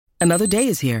Another day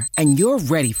is here, and you're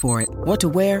ready for it. What to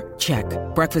wear? Check.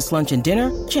 Breakfast, lunch, and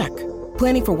dinner? Check.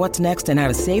 Planning for what's next and how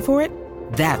to save for it?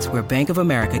 That's where Bank of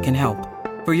America can help.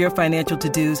 For your financial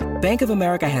to-dos, Bank of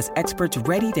America has experts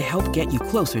ready to help get you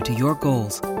closer to your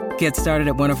goals. Get started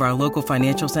at one of our local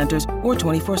financial centers or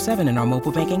 24/7 in our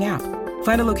mobile banking app.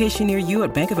 Find a location near you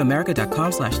at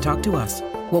bankofamerica.com/talktous.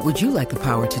 What would you like the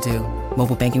power to do?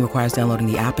 Mobile banking requires downloading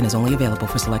the app and is only available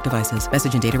for select devices.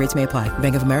 Message and data rates may apply.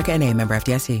 Bank of America N.A., member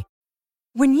FDIC.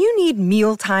 When you need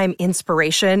mealtime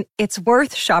inspiration, it's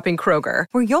worth shopping Kroger,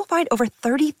 where you'll find over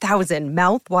 30,000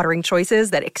 mouth-watering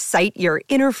choices that excite your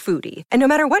inner foodie. And no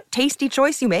matter what tasty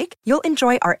choice you make, you'll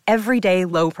enjoy our everyday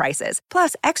low prices,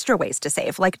 plus extra ways to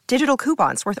save, like digital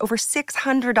coupons worth over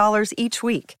 $600 each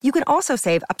week. You can also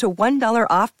save up to $1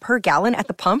 off per gallon at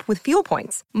the pump with fuel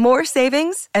points. More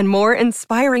savings and more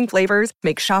inspiring flavors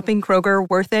make shopping Kroger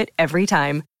worth it every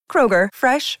time. Kroger,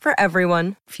 fresh for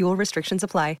everyone. Fuel restrictions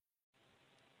apply.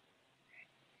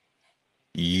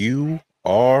 You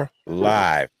are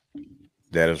live.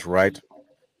 That is right.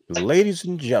 Ladies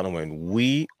and gentlemen,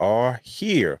 we are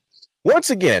here. Once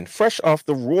again, fresh off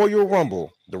the Royal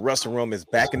Rumble. The Wrestling Room is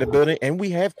back in the building, and we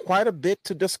have quite a bit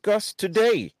to discuss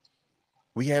today.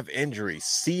 We have injuries.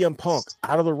 CM Punk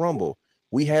out of the Rumble.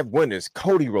 We have winners.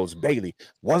 Cody Rhodes, Bayley.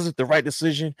 Was it the right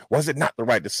decision? Was it not the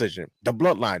right decision? The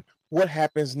Bloodline. What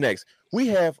happens next? We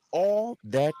have all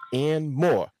that and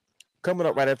more coming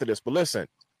up right after this. But listen,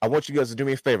 I want you guys to do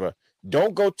me a favor.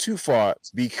 Don't go too far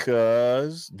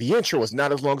because the intro is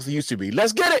not as long as it used to be.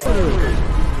 Let's get it. Houston,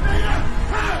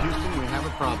 we have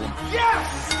a problem.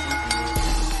 Yes!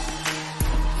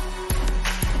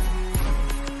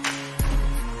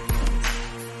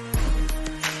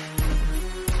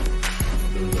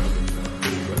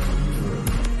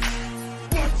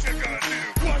 What you gonna do?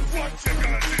 What you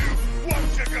gonna do? What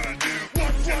you gonna do?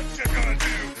 What you gonna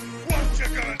do? What you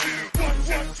gonna do? What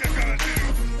you gonna do?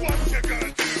 What you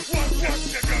gonna do? What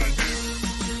you gonna do?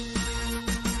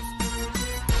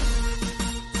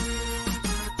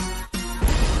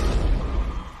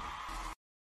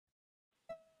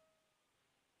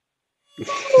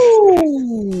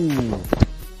 Ooh.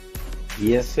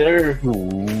 Yes, sir.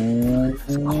 Welcome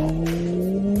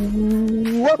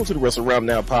to the Wrestle Around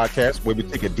Now podcast, where we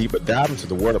take a deeper dive into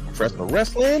the world of professional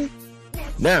wrestling.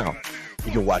 Now,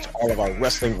 you can watch all of our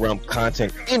Wrestling Realm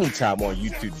content anytime on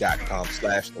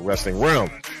youtube.com/The Wrestling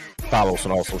Realm. Follow us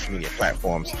on all social media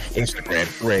platforms, Instagram,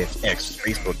 Threads, X,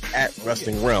 Facebook, at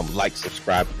Wrestling Realm. Like,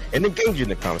 subscribe, and engage in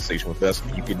the conversation with us.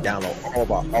 You can download all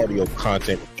of our audio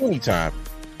content anytime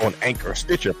on Anchor,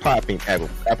 Stitcher, Podbean,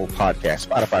 Apple Podcasts,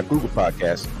 Spotify, Google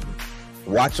Podcasts.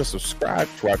 Watch us, subscribe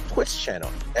to our Twitch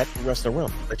channel at The Wrestling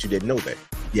Realm. Bet you didn't know that.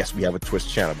 Yes, we have a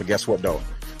Twitch channel, but guess what, though?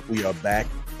 We are back,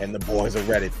 and the boys are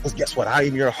ready. Because guess what? I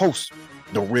am your host,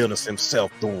 the realness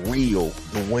himself, the real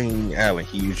Dwayne Allen.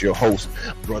 He is your host.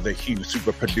 Brother Hugh,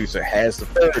 super producer, has the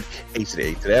third H to the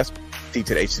A to the S, T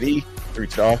to the H to the E, 3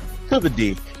 to the R, to the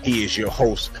D. He is your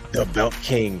host, the Belt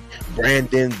King,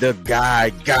 Brandon the Guy,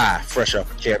 fresh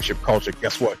off of championship culture.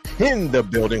 Guess what? In the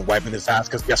building, wiping his eyes,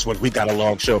 because guess what? We got a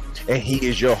long show. And he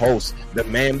is your host, the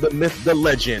man, the myth, the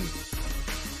legend,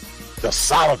 the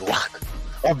solid rock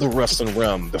of the wrestling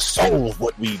realm, the soul of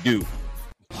what we do.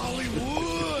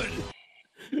 Hollywood.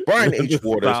 Brian H.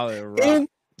 Waters in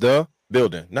the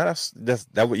building. Now that's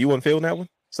that what you want to feel in that one?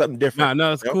 Something different.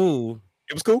 No, it's cool.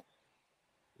 It was cool.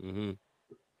 Mm-hmm.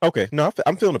 Okay, no,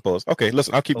 I'm feeling the pulse. Okay,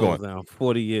 listen, I'll keep going. Down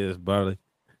 40 years, brother.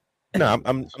 No,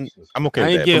 I'm okay. I with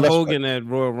ain't that. get But Hogan at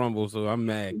Royal Rumble, so I'm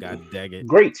mad. God dang it.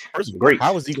 Great. First of all, Great.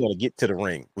 how is he going to get to the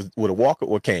ring with a walker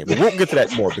or cane? But we'll get to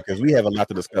that more because we have a lot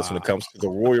to discuss when it comes to the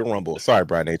Royal Rumble. Sorry,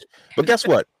 Brian H. But guess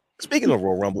what? Speaking of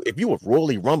Royal Rumble, if you were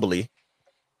royally rumbly,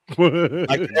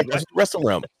 like Wrestling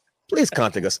Realm, please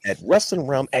contact us at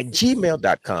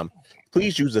wrestlingrealm@gmail.com.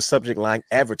 Please use the subject line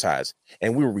advertise,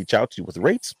 and we will reach out to you with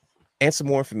rates and some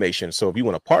more information. So if you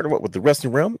want to partner up with the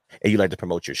Wrestling Realm and you'd like to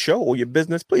promote your show or your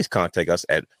business, please contact us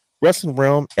at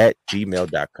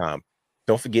wrestlingrealm@gmail.com.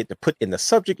 Don't forget to put in the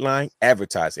subject line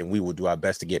advertise, and we will do our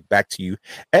best to get back to you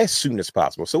as soon as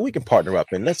possible so we can partner up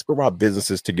and let's grow our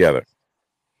businesses together.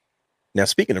 Now,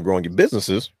 speaking of growing your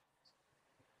businesses,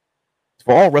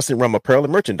 for all Wrestling Realm apparel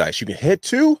and merchandise, you can head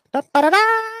to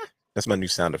that's my new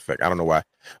sound effect. I don't know why.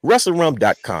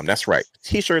 WrestlingRealm.com. That's right.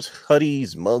 T-shirts,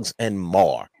 hoodies, mugs, and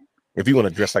more. If you want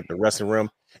to dress like the Wrestling Realm,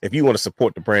 if you want to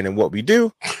support the brand and what we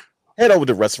do, head over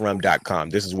to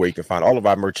WrestlingRealm.com. This is where you can find all of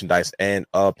our merchandise and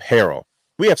apparel.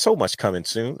 We have so much coming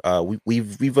soon.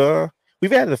 We've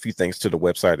added a few things to the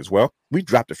website as well. We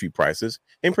dropped a few prices,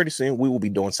 and pretty soon we will be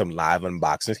doing some live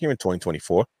unboxings here in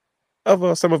 2024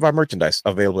 of some of our merchandise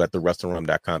available at the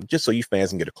WrestlingRealm.com, just so you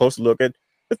fans can get a closer look at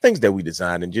the things that we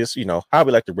design, and just, how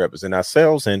we like to represent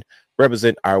ourselves and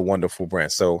represent our wonderful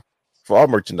brand. So for all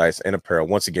merchandise and apparel,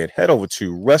 once again, head over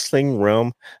to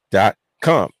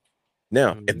WrestlingRealm.com.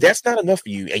 Now, if that's not enough for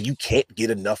you and you can't get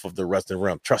enough of the Wrestling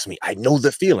Realm, trust me, I know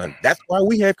the feeling. That's why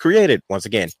we have created, once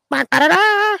again,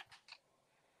 a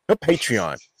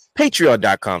Patreon.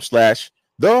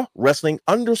 Patreon.com/the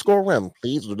wrestling_realm.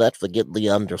 Please do not forget the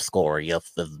underscore.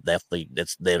 Yes,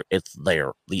 it's there. It's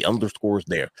there. The underscore is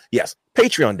there. Yes,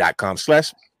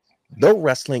 patreon.com/the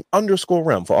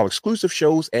wrestling_realm for all exclusive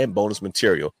shows and bonus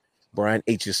material. Brian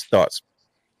H's thoughts.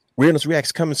 Weirdness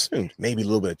Reacts coming soon. Maybe a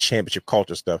little bit of championship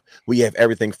culture stuff. We have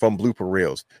everything from blooper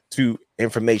reels to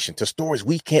information to stories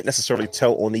we can't necessarily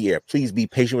tell on the air. Please be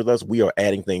patient with us. We are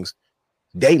adding things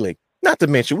daily. Not to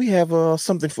mention, we have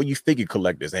something for you figure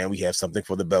collectors, and we have something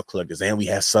for the belt collectors, and we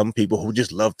have some people who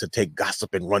just love to take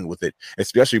gossip and run with it,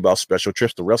 especially about special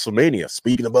trips to Wrestlemania.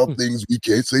 Speaking about things we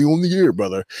can't say on the air,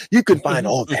 brother. You can find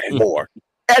all that and more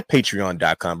at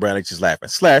patreon.com. Brian H is laughing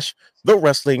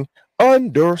 /the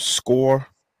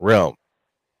wrestling_realm.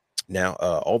 Now,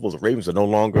 all those Ravens are no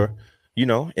longer,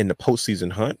 in the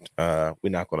postseason hunt.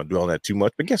 We're not going to dwell on that too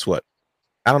much, but guess what?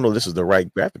 I don't know if this is the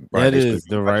right graphic. Brian. That is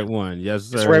the right one. Yes,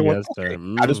 sir. It's the right yes, one. sir.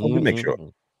 Okay. I just want to make sure.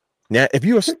 Now, if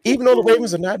you are, even though the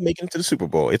Ravens are not making it to the Super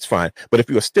Bowl, it's fine. But if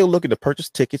you are still looking to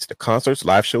purchase tickets to concerts,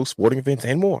 live shows, sporting events,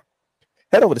 and more,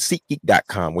 head over to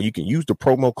SeatGeek.com, where you can use the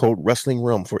promo code Wrestling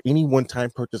Realm for any one-time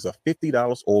purchase of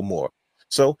 $50 or more.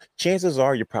 So chances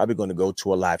are you're probably going to go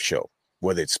to a live show,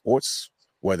 whether it's sports,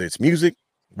 whether it's music,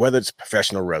 whether it's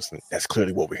professional wrestling. That's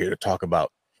clearly what we're here to talk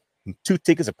about. 2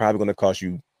 tickets are probably going to cost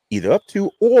you either up to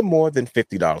or more than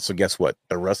 $50. So guess what?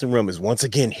 The Wrestling Realm is once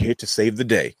again here to save the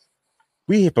day.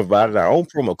 We have provided our own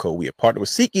promo code. We have partnered with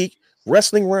SeatGeek,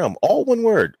 Wrestling Realm, all one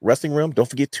word, Wrestling Realm. Don't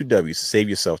forget 2 W's to save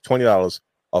yourself $20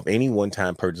 off any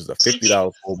one-time purchase of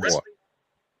 $50 or more.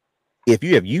 If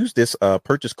you have used this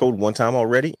purchase code one time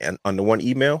already and under one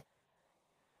email,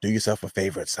 do yourself a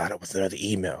favor and sign up with another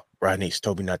email. Brian H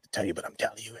told me not to tell you, but I'm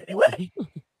telling you anyway.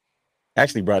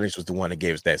 Actually, Brian H was the one that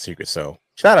gave us that secret. So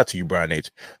shout out to you, Brian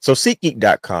H. So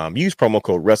SeatGeek.com, use promo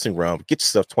code Wrestling Realm, get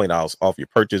yourself $20 off your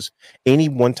purchase, any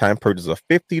one-time purchase of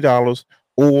 $50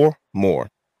 or more.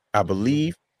 I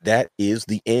believe that is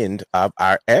the end of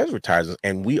our advertisers,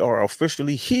 and we are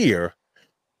officially here.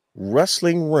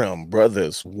 Wrestling Realm,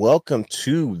 brothers, welcome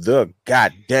to the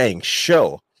goddamn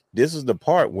show. This is the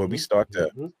part where we start to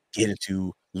get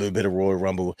into a little bit of Royal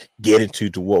Rumble, get into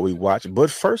what we watch.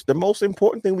 But first, the most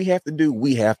important thing we have to do,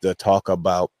 we have to talk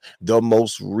about the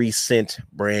most recent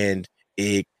brand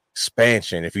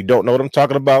expansion. If you don't know what I'm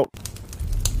talking about,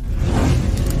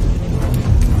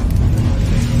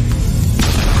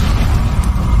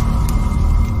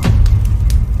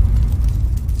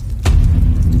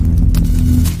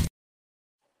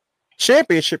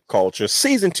 Championship Culture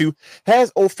Season 2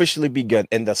 has officially begun,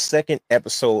 and the second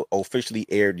episode officially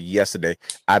aired yesterday.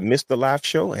 I missed the live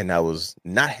show, and I was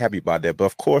not happy about that, but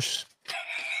of course,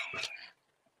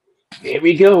 there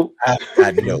we go. I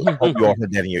know. I hope you all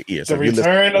heard that in your ears. The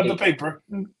return of the paper.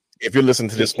 If you're listening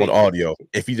to this on audio,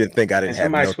 if you didn't think I didn't have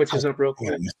somebody switches up real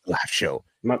quick. Live show.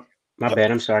 My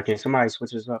bad. I'm sorry. Can somebody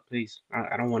switch us up, please?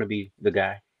 I don't want to be the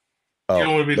guy. You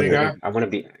don't want to be the guy? I want to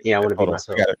be. Yeah, I want to be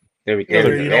myself. There we go.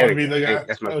 You don't want to be the guy?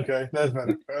 That's okay, that's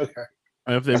better. Okay.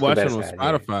 And if they watch it on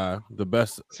Spotify, the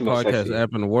best podcast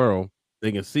app in the world,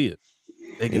 they can see it.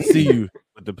 They can see you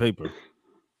with the paper.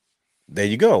 There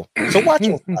you go. So watch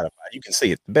on Spotify. You can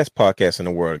see it. The best podcast in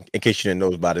the world. In case you didn't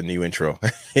know about the new intro.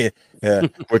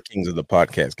 We're kings of the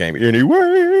podcast game.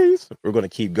 Anyways, we're going to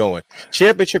keep going.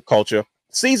 Championship Culture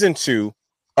Season 2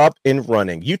 up and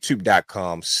running.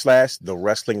 YouTube.com/The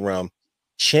Wrestling Realm.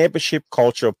 Championship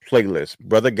Culture playlist.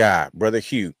 Brother Guy, Brother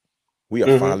Hugh, we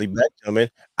are finally back, gentlemen.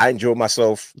 I enjoyed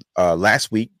myself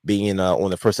last week being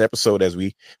on the first episode, as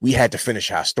we had to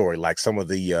finish our story like some of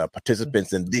the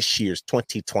participants in this year's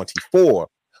 2024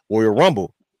 Royal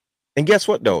Rumble. And guess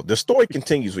what, though? The story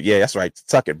continues with, yeah, that's right.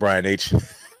 Suck it, Brian H. We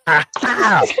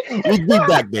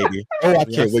back, baby. Oh, I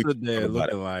can't wait. There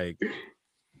looking like,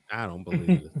 I don't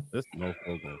believe this. This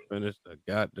mofo gonna finish the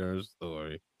goddamn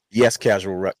story. Yes,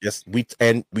 casual. Yes, we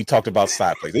talked about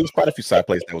side plays. There was quite a few side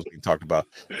plays that was being talked about.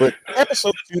 But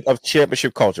episode 2 of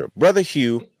Championship Culture, Brother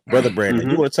Hugh, Brother Brandon,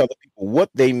 you want to tell the people what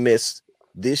they missed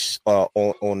this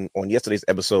on yesterday's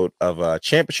episode of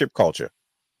Championship Culture?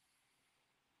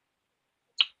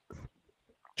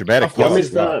 Dramatic. Y'all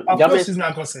missed he's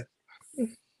not gonna say.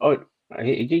 Oh,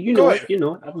 you know it. You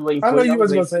know it. I've been waiting for I know you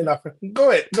was gonna say nothing.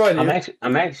 Go ahead.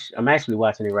 I'm actually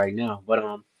watching it right now, but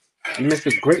you missed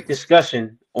a great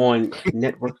discussion on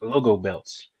network logo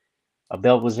belts. A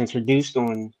belt was introduced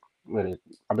on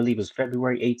I believe it was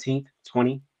February 18th,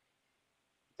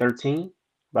 2013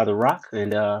 by The Rock.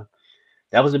 And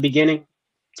that was the beginning.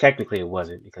 Technically, it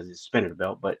wasn't because it's spinning the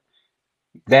belt, but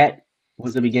that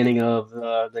was the beginning of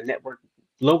the network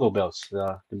logo belts,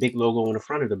 the big logo on the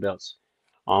front of the belts.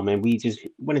 And we just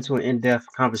went into an in-depth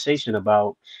conversation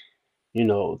about,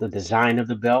 the design of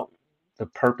the belt, the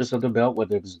purpose of the belt,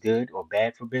 whether it was good or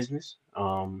bad for business.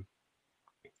 And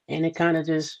it kind of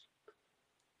just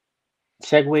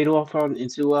segued off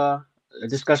into a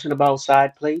discussion about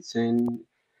side plates and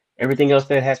everything else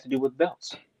that has to do with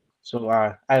belts. So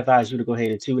I advise you to go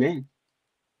ahead and tune in.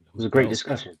 It was a great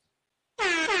discussion.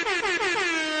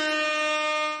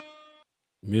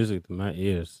 Music to my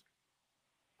ears.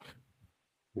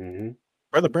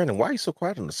 Brother Brandon, why are you so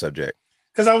quiet on the subject?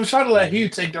 Because I was trying to let Hugh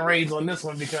take the reins on this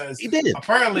one because he did.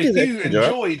 Apparently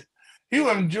Hugh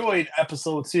enjoyed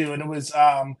episode 2, and it was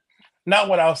not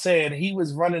what I was saying. He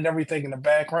was running everything in the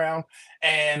background,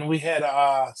 and we had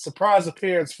a surprise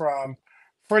appearance from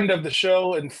friend of the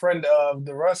show and friend of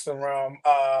the wrestling realm,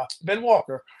 Ben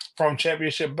Walker from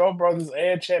Championship Belt Brothers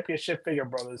and Championship Figure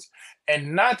Brothers.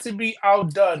 And not to be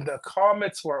outdone, the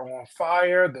comments were on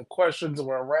fire. The questions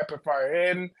were rapid fire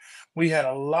in. We had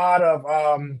a lot of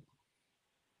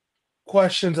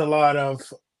questions, a lot of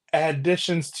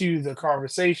additions to the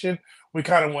conversation. We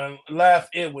kind of went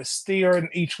left. It was steering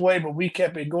each way, but we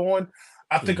kept it going.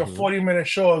 I think a 40-minute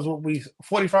show is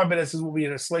 45 minutes is what we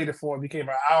had slated for. It became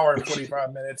an hour and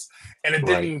 45 minutes, and it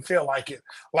didn't even feel like it.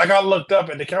 Like I looked up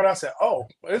at the count, I said, "Oh,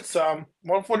 it's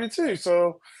 142."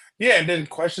 So yeah, and then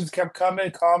questions kept coming,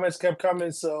 comments kept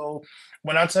coming. So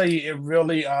when I tell you, it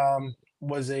really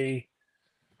was a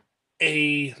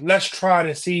let's try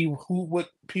to see what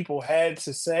people had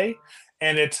to say,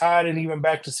 and it tied in even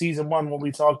back to season 1 when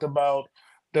we talked about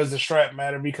does the strap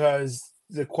matter, because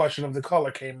the question of the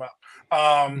color came up.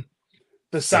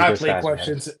 The side plate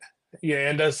questions,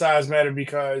 and does size matter?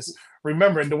 Because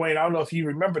remember, and Dwayne, I don't know if you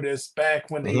remember this,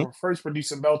 back when they were first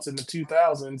producing belts in the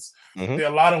 2000s, a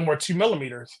lot of them were 2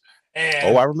 millimeters.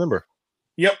 And I remember.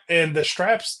 Yep, and the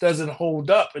straps doesn't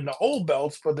hold up in the old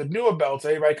belts, but the newer belts,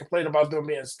 everybody complained about them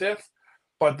being stiff,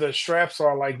 but the straps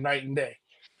are like night and day.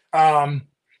 And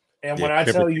when I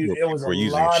tell you, it was a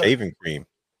using lot shaving cream.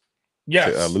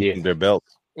 Yes, to loosen their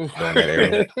belts. That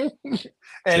area.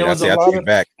 And it was a lot of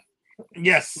back.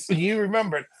 Yes, you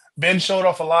remembered. Ben showed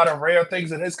off a lot of rare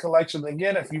things in his collection.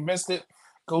 Again, if you missed it,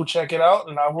 go check it out.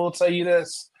 And I will tell you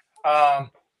this: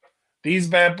 these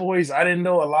bad boys, I didn't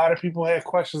know a lot of people had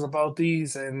questions about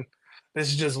these, and this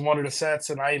is just one of the sets.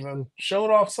 And I even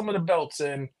showed off some of the belts,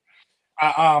 and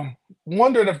I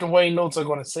wondered if Dwayne notes are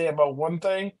going to say about one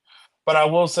thing, but I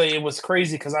will say it was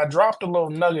crazy because I dropped a little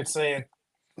nugget saying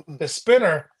the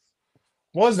spinner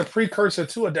was the precursor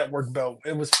to a network belt.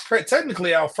 It was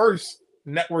technically our first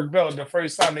network belt, the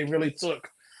first time they really took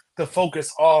the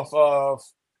focus off of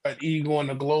an eagle and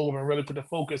the globe and really put the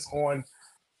focus on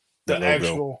the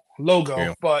actual logo.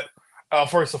 Yeah. But our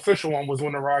first official one was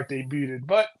when The Rock debuted.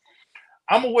 But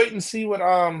I'm going to wait and see what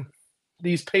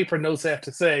these paper notes have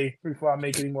to say before I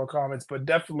make any more comments. But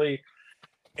definitely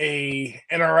a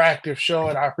interactive show,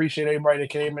 and I appreciate everybody that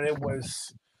came. And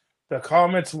the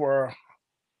comments were...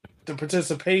 the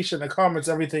participation, the comments,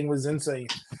 everything was insane.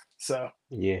 So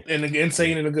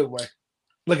insane in a good way.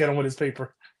 Look at him with his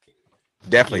paper.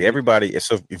 Definitely, everybody.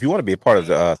 So if you want to be a part of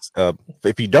the,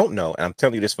 if you don't know, and I'm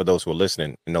telling you this for those who are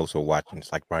listening and those who are watching,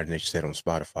 it's like Brian Nash said on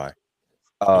Spotify.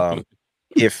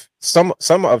 If some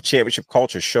of Championship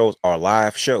Culture shows are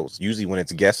live shows, usually when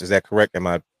it's guests, is that correct? Am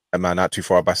I not too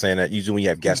far by saying that? Usually when you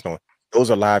have guests on, those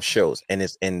are live shows, and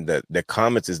it's in the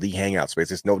comments is the hangout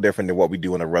space. It's no different than what we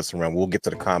do in the wrestling room. We'll get to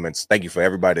the comments. Thank you for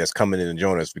everybody that's coming in and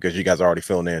joining us because you guys are already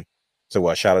filling in.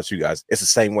 So shout out to you guys. It's the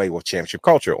same way with Championship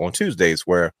Culture on Tuesdays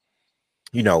where,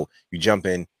 you jump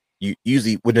in. You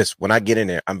usually when I get in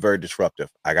there, I'm very disruptive.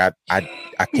 I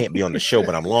can't be on the show,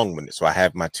 but I'm long-winded, so I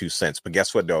have my 2 cents. But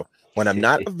guess what though? When I'm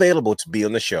not available to be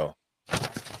on the show,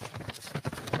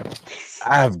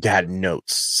 I've got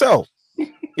notes. So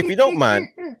if you don't mind,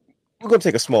 we're going to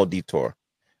take a small detour.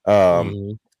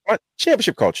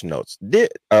 Championship Culture notes.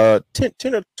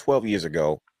 10 or 12 years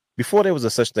ago, before there was a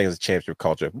such thing as a Championship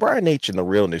Culture, Brian H. and the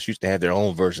Realness used to have their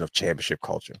own version of Championship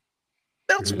Culture.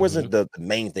 That wasn't the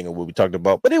main thing of what we talked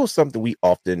about, but it was something we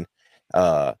often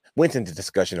went into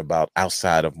discussion about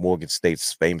outside of Morgan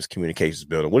State's famous communications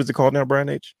building. What is it called now, Brian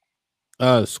H.?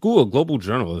 School of Global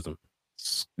Journalism.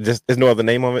 There's no other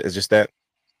name of it? It's just that?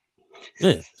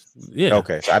 Yeah. Yeah.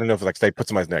 Okay. So I don't know if they put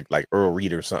somebody's neck like Earl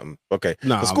Reed or something. Okay.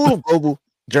 No. The School of Global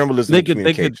Journalism.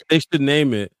 They should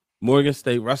name it Morgan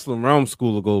State Wrestling Realm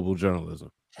School of Global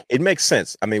Journalism. it makes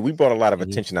sense. I mean, we brought a lot of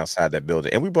attention outside that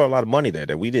building, and we brought a lot of money there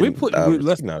that we didn't.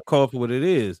 Let's call it for what it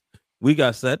is. We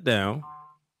got sat down,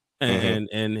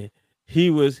 and he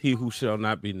was he who shall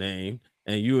not be named,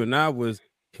 and you and I was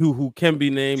who can be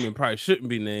named and probably shouldn't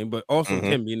be named, but also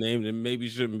can be named and maybe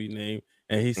shouldn't be named.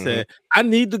 And he said, "I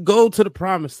need to go to the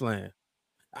promised land.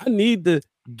 I need to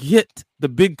get the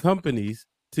big companies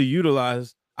to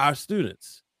utilize our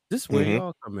students. This is where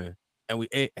y'all come in."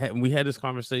 And we had this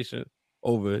conversation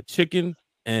over chicken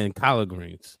and collard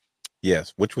greens.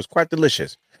 Yes, which was quite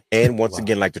delicious. And once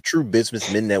again, like the true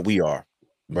businessmen that we are,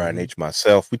 Brian H.,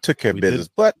 myself, we took care of business.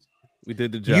 But we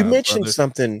did the job. You mentioned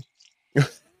something.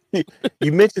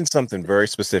 You mentioned something very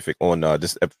specific on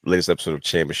this latest episode of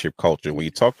Championship Culture, where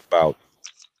you talked about,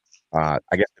 I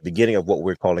guess, the beginning of what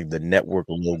we're calling the network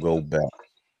logo belt.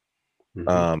 You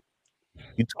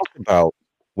talked about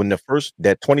when that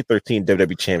 2013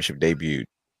 WWE Championship debuted.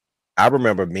 I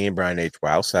remember me and Brian H. were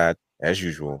outside as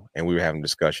usual, and we were having a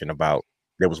discussion about,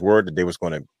 there was word that there was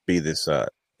going to be this,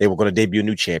 they were going to debut a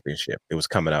new championship. It was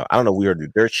coming out. I don't know, we heard the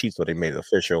dirt sheets or they made it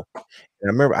official. And I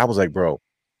remember I was like, bro,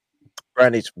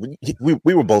 Brian H., we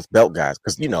were both belt guys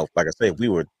because, like I said, we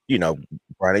were,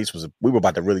 Brian H. we were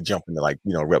about to really jump into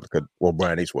replica. Well,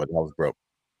 Brian H. was, I was broke.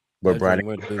 But Brian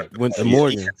went to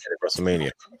Morgan at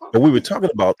WrestleMania. But we were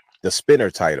talking about the spinner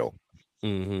title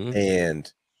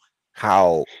and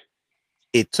how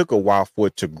it took a while for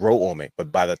it to grow on me.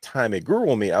 But by the time it grew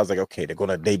on me, I was like, okay, they're going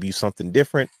to debut something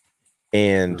different.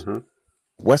 And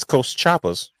West Coast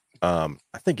Choppers, I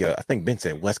think Ben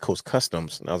said West Coast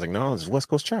Customs. And I was like, no, it's West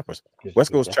Coast Choppers.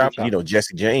 West Coast Choppers,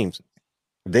 Jesse James,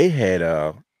 they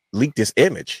had leaked this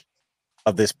image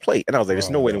of this plate. And I was like,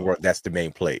 there's no way in the world that's the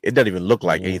main plate. It doesn't even look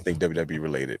like anything WWE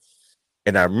related.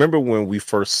 And I remember when we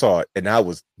first saw it, and I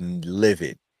was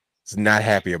livid. I was not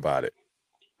happy about it.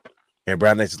 And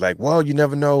Brian is like, well, you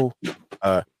never know.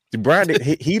 Brian,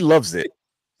 he loves it.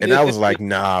 And I was like,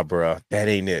 nah, bro, that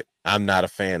ain't it. I'm not a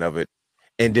fan of it.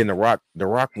 And then The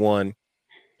Rock won.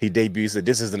 He debuted, said,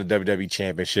 this isn't a WWE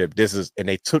championship. This is, and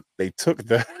they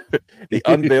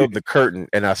unveiled the curtain,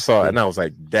 and I saw it, and I was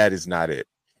like, that is not it.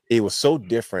 It was so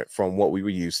different from what we were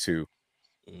used to.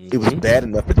 It was bad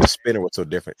enough that the spinner was so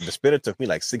different. The spinner took me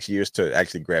like 6 years to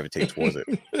actually gravitate towards it.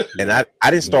 And I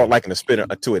didn't start liking the spinner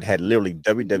until it had literally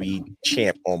WWE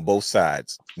champ on both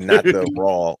sides, not the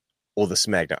Raw or the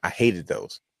SmackDown. I hated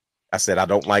those. I said, I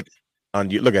don't like,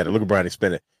 look at it. Look at Brian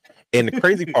spinning. And the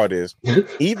crazy part is,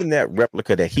 even that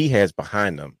replica that he has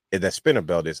behind him, that spinner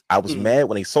belt is, I was mad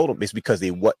when they sold them. It's because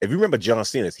if you remember John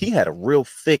Cena's, he had a real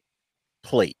thick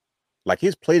plate. Like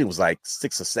his plating was like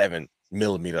 6 or 7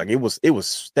 millimeter. Like it was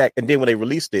stacked. And then when they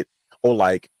released it, or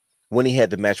like when he had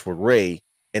the match with Ray,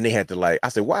 and they had to I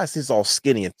said, why is this all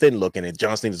skinny and thin looking, and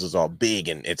John Cena's was all big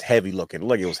and it's heavy looking?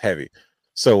 Like it was heavy.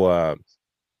 So I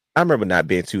remember not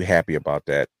being too happy about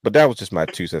that. But that was just my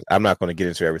 2 cents. I'm not going to get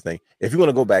into everything. If you want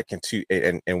to go back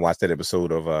and watch that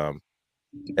episode of I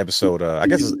guess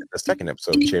it's the second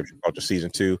episode of Championship Culture Season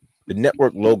 2, the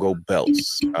network logo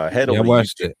belts. Head over. I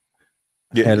watched it.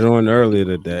 Yeah. Had it on earlier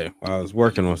today. I was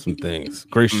working on some things.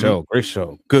 Great show.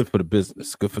 Good for the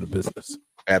business.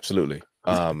 Absolutely.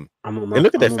 And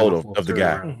look at that photo of the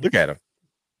guy. Look at him.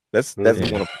 That's the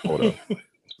wonderful photo.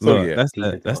 So look,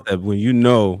 that's that when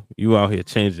you out here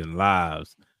changing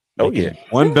lives. Oh yeah,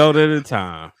 one belt at a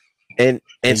time. And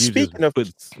speaking of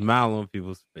put smile on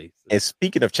people's faces. And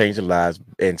speaking of changing lives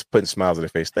and putting smiles on their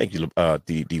face, thank you,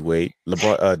 D Wade.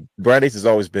 LeBron, Brian Ace has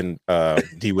always been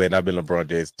D Wade, and I've been LeBron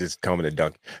James, just coming to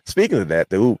dunk. Speaking of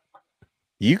that,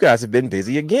 you guys have been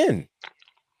busy again.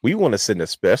 We want to send a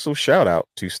special shout out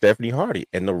to Stephanie Hardy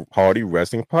and the Hardy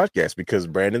Wrestling Podcast, because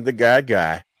Brandon the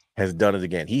Guy has done it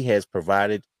again. He has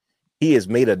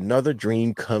made another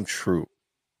dream come true.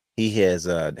 He has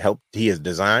helped. He has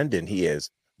designed and he has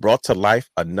brought to life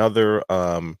another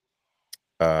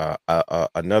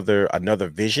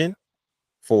vision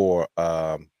for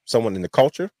someone in the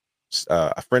culture.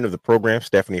 A friend of the program,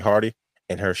 Stephanie Hardy,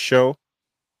 and her show,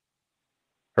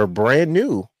 her brand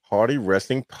new Hardy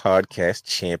Wrestling Podcast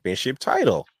Championship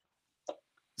title.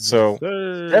 So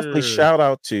definitely shout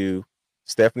out to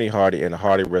Stephanie Hardy and the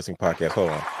Hardy Wrestling Podcast.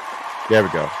 Hold on. There we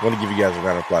go. I want to give you guys a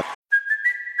round of applause.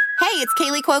 Hey, it's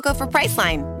Kaylee Cuoco for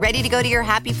Priceline. Ready to go to your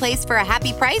happy place for a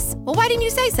happy price? Well, why didn't you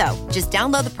say so? Just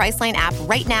download the Priceline app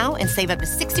right now and save up to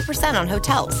 60% on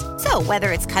hotels. So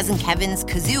whether it's Cousin Kevin's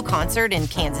Kazoo Concert in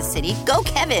Kansas City, go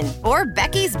Kevin, or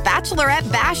Becky's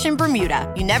Bachelorette Bash in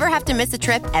Bermuda, you never have to miss a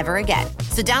trip ever again.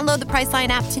 So download the Priceline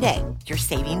app today. Your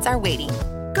savings are waiting.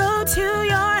 Go to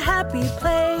your happy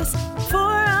place for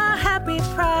a happy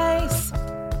price.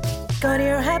 Go to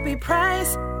your happy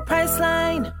price,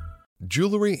 Priceline.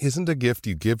 Jewelry isn't a gift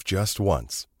you give just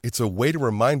once. It's a way to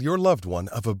remind your loved one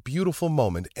of a beautiful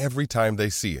moment every time they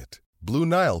see it. Blue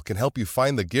Nile can help you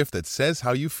find the gift that says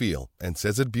how you feel and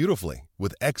says it beautifully,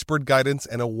 with expert guidance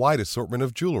and a wide assortment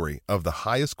of jewelry of the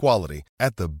highest quality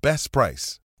at the best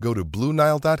price. Go to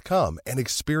BlueNile.com and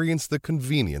experience the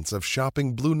convenience of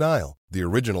shopping Blue Nile, the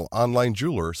original online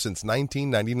jeweler since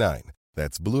 1999.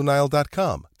 That's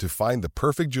BlueNile.com to find the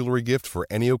perfect jewelry gift for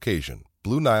any occasion.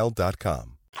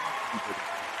 BlueNile.com.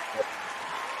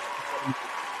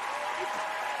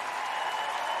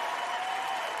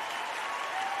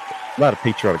 A lot of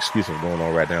patriotic excuses going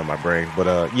on right now in my brain,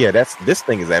 but yeah, this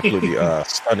thing is absolutely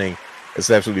stunning. It's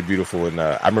absolutely beautiful, and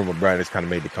I remember Brian just kind of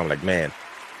made the comment like, man,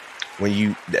 when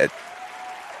you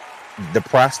the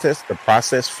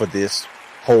process for this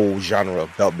whole genre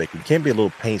of belt making can be a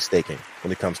little painstaking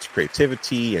when it comes to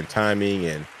creativity and timing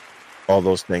and all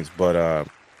those things. But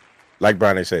like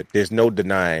Brian said, there's no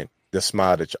denying the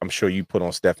smile that I'm sure you put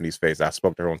on Stephanie's face. I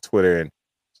spoke to her on Twitter and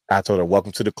I told her,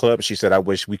 welcome to the club. She said, I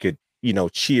wish we could,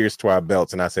 cheers to our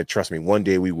belts. And I said, trust me, one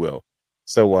day we will.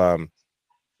 So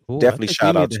definitely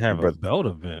shout out to have a belt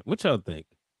event. What y'all think?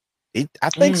 I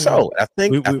think so. I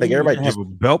think everybody have a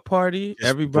belt party.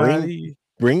 Everybody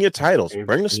bring your titles,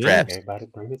 bring the straps. Everybody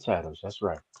bring the titles. That's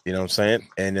right. You know what I'm saying?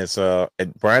 And it's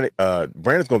and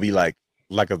Brandon's gonna be like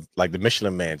the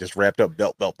Michelin Man, just wrapped up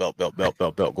belt,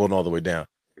 going all the way down.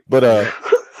 But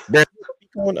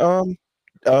Brandon,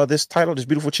 this title, this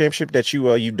beautiful championship that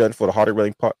you've done for the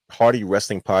Hardy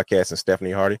Wrestling Podcast and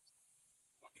Stephanie Hardy.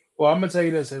 Well, I'm gonna tell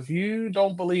you this: if you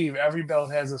don't believe every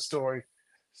belt has a story,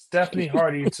 Stephanie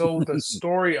Hardy told the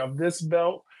story of this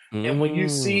belt, and when you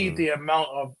see the amount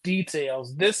of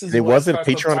details, this is it wasn't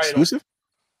Patreon exclusive.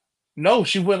 No,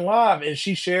 she went live and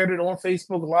she shared it on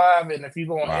Facebook Live, and if you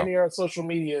go on any of her social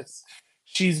medias,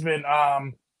 she's been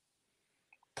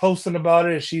posting about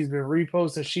it. She's been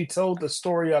reposting. She told the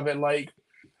story of it. Like,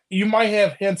 you might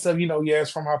have hints of,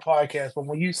 it's from her podcast, but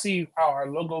when you see how her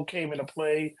logo came into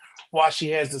play, why she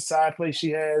has the side plate she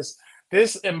has,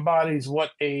 this embodies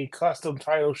what a custom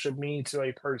title should mean to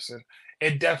a person.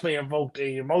 It definitely evoked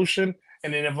a emotion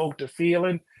and it evoked a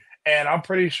feeling. And I'm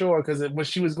pretty sure because when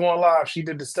she was going live, she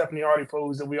did the Stephanie Hardy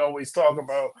pose that we always talk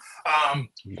about.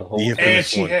 And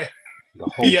she had,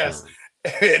 yes,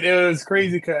 and it was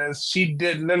crazy because she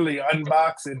did literally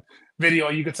unboxing video.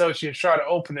 You could tell she was trying to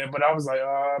open it, but I was like,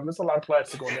 there's a lot of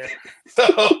plastic on there. So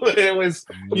it was,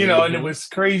 and it was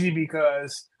crazy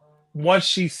because once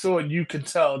she saw it, you could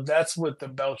tell that's what the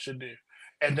belt should do.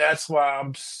 And that's why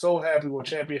I'm so happy with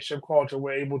Championship Culture.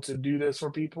 We're able to do this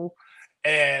for people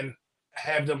and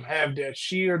have them have that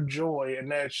sheer joy and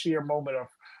that sheer moment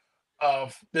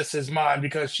of this is mine,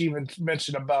 because she even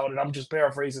mentioned about it. I'm just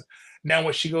paraphrasing. Now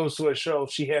when she goes to a show,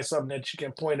 she has something that she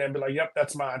can point at and be like, yep,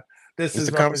 that's mine. This is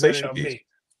representative of me.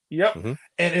 Yep. Mm-hmm.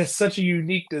 And it's such a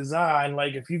unique design.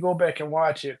 Like if you go back and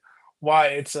watch it, why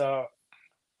it's a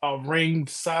ring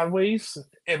sideways,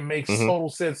 it makes total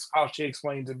sense how she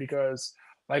explains it, because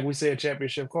like we said,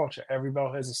 Championship Culture, every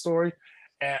belt has a story.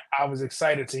 And I was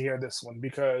excited to hear this one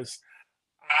because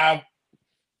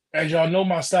as y'all know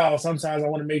my style, sometimes I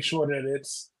want to make sure that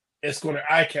it's going to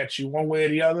eye catch you one way or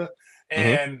the other.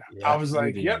 And I was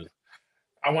like, yep,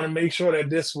 I want to make sure that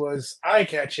this was eye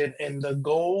catching, and the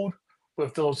gold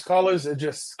with those colors, it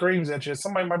just screams at you.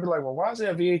 Somebody might be like, well, why is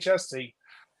there a VHS tape?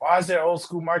 Why is there old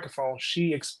school microphone?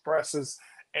 She expresses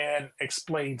and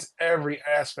explains every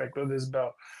aspect of this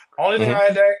belt. Only thing I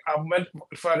meant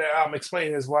for that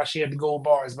explaining is why she had the gold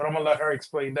bars, but I'm gonna let her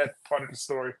explain that part of the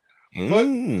story. But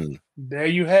there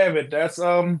you have it. That's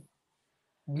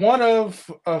one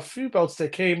of a few belts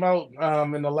that came out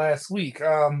in the last week.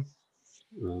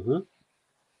 Hugh,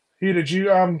 did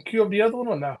you cue up the other one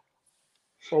or no?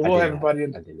 Or we'll have everybody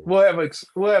in. We'll have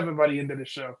everybody into the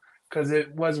show because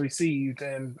it was received,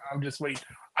 and I'm just waiting.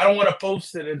 I don't want to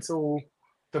post it until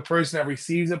the person that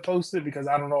receives it posts it, because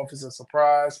I don't know if it's a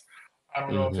surprise. I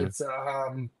don't know if it's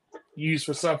used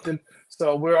for something.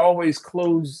 So we're always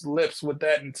closed lips with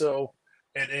that until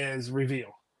it is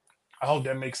revealed. I hope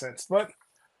that makes sense. But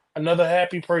another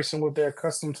happy person with their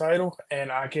custom title,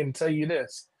 and I can tell you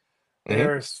this: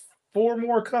 there's 4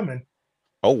 more coming.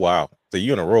 Oh wow! So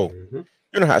you're in a row. You're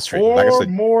in a hot streak. 4 like I said,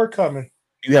 more coming.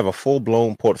 You have a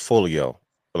full-blown portfolio.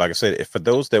 But like I said, for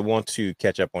those that want to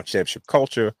catch up on Championship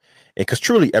Culture, and because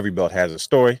truly every belt has a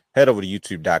story, head over to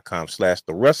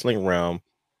youtube.com/The Wrestling Realm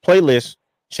playlist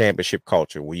Championship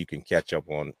Culture, where you can catch up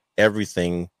on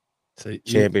everything. So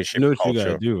Championship you know what Culture. You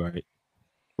gotta do, right?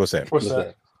 What's that? What's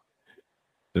that?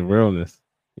 The realness.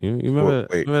 You remember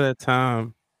that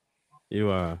time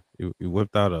you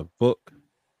whipped out a book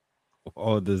of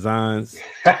all designs?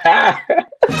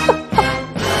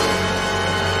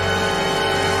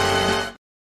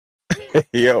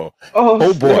 Yo.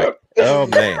 Oh boy. Oh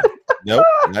man. Nope.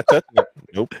 Not touching it.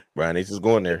 Nope. Brian H is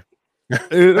going there.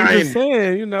 I'm just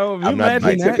saying, you know, if you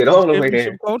imagine that it all the way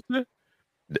there. Culture,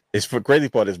 it's for crazy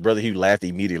part. His brother, he laughed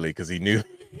immediately because he knew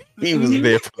he was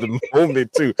there for the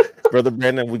moment too. Brother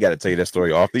Brandon, we got to tell you that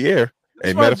story off the air.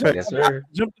 And matter of fact,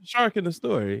 jump the shark in the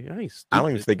story. I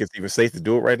don't even think it's even safe to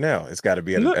do it right now. It's got to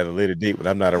be at a later date when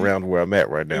I'm not around where I'm at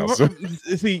right now. So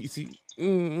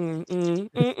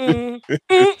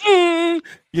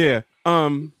yeah.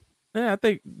 Yeah, I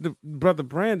think the brother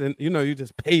Brandon, you know, you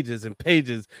just pages and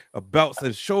pages of belts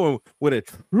and show him what a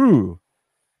true,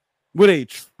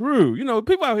 you know,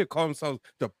 people out here call themselves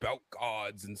the belt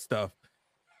gods and stuff.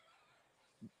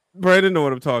 Brandon know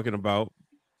what I'm talking about.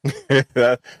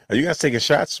 Are you guys taking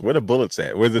shots? Where the bullets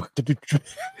at? Where's the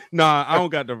Nah, I don't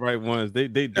got the right ones. They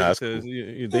do cool.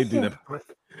 They do that.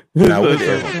 Nah,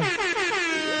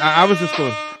 I was just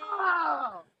going.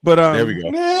 But there we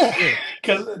go.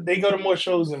 Because they go to more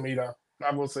shows than me, though.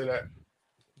 I will say that.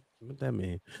 What that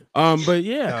mean? But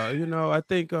yeah, you know, I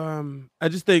think I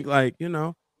just think like, you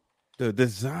know, the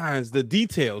designs, the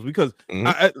details, because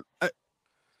I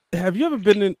have you ever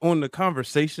been on the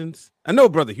conversations? I know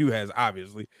Brother Hugh has,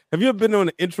 obviously. Have you ever been on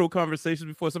the intro conversations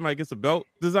before somebody gets a belt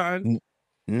design?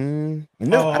 No,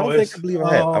 I don't think I believe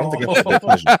I have. I don't think I've had that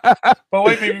pleasure. But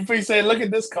wait a minute, before you say, look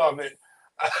at this comment.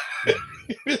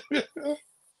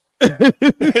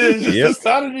 The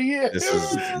start of the year.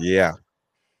 Yeah,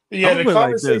 the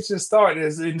conversation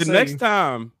started. The next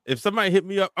time, if somebody hit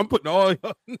me up, I'm putting all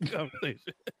y'all in the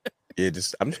conversation. Yeah,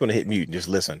 I'm just gonna hit mute and just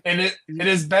listen. And it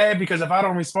is bad because if I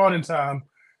don't respond in time,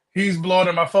 he's blowing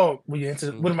up my phone. Will you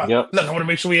answer? What am I? Look, I want to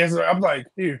make sure we answer. I'm like,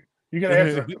 here, you gotta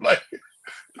answer. Like,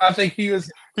 I think he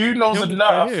knows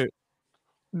enough.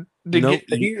 Nope.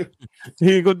 He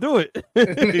ain't gonna do it.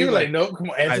 He was like, nope,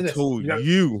 come on, answer this. I told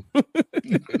you.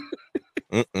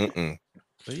 But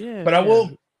yeah, but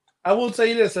I will tell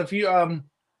you this: if you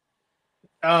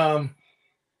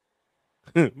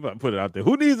put it out there,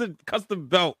 who needs a custom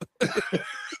belt?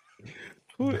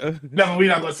 No, we're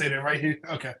not gonna say that right here.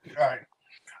 Okay, all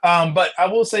right. But I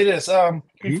will say this: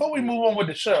 before we move on with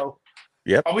the show,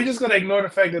 are we just gonna ignore the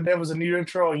fact that there was a new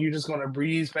intro and you're just gonna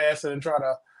breeze past it and try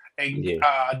to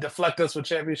deflect us with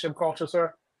championship culture,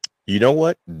 sir? You know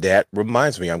what? That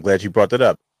reminds me. I'm glad you brought that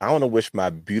up. I want to wish my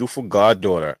beautiful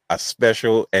goddaughter a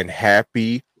special and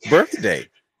happy birthday.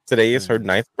 Today is her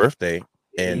 9th birthday,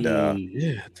 and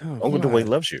Uncle Dwayne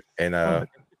loves you, and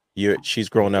she's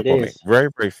growing up on me very,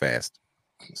 very fast.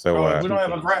 So we don't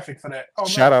have a graphic for that.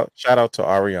 Shout out to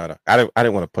Ariana. I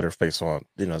didn't want to put her face on.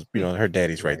 You know, her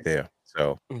daddy's right there.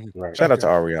 So shout out to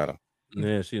Ariana.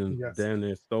 Yeah, she damn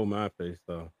near stole my face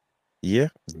though. Yeah,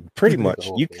 pretty much.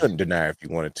 You couldn't deny if you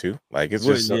wanted to. Like it's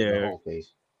just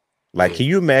like, can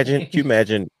you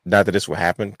imagine? Not that this will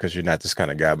happen because you're not this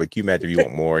kind of guy, but can you imagine if you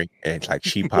want Maury and like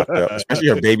she popped up, especially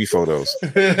her baby photos?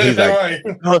 He's like,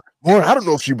 Maury, I don't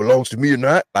know if she belongs to me or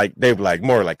not. Like they were like,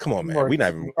 Maury, like, come on, man, we're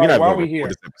not even here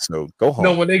this episode. Go home.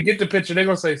 No, when they get the picture, they're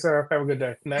gonna say, "Sir, have a good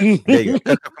day." There you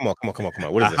go. Come on.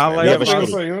 What is this?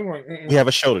 We have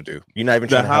a show to do. You're not even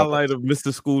trying the highlight of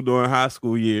Mr. School during high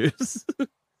school years.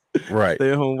 Right.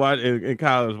 Stay home in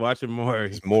college watching Maury.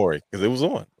 It's Maury because it was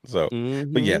on. So,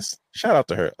 but yes, shout out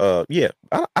to her. I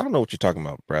don't know what you're talking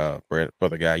about,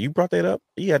 brother guy. You brought that up.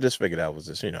 Yeah, I just figured out was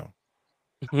this. You know,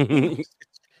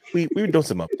 we were doing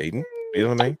some updating. You know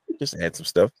what I mean? Just add some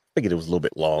stuff. Figured it was a little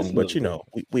bit long, but you know,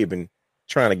 we have been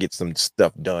trying to get some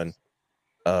stuff done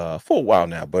for a while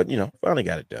now. But you know, finally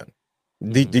got it done.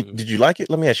 Did you like it?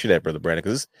 Let me ask you that, brother Brandon,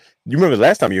 because you remember the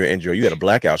last time you were in Enjoy, you had a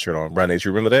blackout shirt on. Brandon,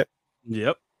 you remember that?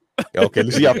 Yep. Okay,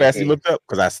 let's see how fast he looked up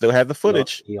because I still have the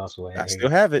footage. He also had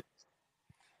still have it.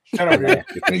 Shut up, man.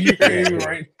 You're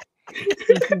right.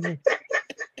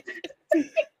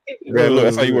 Brandon, look,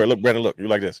 that's how you were. Look, Brandon, look. You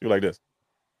like this. You like this.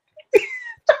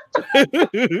 I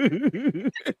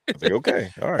was like,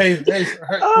 okay, all right.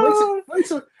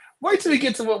 Wait till we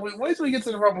get to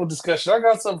the Rumble discussion. I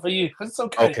got something for you. It's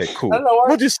okay. Okay, cool. I don't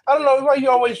know why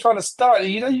you're always trying to start it.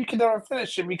 You know you can never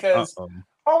finish it because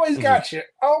always got you.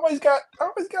 Always got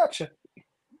you.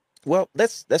 Well,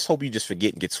 let's hope you just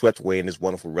forget and get swept away in this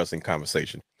wonderful wrestling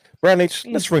conversation. Brian H,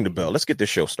 let's ring the bell. Let's get this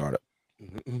show started.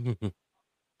 Did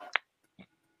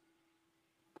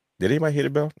anybody hear the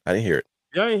bell? I didn't hear it.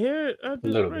 Y'all ain't hear it? I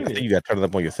think you got to turn it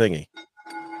up on your thingy.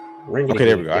 Okay,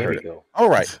 there we go. I heard it. All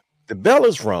right. The bell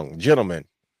is rung. Gentlemen,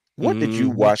 what did you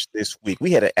watch this week?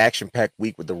 We had an action-packed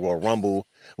week with the Royal Rumble.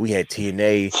 We had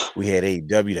TNA. We had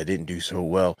AEW that didn't do so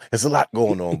well. There's a lot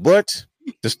going on. But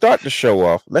to start the show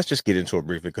off, let's just get into it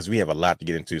briefly because we have a lot to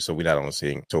get into, so we're not only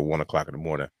seeing until 1 o'clock in the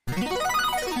morning.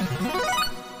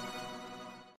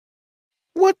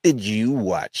 What did you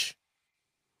watch,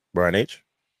 Brian H?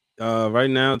 Right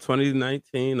now,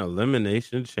 2019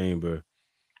 Elimination Chamber.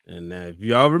 And if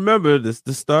y'all remember, this is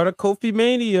the start of Kofi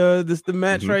Mania. This is the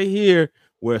match right here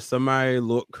where somebody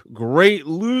look great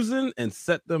losing and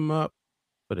set them up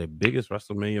for their biggest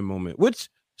WrestleMania moment. Which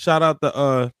shout out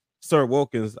to Sir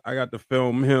Wilkins. I got to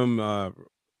film him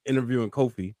interviewing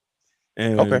Kofi.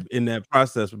 And in that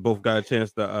process, we both got a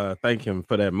chance to thank him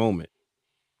for that moment.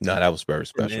 No, that was very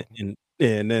special.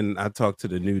 And then I talked to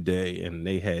the New Day, and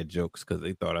they had jokes because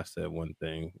they thought I said one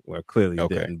thing where clearly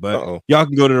didn't. But y'all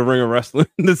can go to the Ring of Wrestling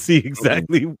to see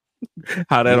exactly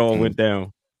how that all went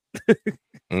down.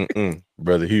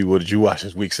 Brother Hugh, what did you watch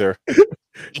this week, sir?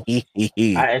 I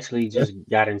actually just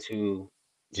got into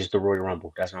just the Royal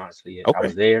Rumble. That's honestly it. I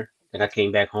was there, and I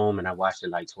came back home, and I watched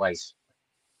it like twice.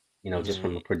 You know, just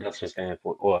from a production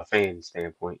standpoint or a fan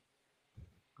standpoint.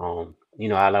 You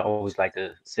know, I always like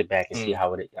to sit back and see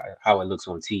how it looks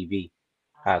on TV,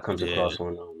 how it comes across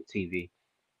on TV.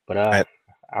 But I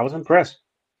was impressed.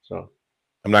 So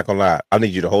I'm not gonna lie, I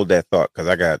need you to hold that thought because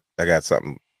I got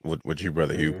something with you,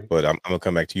 Brother Hugh. But I'm gonna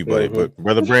come back to you, buddy. But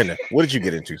Brother Brandon, what did you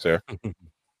get into, sir?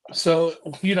 So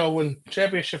you know, when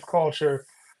Championship Culture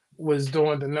was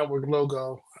doing the network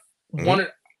logo,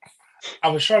 I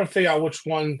was trying to figure out which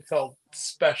one felt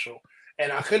special,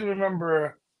 and I couldn't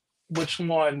remember which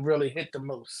one really hit the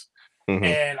most.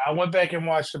 And I went back and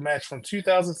watched the match from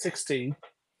 2016.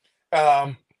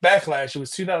 Backlash, it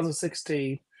was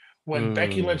 2016 when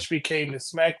Becky Lynch became the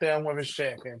SmackDown Women's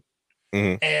Champion.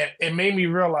 And it made me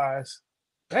realize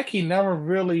Becky never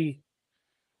really,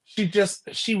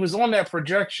 she was on that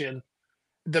projection.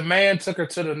 The man took her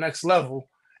to the next level,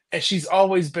 and she's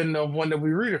always been the one that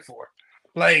we rooted for.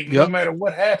 Like, no matter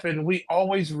what happened, we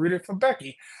always rooted for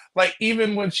Becky. Like,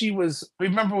 even when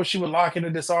remember when she would lock in the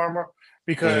disarmer?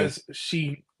 Because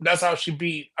that's how she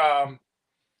beat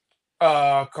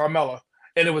Carmella.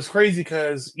 And it was crazy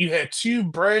because you had two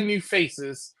brand new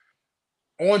faces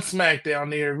on SmackDown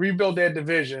there, rebuild that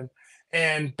division.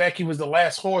 And Becky was the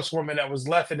last horsewoman that was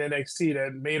left in NXT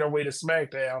that made her way to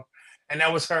SmackDown. And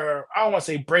that was her, I don't want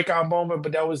to say breakout moment,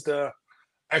 but that was the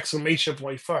exclamation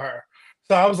point for her.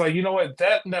 So I was like, you know what?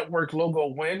 That network logo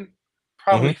win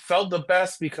probably felt the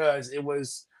best because it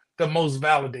was the most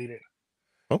validated.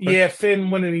 Yeah,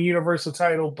 Finn winning the Universal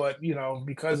title, but, you know,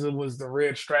 because it was the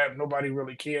red strap, nobody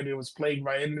really cared. It was plagued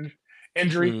by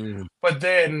injury. But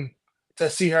then to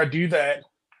see her do that,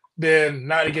 then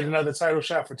now to get another title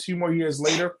shot for 2 more years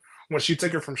later when she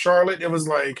took it from Charlotte, it was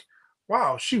like,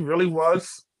 wow, she really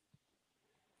was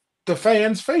the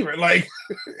fans' favorite. Like,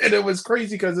 and it was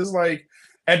crazy because it's like,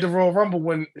 at the Royal Rumble,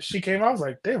 when she came out, I was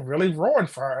like, they're really roaring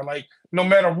for her. Like, no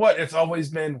matter what, it's always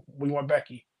been, we want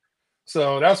Becky.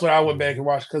 So that's what I went back and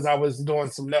watched because I was doing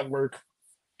some network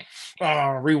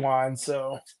rewind.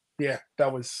 So, yeah,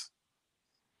 that was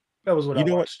what I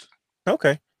watched.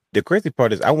 Okay. The crazy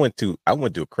part is I went to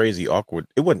a crazy awkward.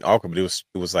 It wasn't awkward, but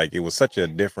it was such a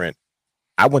different.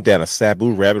 I went down a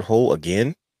Sabu rabbit hole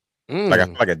again. Like I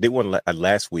feel like I did one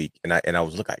last week, and I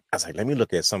was like, let me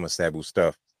look at some of Sabu's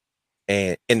stuff.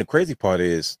 And the crazy part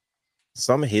is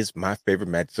some of my favorite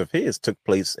matches of his took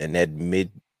place in that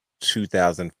mid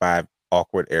 2005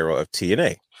 awkward era of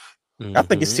TNA. I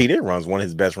think his TNA run's one of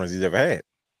his best runs he's ever had.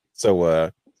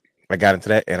 So I got into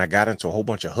that, and I got into a whole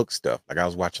bunch of Hook stuff. Like I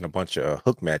was watching a bunch of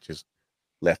Hook matches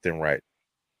left and right.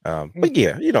 But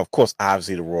yeah, you know, of course,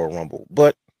 obviously the Royal Rumble.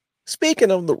 But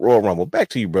speaking of the Royal Rumble, back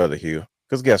to you, Brother Hugh,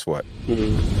 because guess what?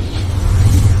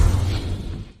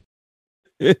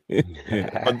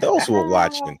 For those who are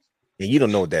watching and you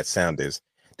don't know what that sound is,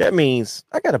 that means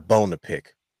I got a bone to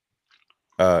pick.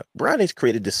 Brian H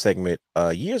created this segment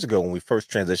years ago when we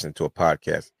first transitioned to a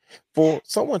podcast for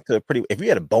someone to if you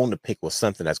had a bone to pick with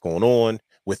something that's going on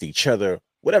with each other,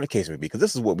 whatever the case may be, because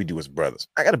this is what we do as brothers.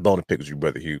 I got a bone to pick with you,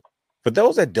 Brother Hugh. For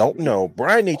those that don't know,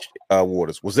 Brian H.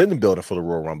 Waters was in the building for the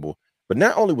Royal Rumble, but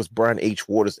not only was Brian H.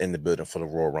 Waters in the building for the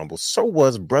Royal Rumble, so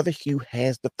was Brother Hugh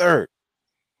Has the Third.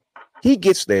 He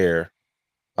gets there.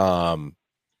 I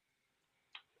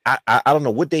don't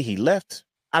know what day he left.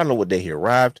 I don't know what day he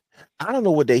arrived. I don't know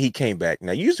what day he came back.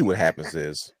 Now, usually what happens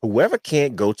is whoever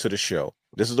can't go to the show,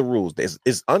 this is the rules.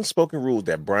 It's unspoken rules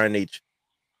that Brian H.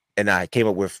 and I came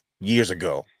up with years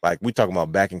ago. Like we talking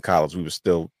about back in college, we were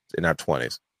still in our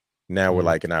 20s. Now we're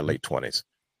like in our late 20s.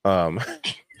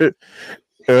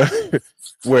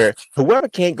 Where whoever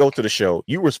can't go to the show,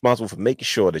 you're responsible for making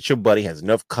sure that your buddy has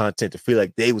enough content to feel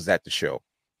like they was at the show.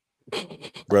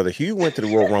 Brother Hugh went to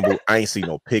the Royal Rumble. I ain't see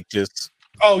no pictures.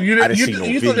 Oh, you didn't see no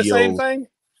videos. Did the same thing?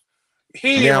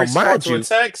 He didn't respond to a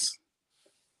text.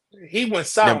 He went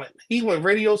silent. He went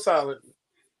radio silent.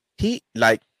 He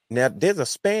like Now there's a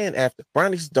span after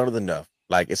Bronny's done it enough.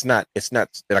 Like it's not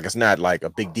like a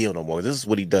big deal no more. This is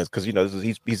what he does because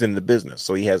he's in the business,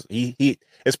 so he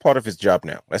it's part of his job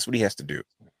now. That's what he has to do.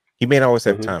 He may not always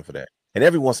have time for that, and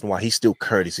every once in a while he's still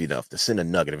courteous enough to send a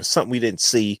nugget if it's something we didn't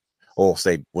see, or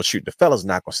say, well, shoot, the fella's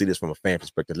not gonna see this from a fan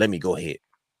perspective. Let me go ahead.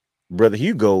 Brother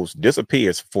Hugh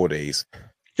disappears for 4 days.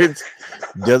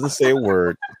 Doesn't say a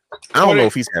word. I don't know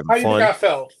if he's having fun.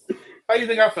 How do you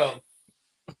think I felt?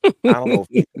 I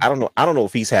don't know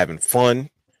if he's having fun.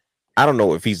 I don't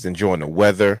know if he's enjoying the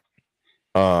weather.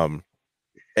 And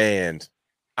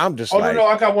I'm just no,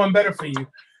 I got one better for you.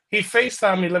 He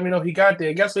FaceTimed me, let me know he got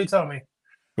there. Guess what he told me?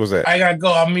 What was that? I gotta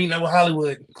go. I'm meeting up with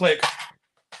Hollywood. Click.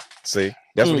 See,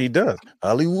 that's what he does.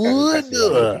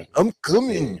 Hollywood, I'm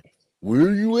coming. Where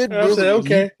are you at, brother? I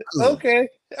said, okay.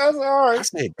 I was all right. I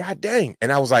said, God dang.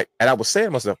 And I was like, I was saying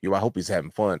to myself, I hope he's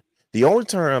having fun. The only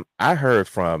term I heard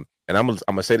from, and I'm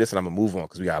gonna say this and I'm gonna move on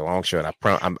because we got a long show.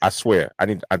 And I swear,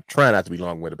 I'm trying not to be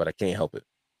long with it, but I can't help it.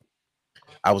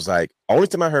 I was like, only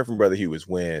time I heard from Brother Hugh is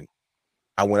when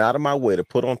I went out of my way to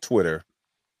put on Twitter.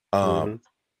 I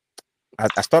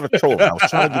started trolling. I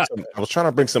was trying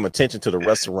to bring some attention to the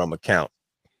Wrestlemania account,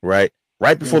 right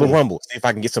before the Rumble. See if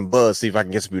I can get some buzz. See if I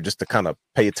can get some people just to kind of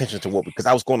pay attention to what, because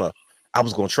I was gonna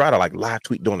try to like live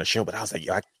tweet during the show, but I was like,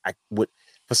 I would,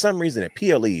 for some reason at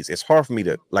PLEs, it's hard for me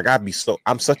to like.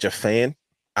 I'm such a fan.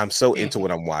 I'm so into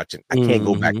what I'm watching. I can't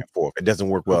go back and forth. It doesn't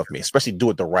work well for me, especially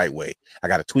do it the right way. I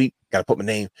got to tweet, got to put my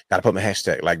name, got to put my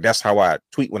hashtag. Like that's how I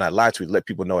tweet when I live tweet, let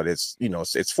people know that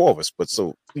it's four of us, but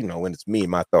so, when it's me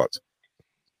and my thoughts.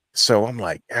 So I'm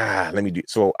like, let me do.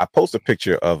 So I post a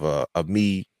picture of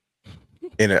me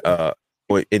in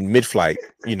mid-flight,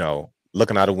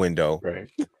 looking out a window, right?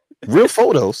 Real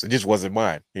photos. It just wasn't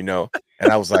mine, And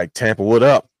I was like, Tampa, what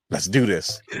up? Let's do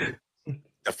this.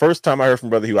 The first time I heard from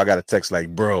Brother Hugh, I got a text like,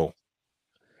 bro,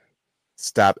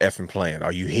 stop effing playing.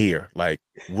 Are you here? Like,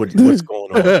 what's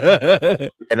going on?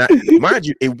 And mind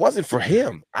you, it wasn't for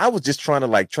him. I was just trying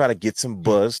to get some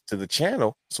buzz to the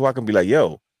channel so I can be like,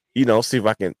 yo, see if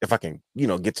I can,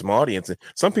 get some audience. And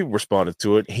some people responded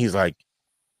to it. He's like,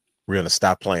 Rihanna,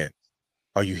 stop playing.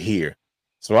 Are you here?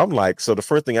 So I'm like, so the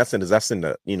first thing I send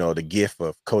the gif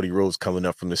of Cody Rhodes coming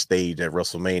up from the stage at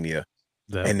WrestleMania.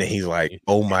 And then he's like,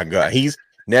 oh my God.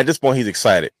 Now at this point he's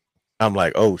excited. I'm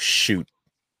like, oh shoot.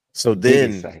 So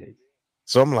then,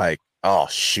 I'm like, oh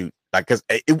shoot. Like, cause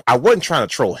I wasn't trying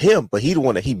to troll him, but he the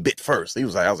one that he bit first. I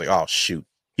was like, oh shoot.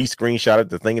 He screenshotted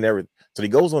the thing and everything. So he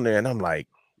goes on there and I'm like,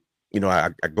 I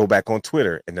go back on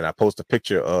Twitter and then I post a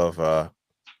picture of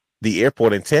the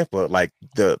airport in Tampa, like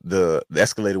the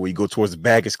escalator where you go towards the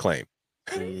baggage claim.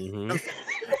 And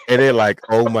they're like,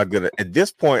 oh my goodness. At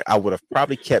this point, I would have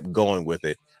probably kept going with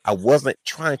it. I wasn't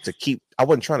trying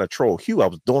to troll Hugh. I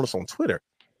was doing this on Twitter.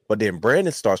 But then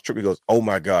Brandon starts tripping. He goes, oh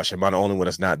my gosh, am I the only one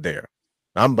that's not there?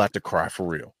 I'm about to cry for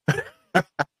real.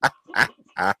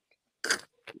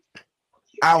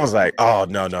 I was like, oh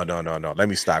no. Let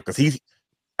me stop. Because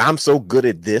I'm so good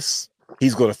at this.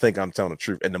 He's going to think I'm telling the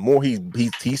truth. And the more he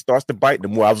starts to bite, the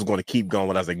more I was going to keep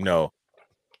going. I was like, no.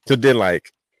 So then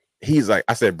he's like,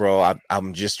 I said, bro, I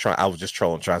was just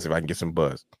trolling, trying to see if I can get some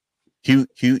buzz. Hugh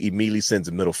immediately sends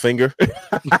a middle finger.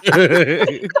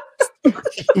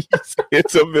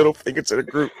 It's a middle finger to the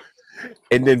group.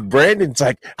 And then Brandon's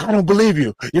like, I don't believe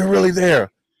you. You're really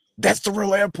there. That's the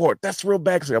real airport. That's the real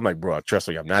back. I'm like, bro, trust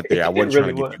me, I'm not there. I wasn't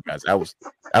trying to get you guys.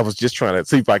 I was just trying to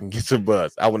see if I can get some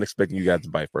buzz. I wasn't expecting you guys to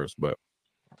bite first, but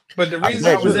the reason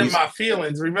I was in my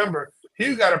feelings, remember,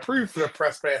 Hugh got approved for the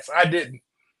press pass. I didn't.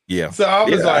 Yeah. So I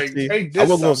was like, hey, I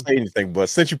wasn't going to say anything, but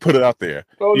since you put it out there.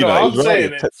 Oh, no, I'm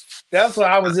saying it. That's why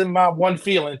I was in my one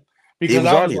feeling. Because it was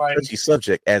already a touchy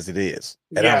subject as it is.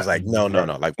 And I was like, no.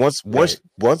 Like once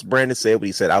Brandon said what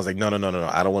he said, I was like, no.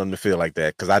 I don't want him to feel like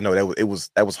that. Because I know that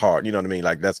was hard. You know what I mean?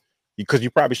 Like that's because you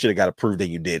probably should have got approved that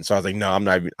you didn't. So I was like, no, I'm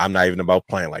not even about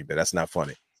playing like that. That's not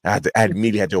funny. I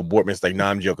immediately had to abort me. It's like, no,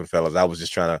 I'm joking, fellas. I was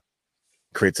just trying to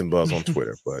create some buzz on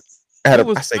Twitter. But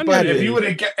if you would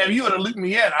have looped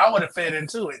me in, I would have fed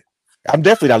into it. I'm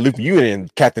definitely not looping you in,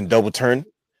 Captain Double Turn.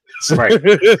 Right.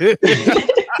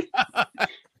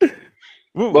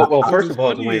 Well, first of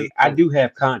all, Dwayne, I do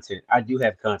have content. I do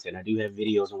have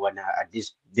videos and whatnot. I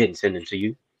just didn't send them to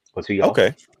you or to y'all.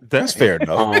 Okay, that's fair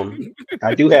enough.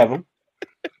 I do have them.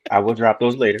 I will drop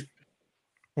those later.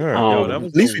 Right.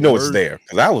 At least we know it's there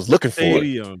because I was looking for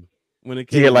it. When it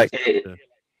came,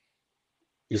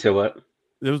 you said what?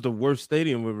 It was the worst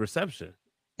stadium with reception.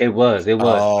 It was. During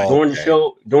the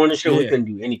show, Yeah. we couldn't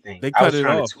do anything. They I cut was it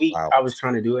trying off. to tweet. Wow. I was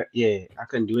trying to do it. Yeah, I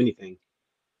couldn't do anything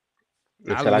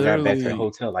until I got back to the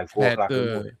hotel like 4 o'clock in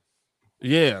the morning.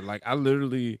 Yeah, like I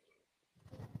literally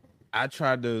I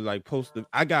tried to like post it.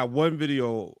 I got one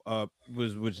video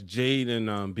was Jade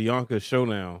and Bianca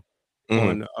Showdown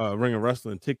on Ring of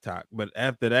Wrestling TikTok, but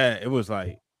after that it was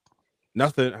like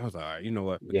nothing. I was like, all right, you know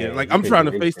what? Forget it. Like I'm trying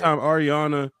to FaceTime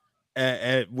Ariana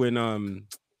at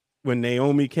when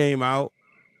Naomi came out.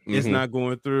 It's not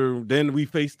going through. Then we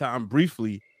FaceTime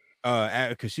briefly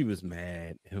because she was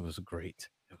mad. It was great.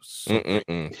 It was so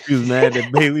great. She was mad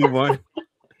that Bailey won.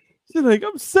 She's like,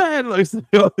 I'm sad. Like,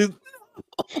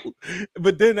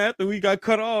 but then after we got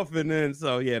cut off, and then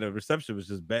the reception was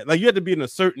just bad. Like you had to be in a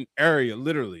certain area,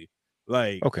 literally.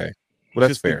 Like, okay, well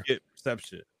that's fair. To get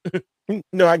reception.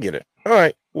 No, I get it. All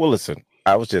right. Well, listen,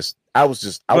 I wanted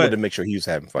to make sure he was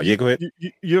having fun. Yeah, go ahead.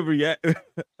 You ever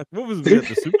what was we at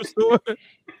the superstore?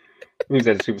 We was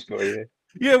at the superstore, yeah.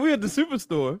 Yeah, we at the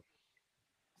superstore.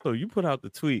 So you put out the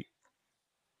tweet.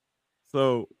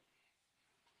 So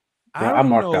I don't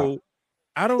know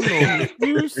if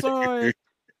you saw it,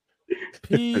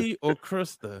 P or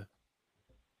Krista.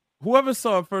 Whoever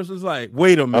saw it first was like,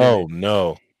 wait a minute. Oh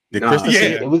no. Did Krista see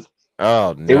it? It was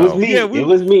Oh no. It was me. It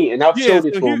was me. And I showed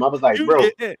it to him. I was like, bro.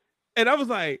 And I was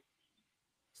like,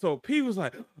 so P was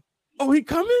like, oh, he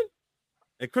coming?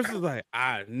 And Chris was like,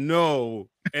 I know.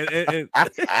 And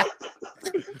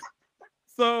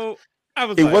so I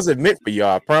was it wasn't meant for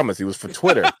y'all, I promise. It was for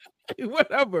Twitter.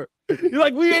 Whatever. You're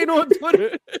like, we ain't on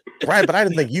Twitter. Right, but I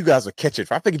didn't think you guys would catch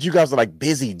it. I figured you guys were like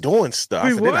busy doing stuff.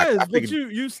 We but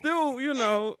you still,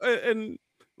 and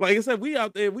like I said, we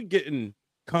out there, we getting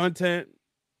content,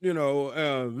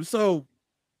 so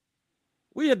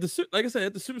we had the, like I said,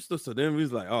 at the superstore. So then we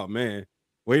was like, oh man,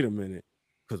 wait a minute.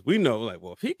 Because we know, like,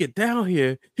 well, if he get down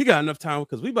here, he got enough time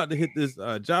because we about to hit this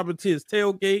Jabba Tears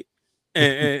tailgate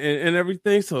and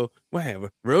everything. So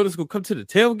whatever, Realness gonna come to the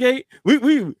tailgate. We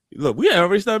had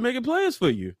already started making plans for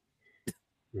you.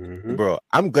 Bro,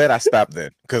 I'm glad I stopped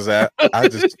then because I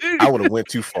would have went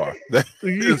too far.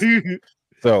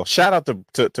 So shout out to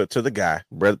the guy,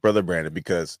 brother Brandon,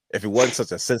 because if it wasn't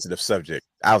such a sensitive subject,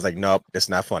 I was like, nope, that's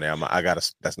not funny.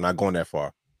 That's not going that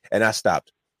far, and I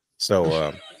stopped.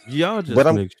 So y'all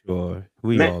just make sure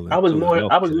I was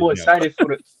more excited for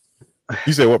the.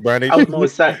 You said what, Brandon? I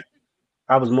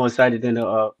was more excited than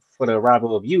the for the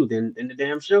arrival of you than the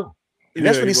damn show. And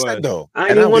that's what he said though. I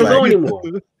didn't want to go anymore.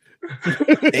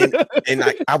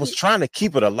 and I was trying to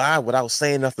keep it alive without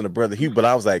saying nothing to Brother Hugh, but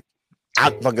I was like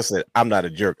I said, I'm not a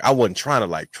jerk. I wasn't trying to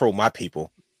like troll my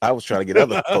people. I was trying to get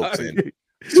other folks in.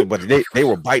 So, but they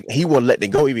were biting. He wouldn't let them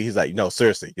go. Even he's like, no,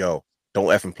 seriously, yo, don't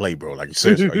effing play, bro. Like,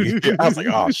 seriously. I was like,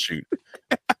 oh shoot.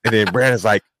 And then Brandon's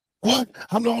like, what?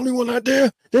 I'm the only one out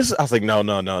there. I was like, no.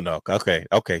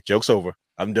 Okay, joke's over.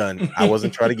 I'm done. I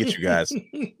wasn't trying to get you guys.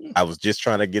 I was just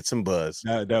trying to get some buzz.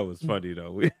 That was funny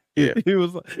though. Yeah. He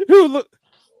was like, look.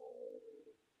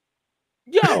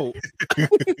 Yo,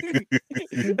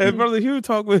 and Brother Hugh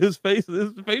talked with his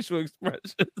facial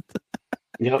expressions.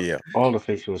 Yep. Yeah, all the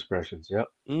facial expressions. Yep.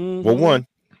 Well, one,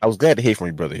 I was glad to hear from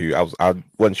you, Brother Hugh. I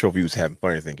wasn't sure if you was having fun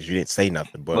or anything because you didn't say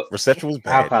nothing, but reception was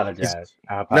bad. I apologize.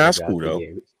 Nah, it's cool though.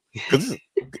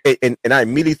 And I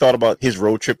immediately thought about his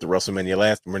road trip to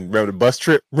WrestleMania remember the bus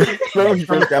trip? Remember he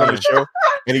first got on the show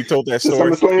and he told that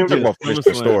story.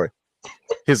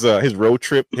 His road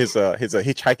trip, his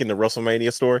hitchhiking to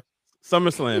WrestleMania story.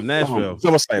 SummerSlam, Nashville.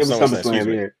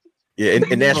 SummerSlam, yeah,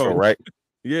 in Nashville, right?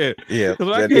 Yeah. Because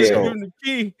when I gave him the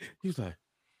key, he was like,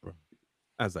 bro.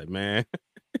 I was like, man,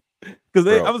 because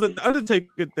I was an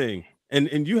Undertaker thing, and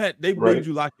they made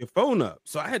you lock your phone up,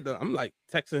 so I'm like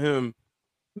texting him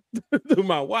through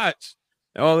my watch,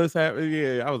 and all this happened.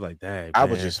 Yeah, I was like, dang. I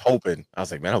was just hoping. I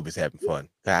was like, man, I hope he's having fun.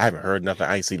 I haven't heard nothing.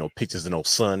 I ain't seen no pictures of no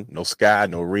sun, no sky,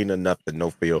 no arena, nothing,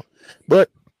 no field, but.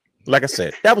 Like I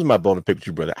said, that was my bone to pick with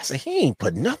you, brother. I said, he ain't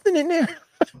put nothing in there.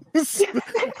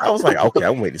 I was like, okay,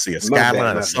 I'm waiting to see a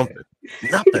skyline or something.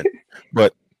 Nothing.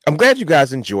 But I'm glad you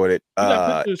guys enjoyed it.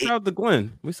 Shout out to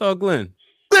Glenn. We saw Glenn.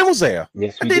 Glenn was there.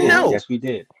 Yes, we did. Know. Yes, we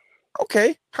did.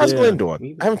 Okay. How's Glenn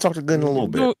doing? I haven't talked to Glenn in a little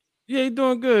bit. He's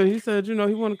doing good. He said, he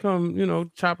want to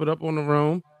come, chop it up on the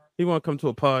room. He want to come to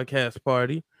a podcast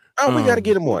party. Oh, we got to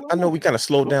get him on. I know we kind of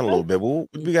slowed down a little bit,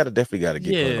 but we definitely got to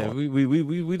get him on.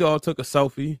 We all took a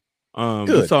selfie. Good.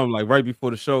 We saw him like right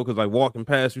before the show because like walking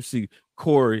past, you see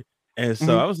Corey, and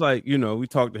so I was like, we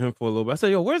talked to him for a little bit. I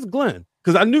said, yo, where's Glenn?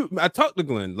 Because I talked to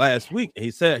Glenn last week, and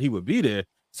he said he would be there.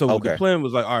 So the plan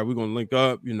was like, all right, we're gonna link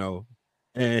up,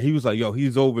 and he was like, yo,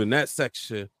 he's over in that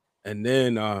section, and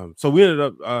then so we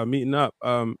ended up meeting up.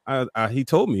 He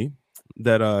told me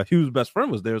that Hugh's best friend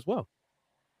was there as well.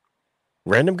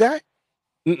 Random guy?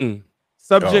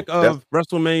 Subject of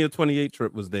WrestleMania 28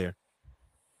 trip was there.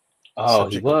 Oh,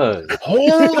 he was.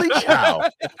 Holy cow!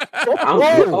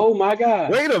 Oh my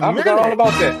God! Wait a minute! I forgot all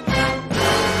about that.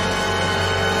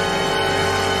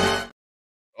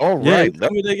 All Yeah, right. he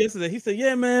told me that yesterday. He said,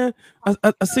 "Yeah, man,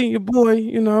 I seen your boy,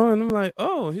 and I'm like,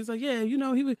 oh." He's like, "Yeah, he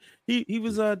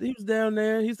was down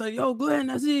there." He's like, "Yo, Glenn,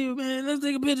 I see you, man. Let's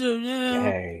take a picture." Yeah,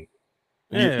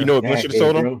 Hey, you know what Glenn should have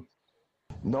told him?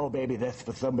 No, baby, that's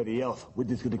for somebody else. We're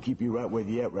just gonna keep you right where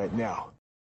you at right now.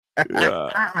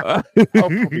 How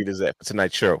appropriate is that for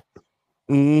tonight's show?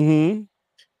 Mm-hmm.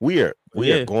 We are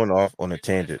going off on a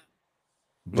tangent.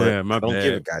 But yeah, my I don't bad.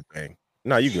 give a goddamn.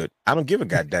 No, you good. I don't give a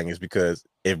goddamn. It's because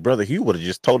if Brother Hugh would have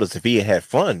just told us if he had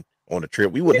fun on the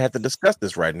trip, we wouldn't have to discuss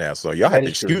this right now. So y'all have to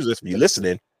excuse us for you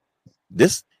listening.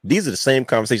 These are the same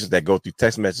conversations that go through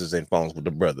text messages and phones with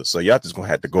the brothers. So y'all just gonna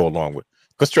have to go along with.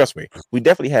 Because trust me, we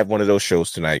definitely have one of those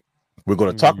shows tonight. We're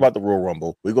going to talk about the Royal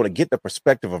Rumble. We're going to get the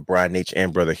perspective of Brian H.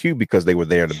 and Brother Hugh because they were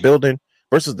there in the building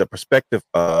versus the perspective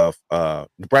of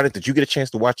Brian. Did you get a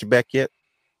chance to watch it back yet?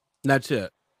 Not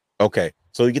yet. Okay,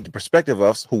 so you get the perspective of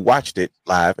us who watched it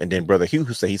live, and then Brother Hugh,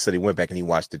 who said he went back and he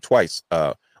watched it twice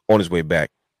on his way back.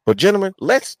 But gentlemen,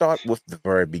 let's start with the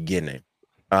very beginning.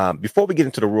 Before we get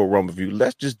into the Royal Rumble review,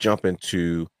 let's just jump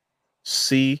into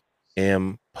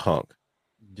CM Punk.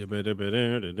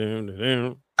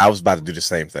 I was about to do the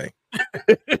same thing.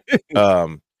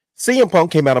 CM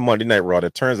Punk came out on Monday Night Raw.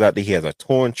 It turns out that he has a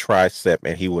torn tricep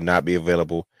and he will not be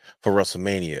available for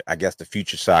WrestleMania. I guess the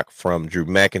future shock from Drew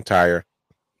McIntyre.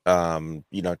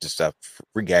 Just a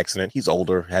freak accident. He's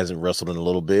older, hasn't wrestled in a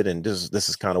little bit, and this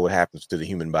is kind of what happens to the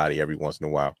human body every once in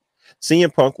a while.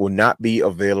 CM Punk will not be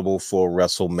available for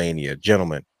WrestleMania.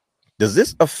 Gentlemen, does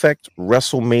this affect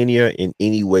WrestleMania in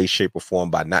any way, shape, or form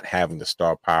by not having the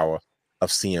star power of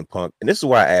CM Punk? And this is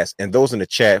why I asked, and those in the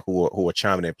chat who are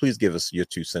chiming in, please give us your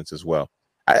 2 cents as well.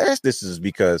 I asked this is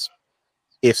because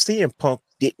if CM Punk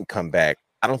didn't come back,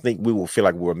 I don't think we will feel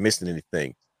like we're missing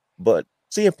anything. But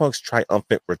CM Punk's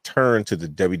triumphant return to the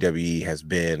WWE has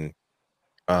been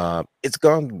it's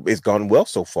gone well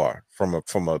so far from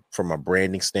a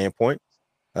branding standpoint,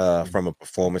 from a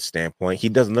performance standpoint. He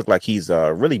doesn't look like he's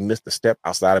really missed a step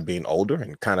outside of being older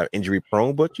and kind of injury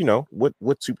prone. But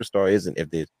what superstar isn't if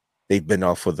they've been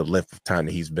out for the length of time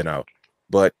that he's been out?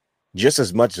 But just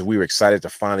as much as we were excited to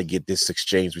finally get this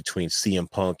exchange between CM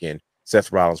Punk and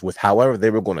Seth Rollins, with however they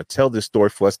were going to tell this story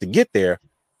for us to get there,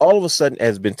 all of a sudden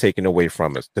has been taken away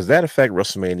from us. Does that affect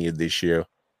WrestleMania this year?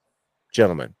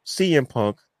 Gentlemen, CM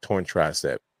Punk, torn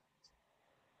tricep.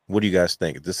 What do you guys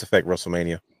think? Does this affect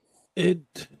WrestleMania?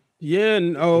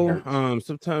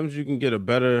 Sometimes you can get a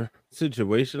better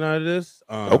situation out of this.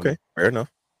 Okay, fair enough.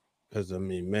 Because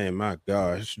man, my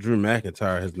gosh, Drew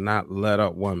McIntyre has not let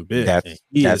up one bit.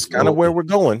 That's kind of where we're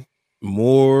going.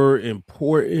 More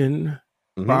important,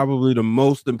 probably the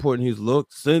most important he's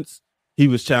looked since he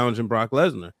was challenging Brock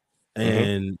Lesnar.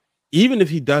 And even if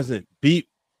he doesn't beat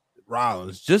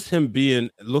Rollins, just him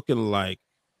looking like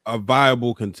a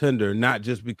viable contender, not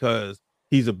just because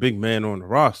he's a big man on the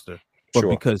roster, but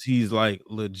because he's like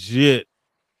legit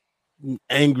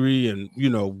angry and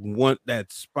want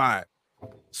that spot.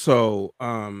 So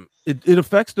it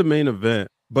affects the main event.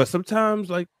 But sometimes,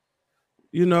 like,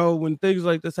 when things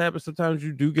like this happen, sometimes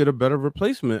you do get a better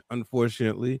replacement,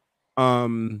 unfortunately.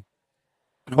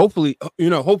 Hopefully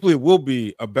it will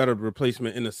be a better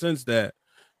replacement in the sense that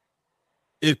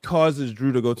it causes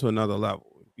Drew to go to another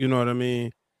level. You know what I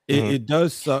mean? It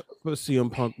does suck for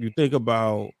CM Punk. You think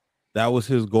about that was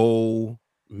his goal,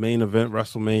 main event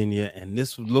WrestleMania, and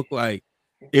this would look like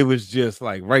it was just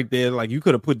like right there. Like you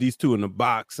could have put these two in the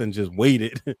box and just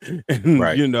waited, and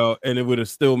and it would have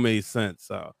still made sense.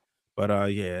 But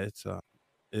it's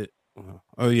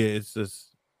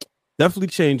just definitely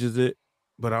changes it.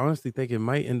 But I honestly think it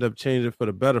might end up changing for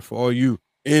the better for all you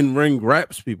in-ring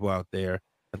graps people out there.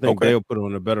 I think they'll put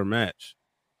on a better match.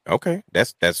 Okay,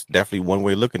 that's definitely one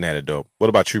way of looking at it, though.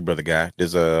 What about you, brother guy?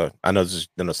 There's I know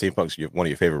CM Punk's one of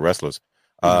your favorite wrestlers.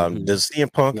 Does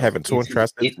CM Punk have a torn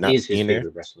tricep? Not is his being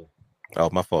favorite there? wrestler.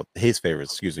 Oh, my fault. His favorite.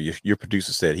 Excuse me. Your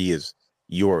producer said he is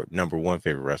your number one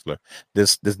favorite wrestler.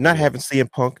 Does not having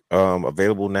CM Punk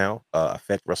available now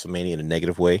affect WrestleMania in a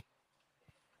negative way?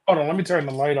 Hold on, let me turn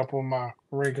the light up on my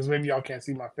rig because maybe y'all can't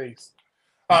see my face.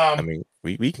 I mean,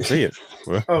 we can see it.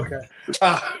 Okay.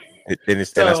 And I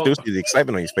still see the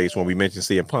excitement on his face when we mention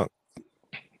CM Punk.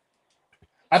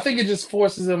 I think it just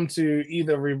forces him to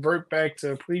either revert back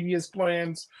to previous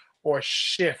plans or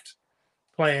shift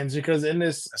plans because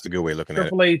that's a good way of looking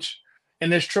at it.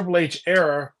 In this Triple H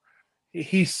era,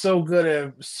 he's so good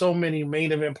at so many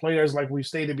main event players, like we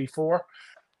stated before.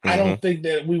 I don't think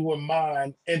that we would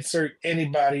mind insert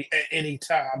anybody at any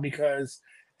time because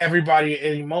everybody at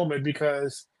any moment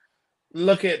because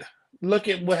look at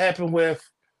what happened with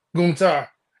Gunther.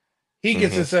 He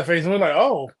gets his set face and we're like,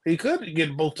 oh, he could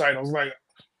get both titles. Like,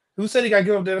 who said he got to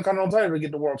give up the Intercontinental title to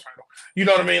get the world title? You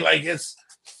know what I mean? Like, it's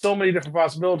so many different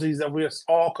possibilities that we're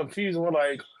all confused. And we're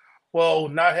like, well,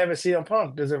 not having CM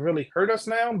Punk, does it really hurt us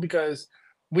now? Because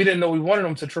we didn't know we wanted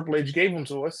him till Triple H gave him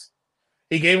to us.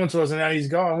 He gave him to us and now he's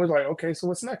gone. We're like, okay, so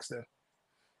what's next then?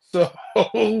 So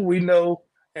we know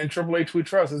and Triple H we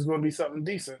trust is going to be something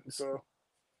decent. So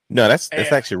no, that's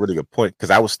actually a really good point because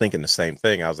I was thinking the same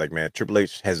thing. I was like, man, Triple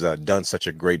H has done such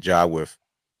a great job with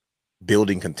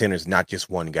building contenders, not just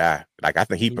one guy. Like I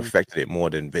think he perfected it more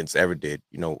than Vince ever did.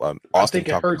 You know, Austin I think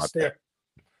it talked hurts about that.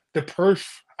 the perf.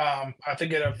 I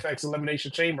think it affects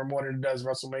Elimination Chamber more than it does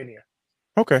WrestleMania.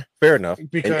 Okay, fair enough.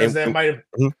 Because that might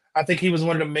have. I think he was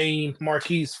one of the main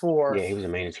marquees for. Yeah, he was the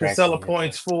main the attraction. seller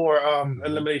points for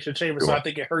Elimination Chamber. So I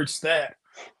think it hurts that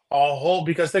a whole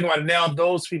because think about it now.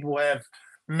 Those people have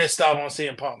missed out on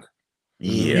CM Punk.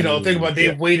 Yeah, you know, think about it,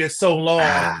 they waited so long.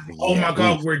 Oh my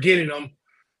God, we're getting them.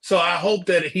 So I hope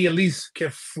that he at least can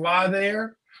fly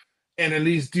there and at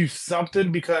least do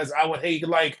something because I would hate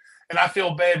and I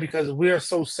feel bad because we're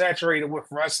so saturated with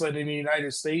wrestling in the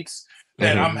United States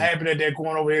that I'm happy that they're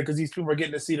going over here because these people are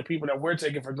getting to see the people that we're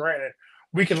taking for granted.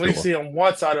 We can at least see them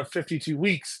once out of 52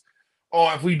 weeks.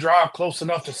 Or if we drive close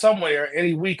enough to somewhere,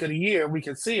 any week of the year, we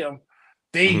can see them.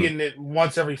 They getting it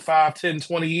once every 5, 10,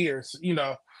 20 years, you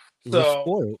know.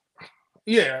 So,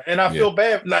 yeah, and I feel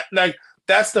bad. Like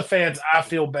that's the fans I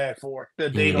feel bad for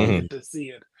that they don't get to see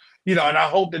it. You know, and I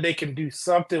hope that they can do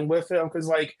something with him because,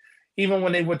 like, even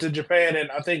when they went to Japan, and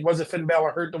I think wasn't Finn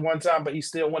Balor hurt the one time, but he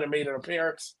still went and made an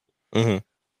appearance. I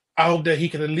hope that he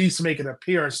can at least make an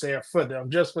appearance there for them,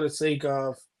 just for the sake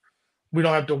of we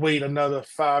don't have to wait another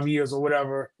 5 years or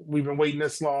whatever. We've been waiting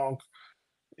this long,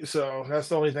 so that's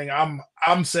the only thing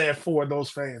I'm sad for those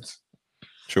fans.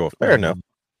 Sure, fair enough.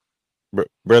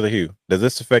 Brother Hugh, does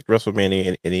this affect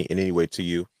WrestleMania in any way to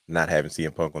you? Not having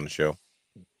CM Punk on the show.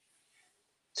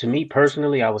 To me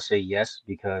personally, I would say yes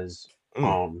because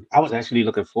I was actually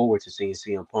looking forward to seeing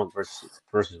CM Punk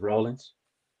versus Rollins.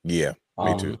 Yeah,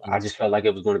 me too. I just felt like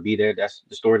it was going to be there. That's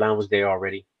the storyline was there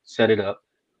already. Set it up,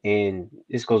 and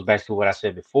this goes back to what I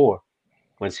said before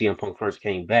when CM Punk first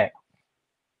came back.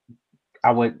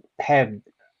 I would have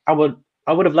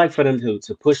liked for them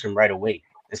to push him right away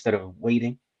instead of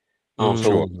waiting.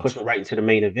 So push him right into the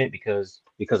main event because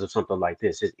of something like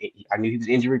this. I knew he was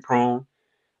injury prone.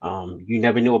 You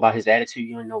never knew about his attitude.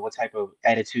 You don't know what type of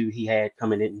attitude he had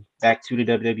coming in back to the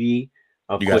WWE.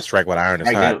 You got to strike what iron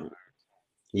is hot.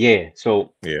 Yeah.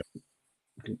 So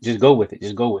just go with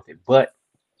it. But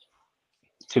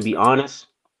to be honest,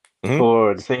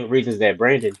 for the same reasons that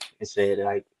Brandon has said,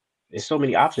 like there's so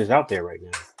many options out there right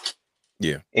now.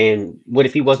 Yeah. And what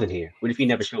if he wasn't here? What if he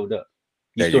never showed up?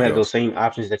 You still have those same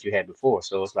options that you had before.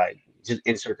 So it's like just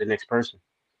insert the next person.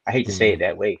 I hate to say it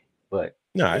that way, but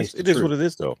no, it is what it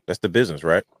is though. That's the business,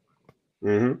 right?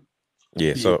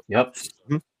 Yeah. So yeah.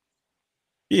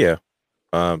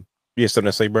 Yeah, something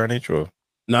to say, Brian H. Or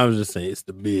no, I was just saying it's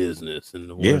the business and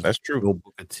the that's true. No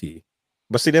Booker T.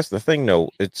 But see, that's the thing though.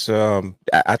 It's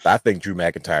I think Drew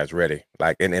McIntyre is ready.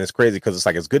 Like, and it's crazy because it's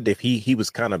like it's good that he was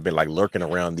kind of been like lurking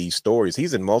around these stories.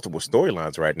 He's in multiple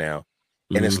storylines right now.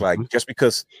 And it's like just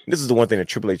because this is the one thing that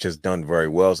Triple H has done very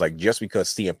well is like just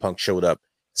because CM Punk showed up,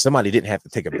 somebody didn't have to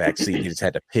take a back seat. He just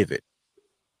had to pivot.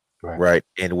 Right.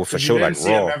 And with a show like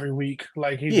Raw every week,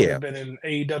 like he would have been in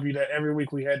AEW that every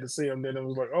week we had to see him. Then it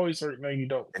was like, oh, he's hurt. No, you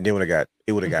don't. And then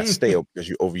it would have got stale because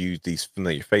you overused these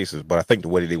familiar faces. But I think the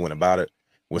way they went about it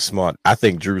was smart. I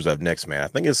think Drew's up next, man. I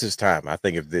think it's his time. I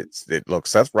think if it's look,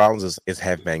 Seth Rollins is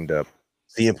half banged up.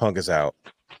 CM Punk is out.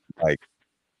 Like,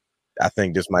 I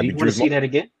think this might be. Do you want to see that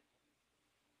again?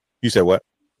 You said what?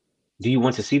 Do you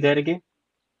want to see that again?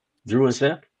 Drew and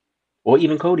Seth? Or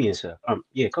even Cody and Seth?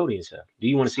 Cody and Seth. Do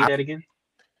you want to see that again?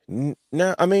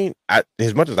 No, I mean,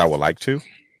 as much as I would like to,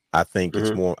 I think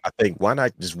it's more. I think why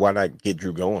not get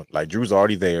Drew going? Like Drew's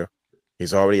already there.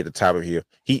 He's already at the top of here.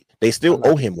 They still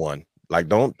owe him one. Like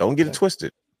don't get it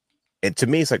twisted. And to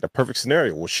me, it's like the perfect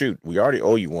scenario. Well, shoot, we already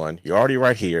owe you one. You're already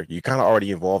right here. You're kind of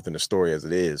already involved in the story as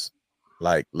it is.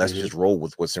 Like, let's just roll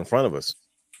with what's in front of us.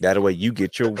 That way you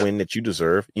get your win that you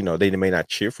deserve. You know, they may not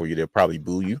cheer for you. They'll probably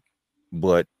boo you.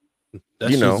 But,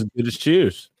 that's as good as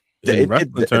cheers. That's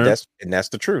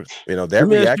the truth. You know, that Let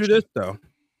me reaction. ask you this,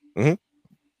 though.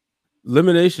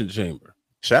 Elimination Chamber.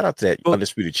 Shout out to that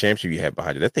Undisputed Championship you had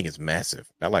behind it. That thing is massive.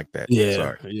 I like that. Yeah.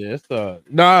 Sorry. Yeah. It's,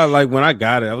 like when I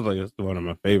got it, I was like, it's one of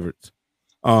my favorites.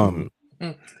 That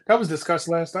was discussed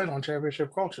last night on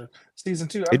Championship Culture, Season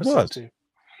 2, Episode 2.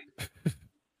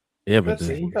 Yeah, but That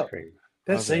same belt.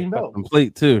 That same belt.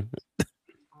 Complete too.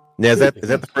 Now, is that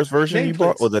the first version you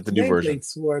bought, or is that the new version?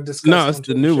 Nameplates were discussed No, it's on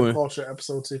the new one. Culture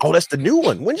episode 2. Oh, that's the new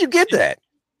one. When did you get that?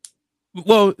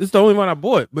 Well, it's the only one I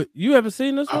bought, but you haven't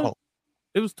seen this one? Oh,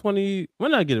 It was 20.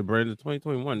 When did I get it, Brandon?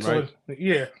 2021, right? So,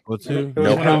 yeah. Or two?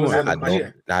 no, when I was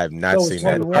I have not seen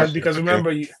that. Because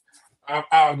remember,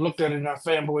 I looked at it and I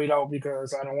fanboyed out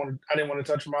because I didn't want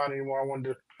to touch mine anymore. I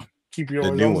wanted to keep yours.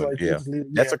 The new I was one, like, yeah. leave,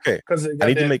 That's okay. Because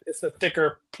it's the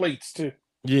thicker plates too.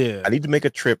 Yeah. I need to make a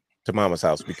trip to Mama's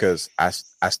house because I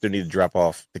still need to drop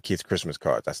off the kids' Christmas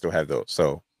cards. I still have those.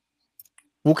 So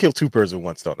we'll kill two birds with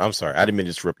one stone. I'm sorry. I didn't mean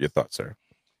to disrupt your thoughts, sir.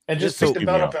 And just pick the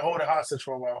belt up and hold it hostage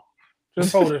for a while.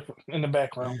 Just hold it in the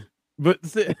background. But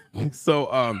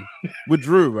so with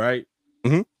Drew, right?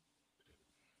 Mm-hmm.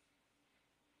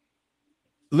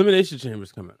 Elimination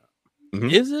Chamber's coming up.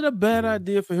 Mm-hmm. Is it a bad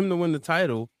idea for him to win the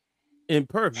title in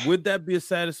Perth? Would that be a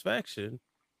satisfaction?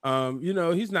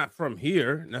 He's not from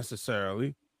here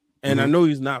necessarily, and I know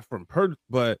he's not from Perth,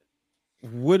 but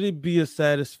would it be a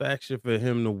satisfaction for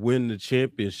him to win the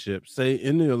championship, say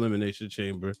in the Elimination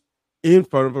Chamber, in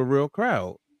front of a real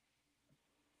crowd?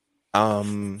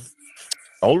 The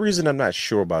only reason I'm not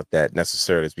sure about that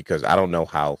necessarily is because I don't know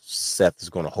how Seth is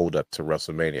going to hold up to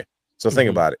WrestleMania. So think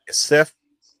about it. If Seth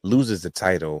loses the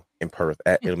title in Perth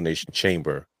at Elimination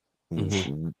Chamber,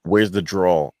 where's the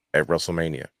draw at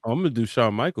WrestleMania? I'm gonna do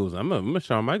Shawn Michaels. I'm gonna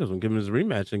Shawn Michaels and give him his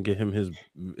rematch and get him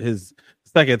his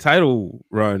second title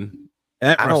run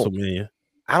at WrestleMania.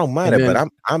 I don't mind it, but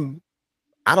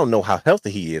I don't know how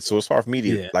healthy he is, so it's hard for me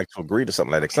to to agree to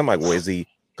something like that. Cause I'm like, well, is he?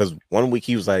 Because 1 week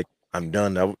he was like, I'm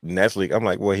done. Next week I'm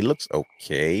like, well, he looks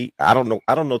okay. I don't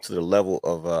know to the level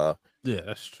of yeah,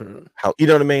 that's true. How, you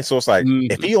know what I mean? So it's like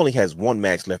if he only has one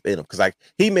match left in him, because like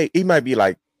he might be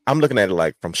like, I'm looking at it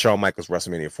like from Shawn Michaels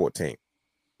WrestleMania 14.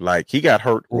 Like he got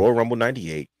hurt Royal Rumble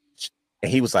 98,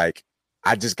 and he was like,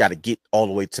 I just got to get all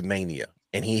the way to Mania,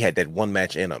 and he had that one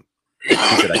match in him. He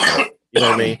said, you know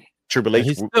what I mean? Triple H.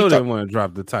 He still didn't want to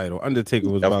drop the title. Undertaker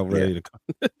was about ready to come.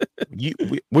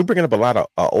 We're bringing up a lot of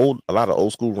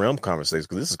old school realm conversations,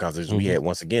 because this is conversations we had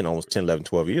once again almost 10, 11,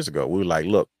 12 years ago. We were like,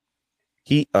 look,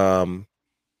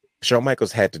 Shawn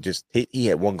Michaels had to just he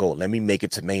had one goal. Let me make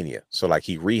it to Mania. So like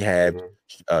he rehabbed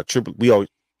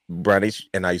Brian H.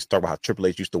 and I used to talk about how Triple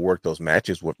H used to work those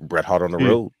matches with Bret Hart on the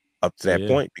road up to that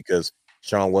point because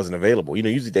Shawn wasn't available. You know,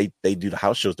 usually they do the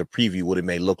house shows to preview what it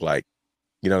may look like.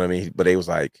 You know what I mean? But it was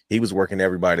like he was working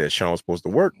everybody that Shawn was supposed to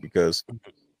work because,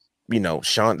 you know,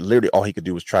 Shawn literally all he could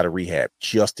do was try to rehab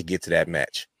just to get to that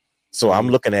match. So I'm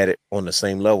looking at it on the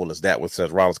same level as that with Seth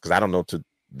Rollins, because I don't know to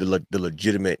the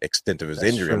legitimate extent of his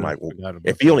injury. True. I'm like, well,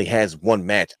 if he only has one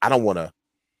match, I don't want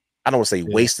to say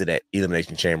wasted at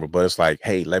Elimination Chamber, but it's like,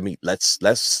 hey, let's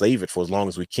save it for as long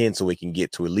as we can so we can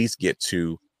at least get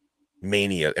to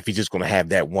Mania. If he's just going to have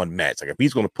that one match, like if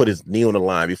he's going to put his knee on the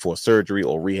line before surgery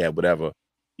or rehab, whatever,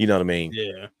 you know what I mean?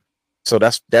 Yeah. So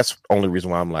that's the only reason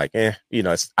why I'm like, you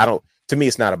know, to me,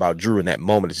 it's not about Drew in that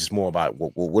moment. It's just more about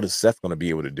what is Seth going to be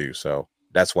able to do? So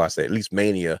that's why I say at least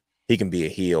Mania, he can be a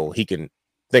heel. He can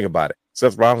think about it.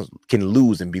 Seth Rollins can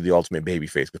lose and be the ultimate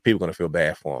babyface because people are going to feel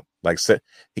bad for him. Like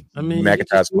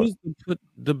McIntyre's to put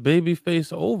the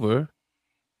babyface over.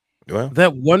 Well,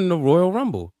 that won the Royal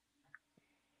Rumble.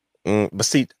 But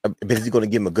see, is he going to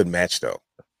give him a good match though?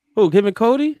 Who, him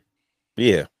Cody?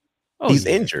 Yeah. He's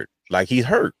injured. Like he's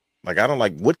hurt. Like I don't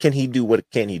like. What can he do? What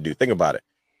can he do? Think about it.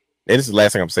 And this is the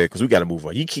last thing I'm saying because we got to move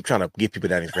on. You keep trying to get people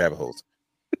down these rabbit holes.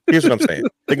 Here's what I'm saying.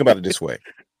 Think about it this way.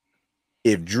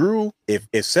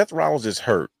 If Seth Rollins is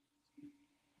hurt,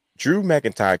 Drew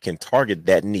McIntyre can target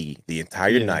that knee the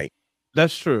entire night.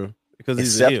 That's true because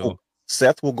he's a heel.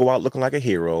 Seth will go out looking like a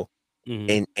hero,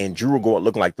 and Drew will go out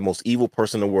looking like the most evil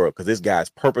person in the world because this guy's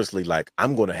purposely like,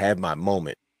 I'm going to have my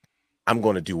moment. I'm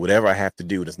going to do whatever I have to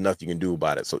do. There's nothing you can do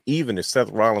about it. So even if Seth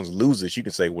Rollins loses, you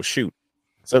can say, well, shoot.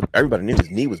 So everybody knew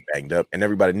his knee was banged up, and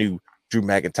everybody knew Drew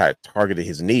McIntyre targeted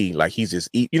his knee like he's just,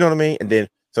 you know what I mean? And then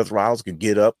Seth Rollins could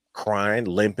get up, crying,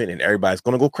 limping, and everybody's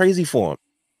going to go crazy for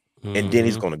him. And then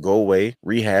he's going to go away,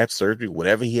 rehab, surgery,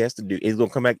 whatever he has to do. He's going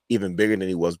to come back even bigger than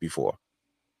he was before.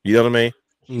 You know what I mean?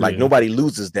 Like nobody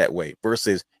loses that way.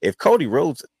 Versus if Cody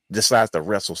Rhodes decides to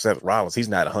wrestle Seth Rollins, he's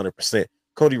not 100%.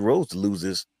 Cody Rhodes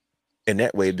loses in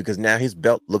that way because now his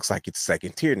belt looks like it's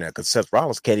second tier now because Seth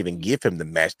Rollins can't even give him the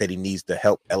match that he needs to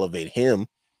help elevate him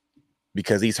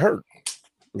because he's hurt.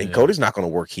 And Cody's not going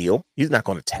to work heel. He's not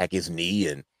going to attack his knee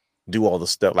and do all the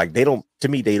stuff. Like they don't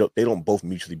both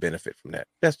mutually benefit from that.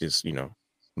 That's just, you know,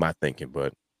 my thinking.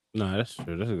 But no, that's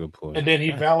true. That's a good point. And then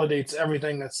he validates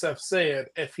everything that Seth said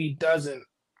if he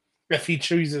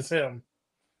chooses him.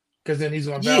 because then he's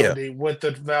going to Yeah. validate what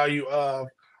the value of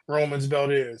Roman's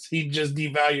belt is. He just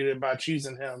devalued it by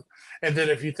choosing him. And then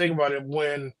if you think about it,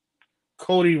 when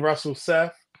Cody wrestled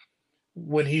Seth,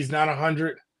 when he's not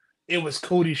 100, it was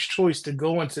Cody's choice to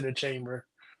go into the chamber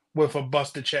with a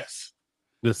busted chest.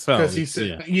 Because he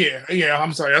said,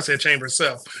 I'm sorry, I said chamber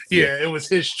Seth. Yeah, it was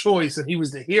his choice, and he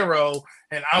was the hero.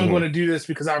 And I'm going to do this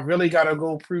because I really got to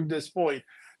go prove this point.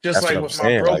 Just That's like with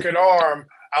my broken arm,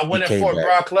 I went and fought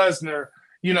Brock Lesnar,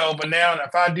 but now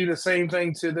if I do the same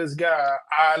thing to this guy,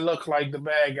 I look like the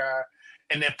bad guy,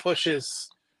 and it pushes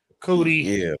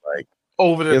Cody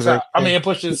over the top. It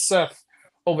pushes Seth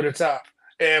over the top.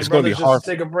 And brothers, just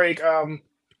to take a break,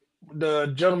 the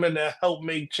gentleman that helped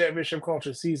make Championship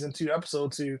Culture Season 2,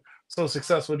 Episode 2 so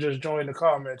successful just joined the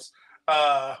comments.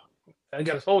 I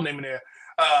got his whole name in there.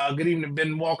 Good evening,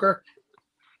 Ben Walker.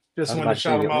 Just wanted to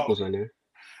shout him out.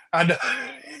 I know.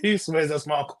 He swears that's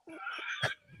my uncle.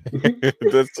 He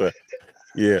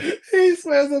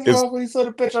swears that's my uncle. He saw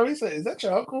the picture. He said, "Is that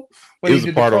your uncle?" When he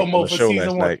did the promo for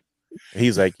Season 1.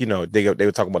 He's like, they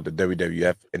were talking about the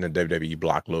WWF and the WWE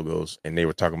block logos, and they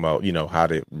were talking about, how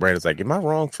the brand is like, am I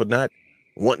wrong for not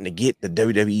wanting to get the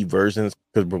WWE versions?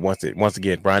 Because once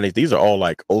again, Brian, these are all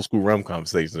like old school rum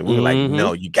conversations. And we were like,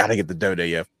 no, you got to get the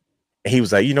WWF. And he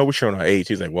was like, we're showing our age.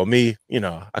 He's like, well, me,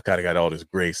 I kind of got all this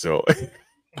gray, so.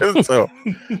 So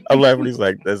I'm laughing. He's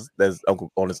like, that's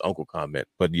uncle on his uncle comment,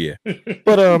 but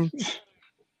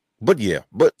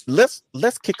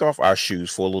let's kick off our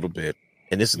shoes for a little bit.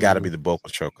 And this has got to be the bulk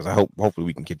of the show because hopefully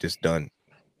we can get this done.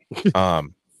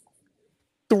 The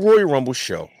Royal Rumble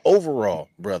show overall,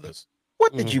 brothers.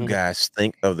 What did you guys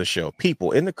think of the show?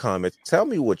 People in the comments, tell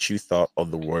me what you thought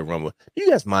of the Royal Rumble. Do you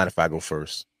guys mind if I go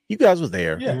first? You guys were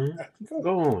there. Yeah,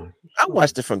 go on. I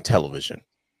watched it from television,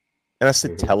 and I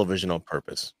said television on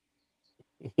purpose.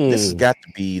 This has got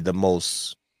to be the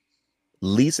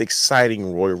least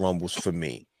exciting Royal Rumbles for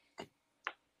me.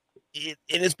 And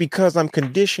it's because I'm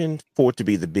conditioned for it to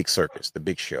be the big circus, the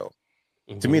big show.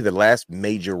 To me, the last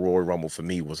major Royal Rumble for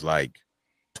me was like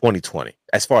 2020,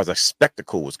 as far as a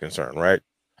spectacle was concerned, right?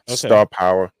 Okay. Star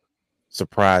power,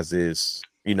 surprises,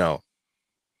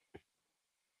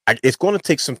 it's going to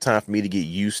take some time for me to get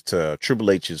used to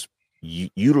Triple H's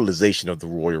utilization of the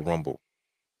Royal Rumble.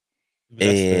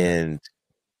 And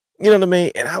you know what I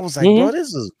mean? And I was like, bro,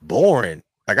 this is boring.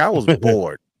 Like, I was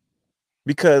bored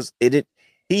because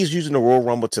he's using the Royal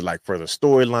Rumble to like further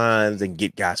storylines and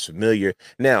get guys familiar.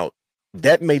 Now,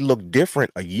 that may look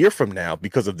different a year from now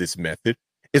because of this method.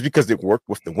 It's because it worked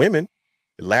with the women.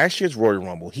 Last year's Royal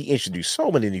Rumble, he introduced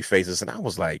so many new faces, and I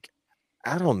was like,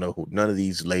 I don't know who none of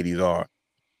these ladies are.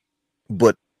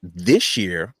 But this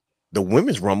year, the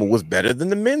women's Rumble was better than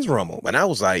the men's Rumble. And I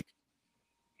was like,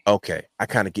 okay, I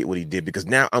kind of get what he did because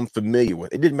now I'm familiar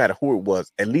with it. It didn't matter who it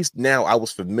was. At least now I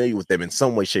was familiar with them in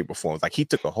some way, shape, or form. Like he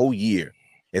took a whole year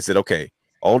and said, okay,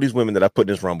 all these women that I put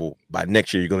in this Rumble, by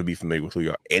next year, you're going to be familiar with who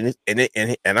you are. And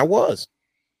I was.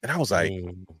 And I was like,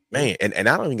 man, and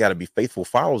I don't even got to be faithful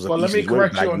followers. Well, let me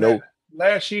correct you on that.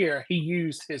 Last year, he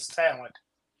used his talent.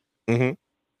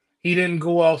 He didn't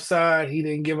go outside. He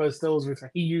didn't give us those.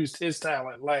 He used his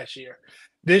talent last year.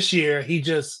 This year, he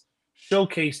just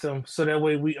showcased them so that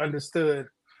way we understood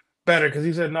better because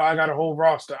he said, no, I got a whole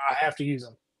roster. I have to use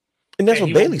them. And that's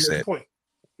what Bailey said.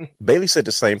 Bailey said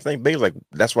the same thing. Bailey's like,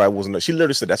 that's why I wasn't. She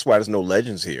literally said, that's why there's no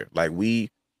legends here. Like we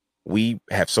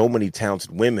have so many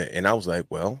talented women. And I was like,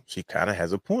 well, she kind of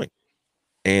has a point.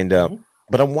 And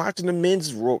but I'm watching the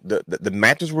men's the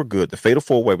matches were good. The Fatal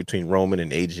 4-Way between Roman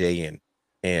and AJ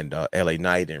and LA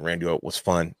Knight and Randy Orton was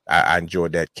fun. I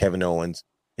enjoyed that. Kevin Owens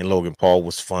and Logan Paul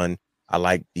was fun. I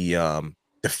like the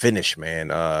finish, man.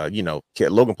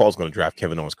 Logan Paul's going to drive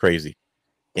Kevin Owens crazy,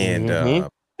 and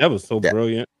that was so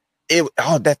brilliant.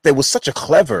 That was such a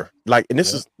clever and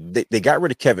this is they got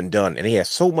rid of Kevin Dunn, and he has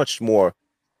so much more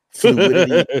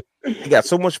fluidity. He got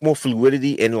so much more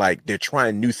fluidity, and like they're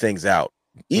trying new things out.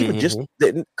 Even just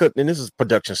and this is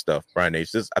production stuff, Brian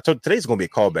H. I told today's going to be a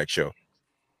callback show.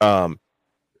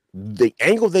 The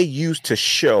angle they used to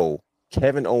show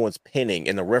Kevin Owens pinning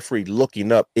and the referee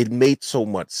looking up, it made so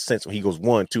much sense when he goes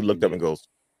 1, 2, looked up and goes,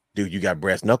 dude, you got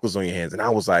brass knuckles on your hands. And I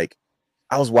was like,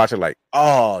 I was watching like,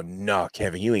 oh no,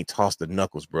 Kevin, you ain't tossed the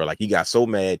knuckles, bro. Like he got so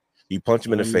mad, you punch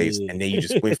him in the face, and then you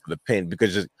just went for the pin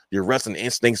because your wrestling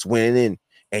instincts went in,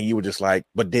 and you were just like,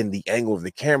 but then the angle of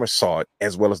the camera saw it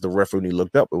as well as the referee when he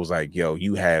looked up. It was like, yo,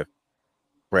 you have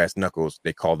brass knuckles.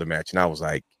 They called the match, and I was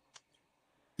like,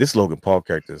 this Logan Paul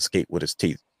character escaped with his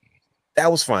teeth.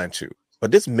 That was fine too.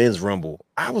 But this men's Rumble,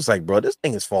 I was like, bro, this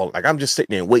thing is falling. Like I'm just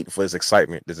sitting there waiting for this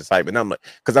excitement. I'm like,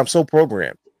 because I'm so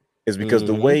programmed. It's because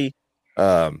the way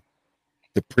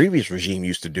the previous regime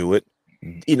used to do it.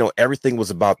 You know, everything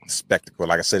was about the spectacle.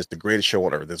 Like I said, it's the greatest show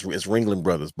on earth. It's Ringling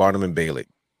Brothers, Barnum and Bailey.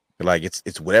 Like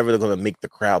it's whatever they're gonna make the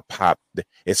crowd pop.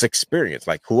 It's experience.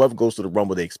 Like whoever goes to the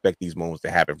Rumble, they expect these moments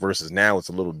to happen. Versus now, it's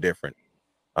a little different.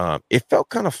 It felt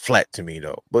kind of flat to me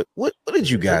though. But what did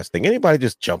you guys think? Anybody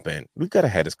just jump in? We gotta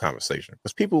have this conversation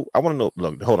because people. I want to know.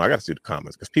 Look, hold on. I gotta see the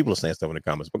comments because people are saying stuff in the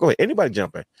comments. But go ahead. Anybody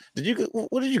jump in?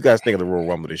 What did you guys think of the Royal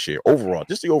Rumble this year overall?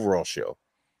 Just the overall show.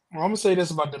 Well, I'm gonna say this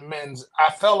about the men's.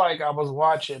 I felt like I was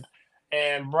watching,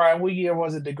 and Brian, what year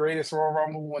was it the greatest Royal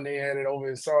Rumble when they had it over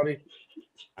in Saudi?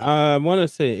 I want to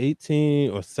say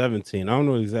 18 or 17. I don't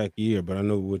know the exact year, but I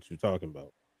know what you're talking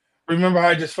about. Remember,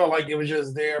 I just felt like it was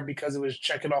just there because it was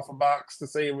checking off a box to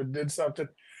say it did something.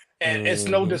 And it's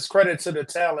no discredit to the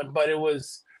talent, but it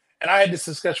was. And I had this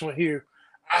discussion with Hugh.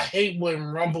 I hate when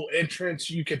Rumble entrants,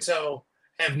 you can tell,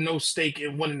 have no stake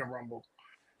in winning the Rumble.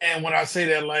 And when I say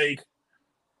that, like,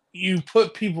 you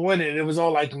put people in it, it was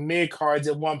all like mid cards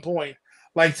at one point,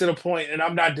 like to the point, and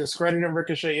I'm not discrediting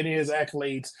Ricochet, any of his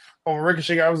accolades. But when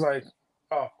Ricochet, I was like,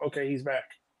 oh, okay, he's back.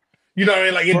 You know what I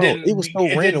mean? Like it didn't. It was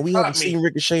so random. We haven't seen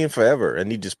Ricochet in forever,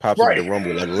 and he just pops into the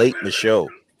Rumble like late in the show.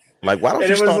 Like, why don't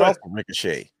you start off with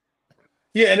Ricochet?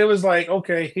 Yeah, and it was like,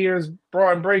 okay, here's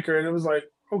Braun Breaker, and it was like,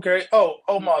 okay, oh,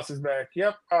 Omos is back.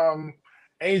 Yep.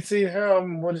 Ain't seen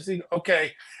him. What is he?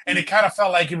 Okay, and it kind of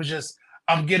felt like it was just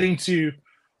I'm getting to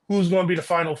who's going to be the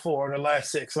final four, the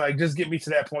last six. Like, just get me to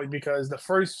that point because the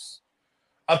first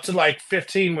up to like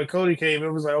 15 when Cody came,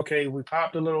 it was like, okay, we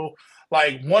popped a little.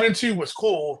 Like 1 and 2 was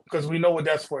cool because we know what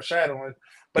that's foreshadowing,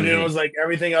 but then it was like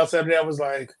everything else after that was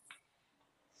like,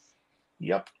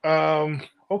 yep,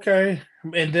 okay.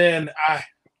 And then I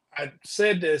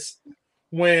said this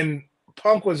when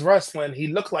Punk was wrestling, he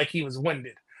looked like he was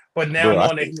winded, but now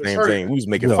knowing that he was hurt, we was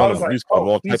making fun of him. He was called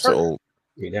all types of old.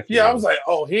 Yeah, I was like,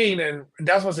 oh, he ain't in.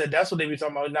 That's what I said. That's what they be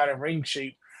talking about, not in ring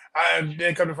shape. I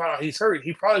then come to find out he's hurt.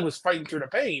 He probably was fighting through the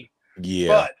pain.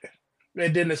 Yeah, but.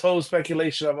 And then this whole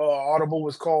speculation of audible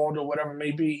was called or whatever it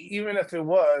may be. Even if it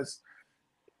was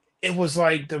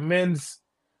like the men's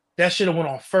that should have went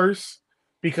on first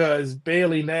because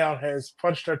Bailey now has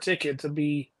punched her ticket to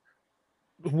be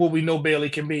what we know Bailey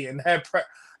can be, and had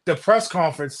the press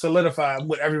conference solidified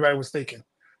what everybody was thinking.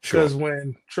 Because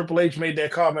when Triple H made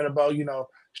that comment about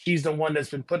she's the one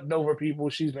that's been putting over people,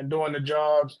 she's been doing the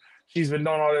jobs, she's been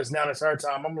doing all this. Now it's her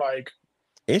time. I'm like,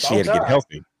 and she had to get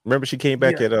healthy. Remember, she came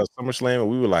back at SummerSlam, and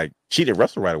we were like, she didn't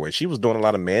wrestle right away. She was doing a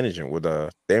lot of managing with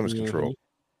damage control.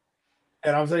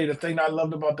 And I'll tell you the thing I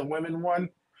loved about the women one,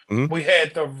 we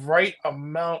had the right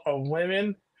amount of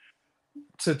women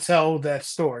to tell that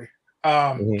story.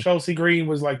 Chelsea Green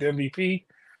was like the MVP.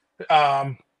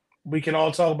 We can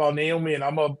all talk about Naomi, and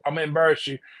I'm gonna embarrass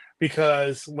you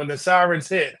because when the sirens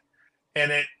hit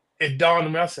and it dawned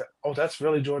on me, I said, oh, that's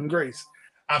really Jordan Grace.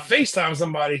 I FaceTime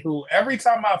somebody who every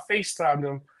time I FaceTimed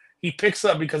him, he picks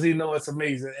up because he knows it's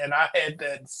amazing. And I had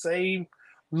that same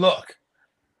look.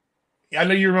 I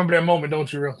know you remember that moment,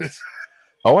 don't you, Real?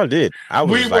 Oh, I did.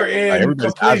 We were in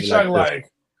complete shock,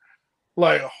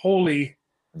 like holy.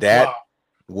 That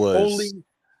was holy.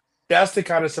 That's the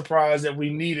kind of surprise that we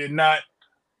needed, not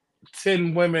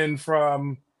 10 women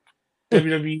from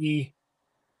WWE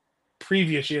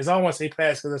previous years. I don't want to say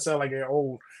past because it sounds like they're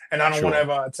old. And I don't want to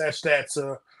ever attach that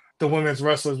to the women's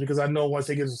wrestlers because I know once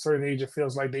they get to a certain age, it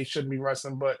feels like they shouldn't be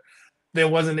wrestling. But there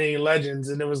wasn't any legends,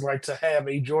 and it was like to have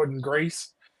a Jordan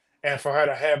Grace and for her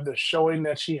to have the showing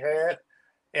that she had,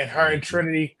 and her and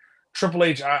Trinity, Triple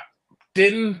H, I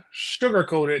didn't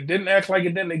sugarcoat it, didn't act like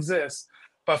it didn't exist.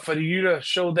 But for you to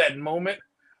show that moment,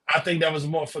 I think that was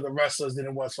more for the wrestlers than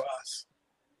it was for us.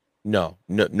 No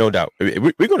doubt.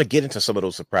 We're going to get into some of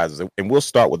those surprises, and we'll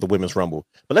start with the Women's Rumble.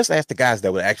 But let's ask the guys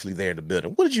that were actually there in the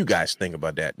building. What did you guys think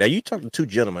about that? Now, you talked to two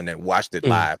gentlemen that watched it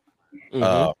live,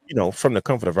 from the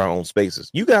comfort of our own spaces.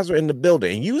 You guys are in the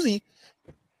building, and usually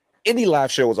any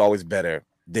live show is always better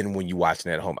than when you're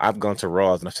watching at home. I've gone to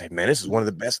Raws, and I say, man, this is one of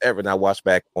the best ever. And I watched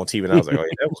back on TV, and I was like, oh,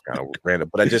 yeah, that was kind of random.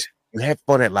 But you have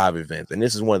fun at live events, and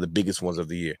this is one of the biggest ones of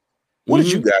the year. What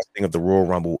did you guys think of the Royal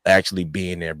Rumble actually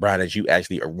being there, Brian? As you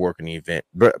actually are working the event,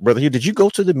 brother, here, did you go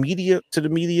to the media, to the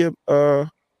media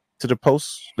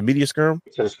scrum?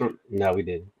 No, we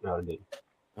didn't.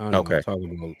 Okay,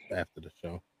 talking about after the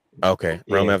show. Okay,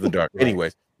 Realm After Dark. Right.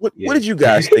 Anyways, what did you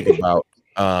guys think about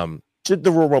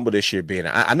the Royal Rumble this year being?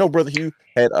 I know Brother Hugh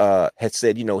had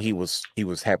said he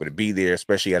was happy to be there,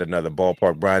 especially at another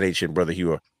ballpark. Brian H and Brother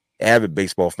Hugh are avid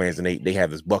baseball fans, and they have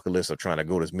this bucket list of trying to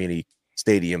go to as many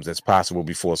stadiums as possible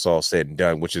before it's all said and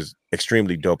done, which is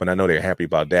extremely dope, and I know they're happy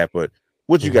about that. But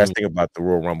what do you guys think about the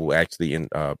Royal Rumble actually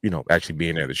actually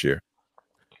being there this year?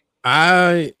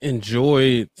 I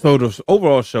enjoyed the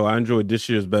overall show. I enjoyed this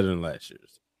year's better than last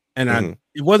year's, and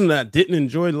it wasn't that I didn't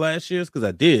enjoy last year's because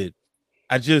I did.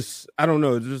 I don't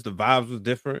know. Just the vibes was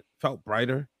different. Felt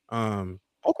brighter.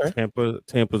 Okay.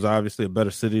 Tampa's obviously a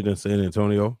better city than San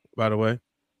Antonio, by the way.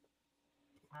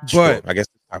 Sure. I guess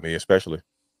especially.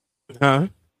 Huh?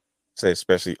 Say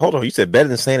especially. Hold on. You said better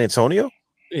than San Antonio?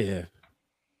 Yeah.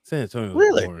 San Antonio.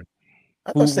 Really? Boring.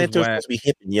 I thought San Antonio was supposed to be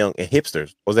hip and young and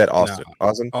hipsters. Or was that Austin? Nah,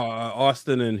 Austin?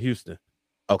 Austin and Houston.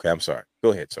 Okay, I'm sorry.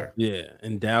 Go ahead, sir. Yeah,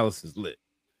 and Dallas is lit.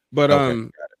 But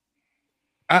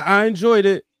I enjoyed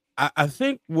it. I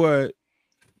think I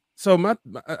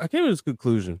came to this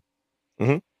conclusion.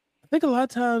 Mm-hmm. I think a lot of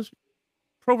times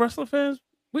pro wrestling fans,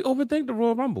 we overthink the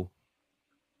Royal Rumble.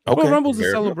 Okay. Royal Rumble's a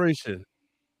celebration.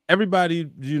 Everybody,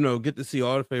 get to see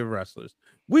all the favorite wrestlers.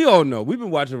 We all know we've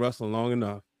been watching wrestling long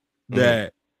enough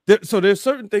that so there's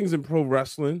certain things in pro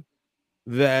wrestling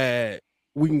that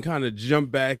we can kind of jump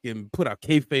back and put our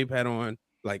kayfabe hat on,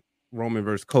 like Roman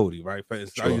versus Cody, right? For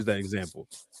instance, I'll use that example.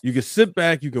 You can sit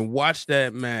back, you can watch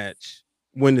that match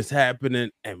when it's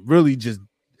happening, and really just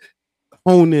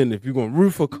hone in if you're going to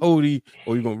root for Cody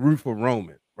or you're going to root for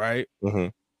Roman, right? Mm-hmm.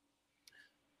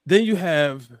 Then you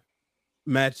have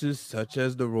matches such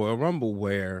as the Royal Rumble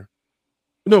where,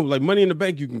 like Money in the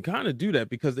Bank, you can kind of do that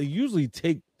because they usually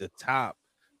take the top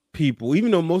people,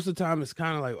 even though most of the time it's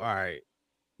kind of like, all right,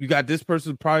 you got this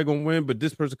person probably going to win, but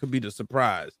this person could be the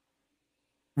surprise.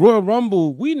 Royal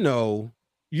Rumble, we know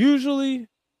usually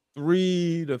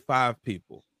 3 to 5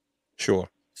 people. Sure.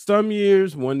 Some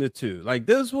years 1 to 2. Like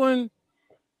this one,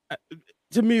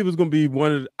 to me, it was going to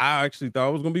be I actually thought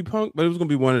it was going to be Punk, but it was going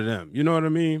to be one of them. You know what I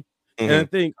mean? Mm-hmm. And I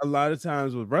think a lot of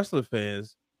times with wrestler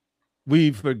fans,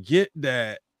 we forget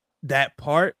that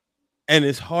part, and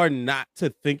it's hard not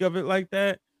to think of it like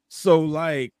that. So,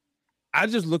 like, I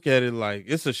just look at it like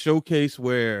it's a showcase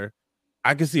where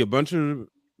I can see a bunch of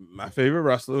my favorite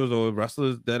wrestlers or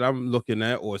wrestlers that I'm looking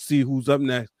at or see who's up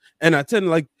next. And I tend to,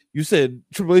 like you said,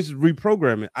 Triple H is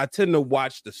reprogramming. I tend to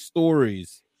watch the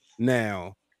stories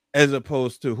now as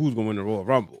opposed to who's going to win the Royal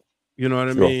Rumble. You know what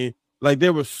I mean? Like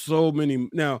there were so many.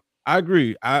 Now, I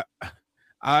agree. I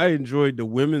enjoyed the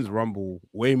women's Rumble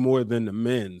way more than the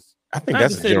men's. I think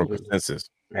that's a general consensus.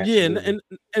 Yeah,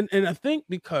 and I think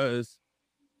because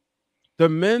the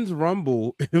men's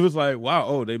Rumble, it was like,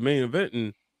 wow, they main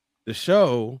eventing the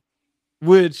show,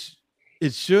 which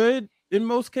it should in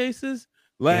most cases.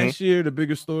 Last year, the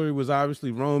bigger story was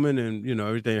obviously Roman and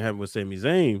everything that happened with Sami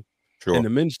Zayn. Sure. And the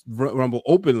men's Rumble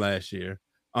opened last year.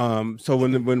 So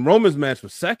when Roman's match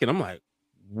was second, I'm like,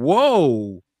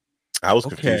 whoa. I was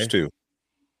confused too.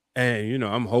 And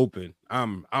I'm hoping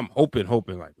like,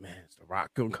 man, is The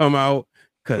Rock gonna come out?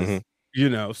 Because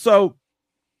so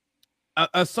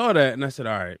I saw that and I said,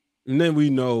 all right. And then we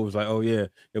know it was like, oh yeah,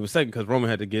 it was second because Roman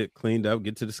had to get cleaned up,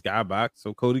 get to the skybox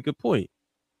so Cody could point.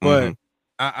 But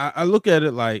I look at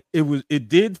it like it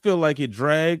did feel like it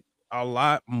dragged a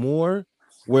lot more,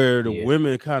 where the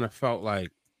women kind of felt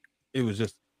like it was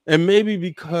just, and maybe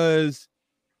because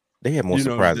they had more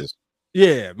surprises.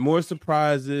 More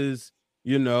surprises.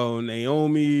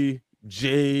 Naomi,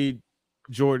 Jade,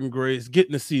 Jordan Grace,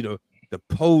 getting to see the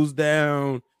pose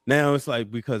down. Now it's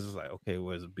like, because it's like, okay,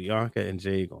 was Bianca and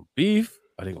Jade gonna beef?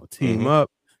 Are they gonna team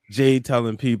up? Jade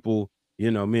telling people, me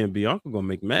and Bianca gonna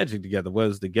make magic together,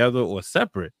 whether it's together or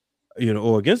separate,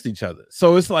 or against each other.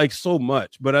 So it's like so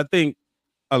much. But I think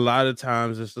a lot of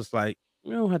times it's just like,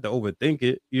 you don't have to overthink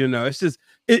it. It's just,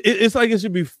 it's like, it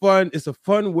should be fun. It's a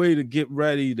fun way to get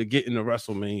ready to get into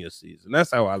WrestleMania season.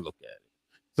 That's how I look at it.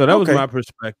 So that was my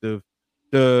perspective.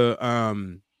 It's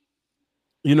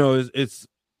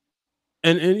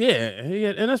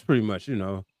and that's pretty much,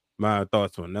 my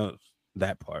thoughts on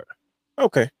that part.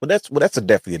 Okay. Well, that's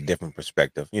definitely a different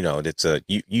perspective. It's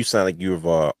you sound like you've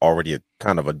already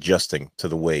kind of adjusting to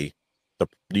the way the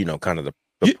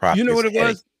process. You know what it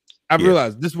was? I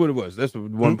realized this is what it was. That's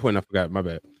one point I forgot. My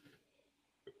bad.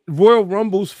 Royal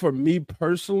Rumbles for me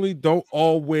personally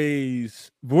Royal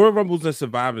Rumbles and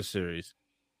Survivor Series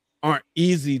aren't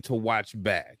easy to watch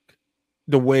back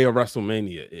the way a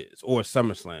WrestleMania is or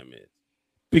SummerSlam is,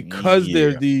 because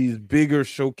they're these bigger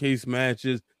showcase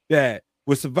matches that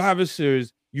with Survivor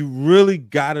Series, you really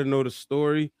got to know the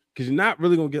story, because you're not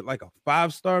really going to get like a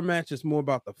 5-star match. It's more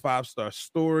about the 5-star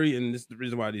story. And this is the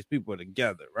reason why these people are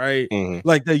together, right?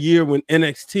 Like the year when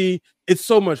NXT, it's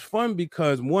so much fun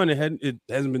because one, it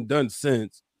hasn't been done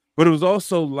since, but it was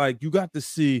also like, you got to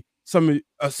see some of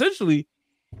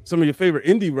your favorite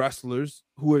indie wrestlers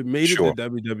who had made it to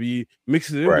WWE,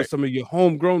 mixing it in with some of your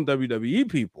homegrown WWE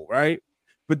people, right?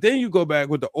 But then you go back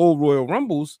with the old Royal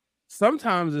Rumbles,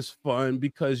 sometimes it's fun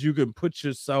because you can put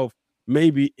yourself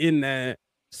maybe in that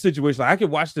situation. Like I could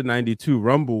watch the 92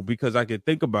 Rumble because I could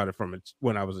think about it from it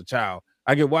when I was a child.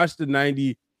 I could watch the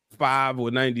 95 or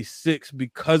 96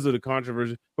 because of the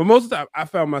controversy. But most of the time I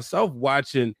found myself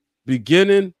watching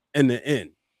beginning and the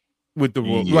end with the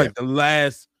like the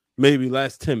last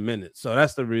 10 minutes. So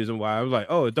that's the reason why I was like,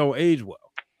 oh, it don't age well.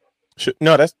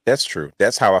 No, that's true.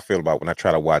 That's how I feel about when I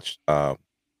try to watch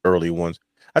early ones.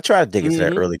 I try to dig into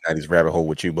that early 90s rabbit hole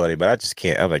with you, buddy, but I just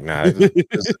can't. I'm like, nah,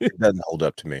 it doesn't hold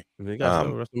up to me. They got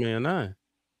WrestleMania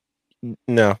 9.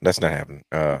 No, that's not happening.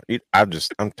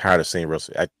 I'm tired of seeing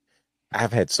wrestling.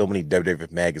 I've had so many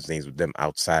WWE magazines with them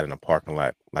outside in a parking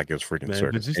lot like it was freaking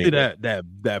circus. Did you see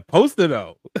that poster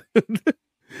though?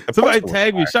 Somebody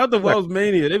tagged me. Shout out to Wells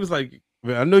Mania. They was like,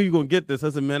 man, I know you're gonna get this. I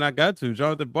said, man, I got to.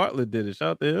 Jonathan Bartlett did it. Shout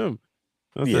out to him.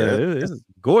 It's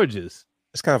gorgeous.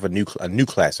 It's kind of a new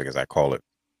classic, as I call it.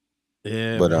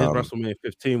 Yeah, but his WrestleMania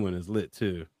 15 one is lit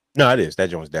too. No, it is. That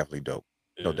joint's definitely dope.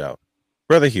 No doubt.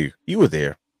 Brother Hugh, you were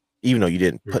there, even though you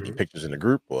didn't put any pictures in the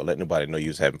group or let nobody know you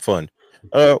was having fun.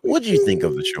 What did you think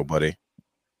of the show, buddy?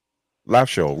 Live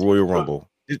show, Royal Rumble.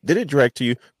 Did it direct to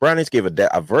you? Brownies gave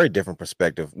a very different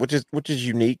perspective, which is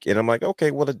unique. And I'm like, okay,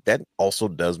 well, that also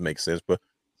does make sense. But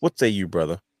what say you,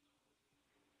 brother?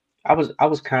 I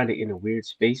was kind of in a weird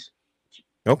space.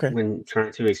 Okay. When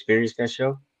trying to experience that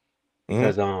show,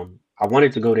 because I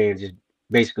wanted to go there and just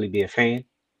basically be a fan,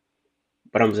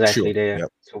 but I was actually there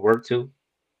to work too,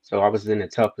 so I was in a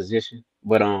tough position.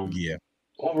 But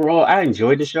overall, I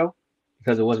enjoyed the show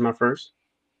because it was my first.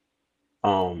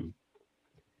 The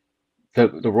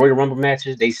Royal Rumble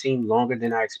matches, they seemed longer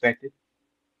than I expected.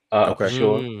 For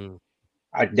sure.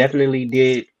 I definitely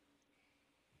did.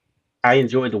 I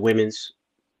enjoyed the women's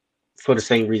for the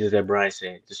same reasons that Brian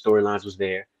said. The storylines was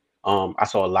there. I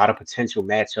saw a lot of potential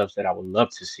matchups that I would love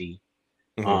to see.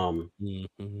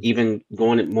 Even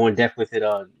going more in depth with it,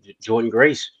 Jordan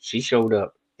Grace, she showed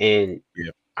up, and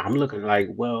I'm looking like,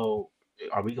 well,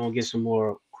 are we gonna get some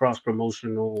more cross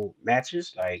promotional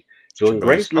matches? Like Jordan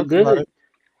Grace looked good.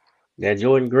 That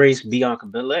Jordan Grace Bianca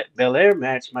Belair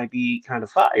match might be kind of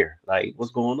fire. Like,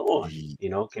 what's going on? You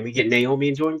know, can we get Naomi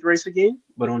and Jordan Grace again,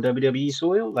 but on WWE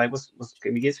soil? Like,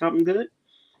 can we get something good?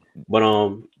 But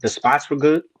the spots were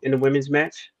good in the women's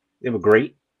match. They were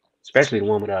great, especially the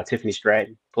one with Tiffany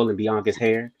Stratton pulling Bianca's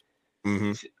hair.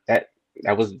 That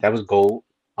was gold.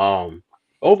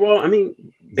 Overall, I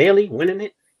mean, Bayley winning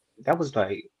it, that was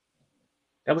awesome.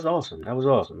 That was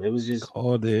awesome. It was just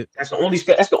that's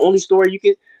the only story you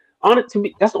could on it to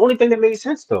me. That's the only thing that made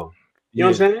sense though. You know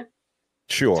what I'm saying?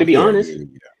 Sure. To be honest.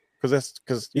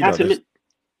 Because you know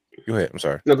go ahead. I'm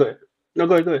sorry. No, go ahead.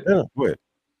 Go ahead. Yeah, go ahead.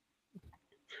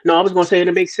 No, I was gonna say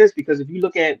it makes sense because if you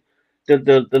look at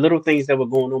the little things that were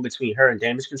going on between her and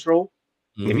Damage Control,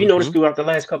 if you notice throughout the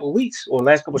last couple of weeks or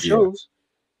last couple of shows,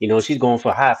 you know, she's going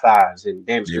for high fives and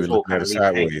Damage Control kind of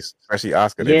sideways. Especially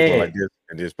Oscar, they go like this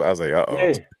and this. But I was like,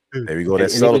 there we go.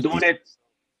 That and they was doing that.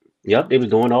 Yep, they was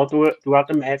doing all throughout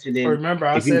the match. And then remember,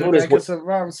 I said it back in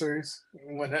Survivor Series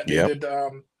when they did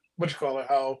what you call it?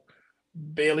 How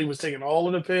Bayley was taking all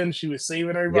of the pins, she was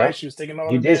saving everybody. She was taking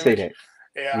all. You the did damage. say that.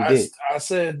 Yeah, I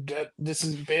said that this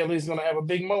is Bayley's gonna have a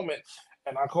big moment,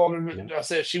 and I called her. I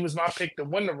said she was my pick to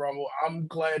win the Rumble. I'm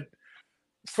glad.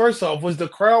 First off, was the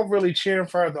crowd really cheering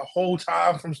for her the whole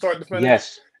time from start to finish?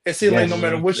 Yes. It seemed like no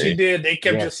matter what she did, they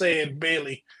kept just saying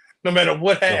Bayley, no matter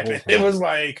what happened. It was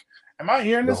like, am I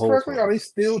hearing this correctly? Are they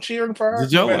still cheering for her?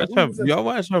 Did y'all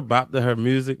watch her bop to her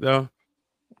music though?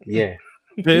 Yeah.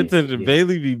 Pay attention.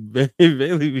 Bayley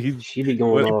be she be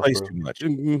going off plays too much.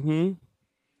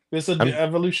 This is the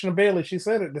evolution of Bayley. She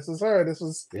said it. This is her. This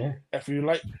is if you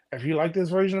like this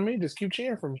version of me, just keep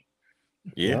cheering for me.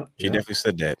 Yeah, she definitely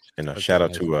said that. And shout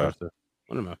out to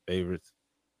one of my favorites.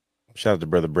 Shout out to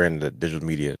Brother Brandon, the Digital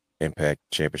Media Impact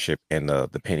Championship and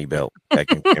the penny belt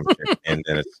championship. And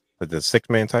then it's the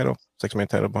six-man title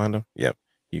behind him. Yep.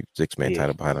 6-man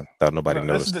title behind him. Thought nobody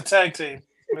noticed. This is the tag team.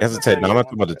 That's the tag. No, I'm not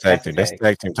talking about the tag team. That's the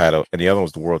tag team title, and the other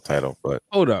one's the world title. But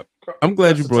hold up, I'm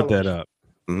glad you brought that up.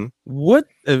 What?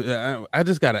 I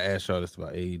just gotta ask y'all this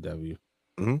about AEW.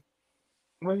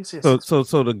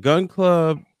 So the Gun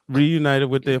Club reunited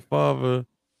with their father,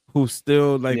 who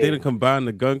still like they didn't combine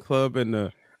the Gun Club and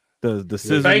the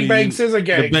Scissor Bang Bang Scissor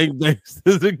Gang. The Bang Bang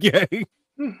Scissor Gang.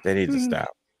 They need to stop.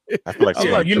 I feel like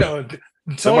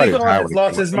Tony Khan has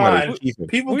lost his mind.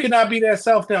 People cannot be their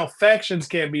self now. Factions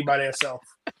can't be by their self.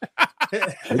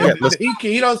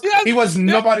 He was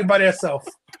nobody by their self.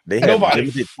 They have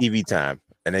limited TV time,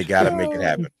 and they got to make it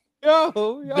happen.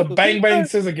 The Bang Bang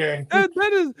Scissor Gang. That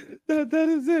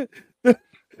is it.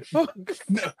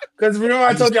 Because remember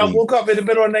I told you I woke up in the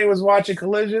middle of the night, was watching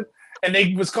Collision, and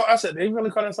they was called. I said they really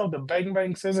call themselves the Bang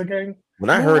Bang Scissor Gang. When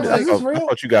I heard it, I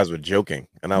thought you guys were joking,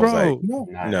 and I was like,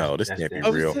 "No, this can't be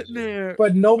real." There.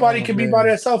 But nobody can be by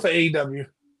themselves at AEW.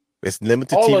 It's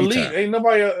limited all TV elite. time. Ain't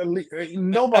nobody elite. Ain't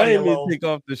nobody I didn't alone. take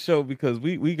off the show because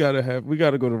we gotta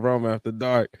go to Rome after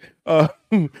dark. I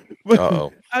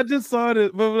just saw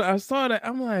it, but when I saw that,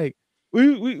 I'm like,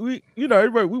 we you know,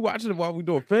 everybody we watching it while we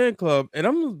do a fan club, and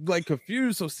I'm like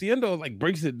confused. So Siendo like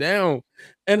breaks it down,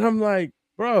 and I'm like,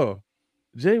 bro,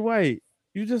 Jay White,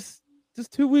 you just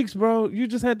 2 weeks, bro. You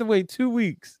just had to wait 2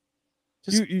 weeks.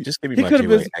 Just give me my Jay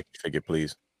White action figure,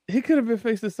 please. He could have been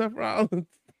facing Seth Rollins.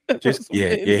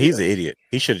 Yeah, he's an idiot.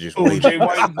 He should have just waited. Jay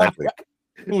White. Exactly.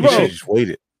 He should have just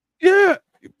waited. Yeah,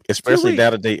 especially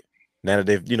now that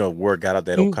they've word got out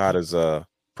that Okada's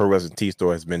Pro Wrestling T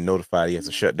store has been notified he has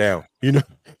to shut down. You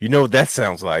know what that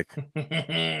sounds like.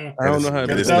 I don't know how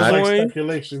that sounds like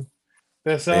speculation.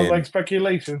 That sounds like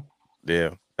speculation.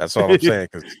 Yeah, that's all I'm saying.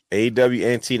 Because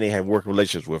AEW and TNA have worked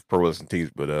relationships with Pro Wrestling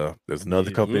Tees, but there's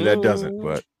another company that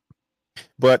doesn't.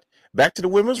 But back to the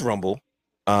Women's Rumble.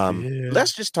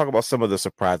 Let's just talk about some of the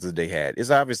surprises they had. It's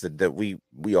obvious that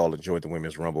we all enjoyed the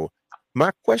Women's Rumble.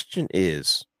 My question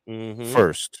is,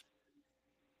 first,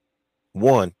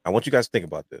 one, I want you guys to think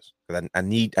about this because I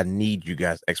need you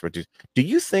guys' expertise. Do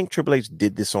you think Triple H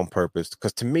did this on purpose?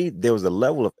 Because to me, there was a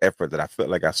level of effort that I felt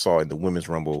like I saw in the Women's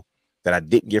Rumble that I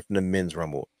didn't get from the Men's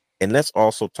Rumble. And let's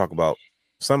also talk about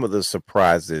some of the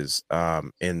surprises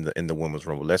in the Women's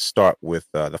Rumble. Let's start with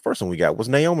the first one we got was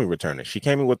Naomi returning. She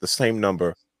came in with the same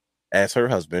number as her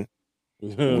husband,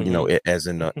 as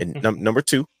in number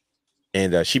 2,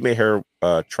 and she made her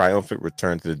triumphant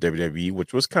return to the WWE,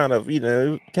 which was kind of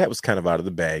that was kind of out of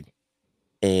the bag.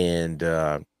 And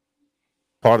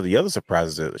part of the other surprise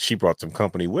is that she brought some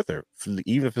company with her,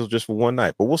 even if it was just for one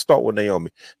night. But we'll start with Naomi.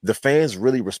 The fans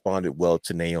really responded well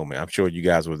to Naomi. I'm sure you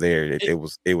guys were there. It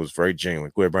was very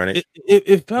genuine. Go ahead, Brian.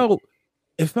 It felt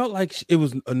like it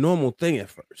was a normal thing at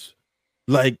first.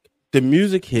 Like the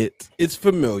music hits, it's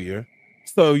familiar.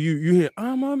 So you hear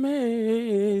I'm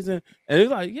amazing, and it's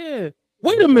like, yeah,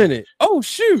 wait a minute. Oh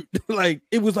shoot. Like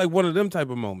it was like one of them type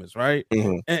of moments, right?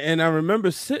 Mm-hmm. And I remember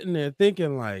sitting there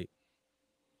thinking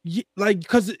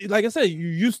because like I said, you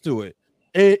used to it,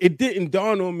 and it didn't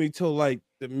dawn on me till like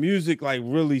the music like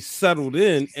really settled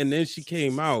in, and then she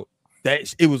came out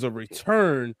that it was a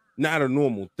return, not a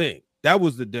normal thing. That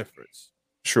was the difference.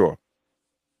 Sure.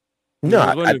 No, I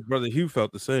was wondering if Brother Hugh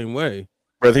felt the same way.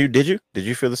 Brother Hugh, did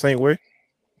you feel the same way?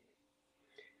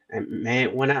 And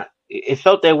man, it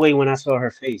felt that way when I saw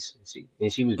her face,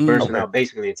 and she was bursting out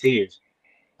basically in tears.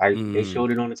 They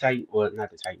showed it on the Titan, well, not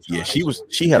the Titan. Yeah,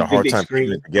 she had a hard time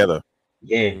putting it together.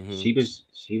 Yeah, she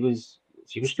was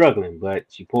struggling, but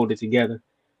she pulled it together.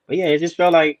 But yeah, it just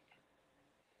felt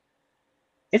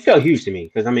huge to me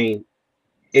because I mean,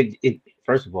 it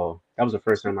first of all, that was the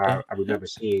first time I remember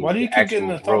seeing. Why do you keep getting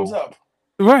the thumbs up?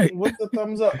 Right, what's the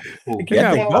thumbs up?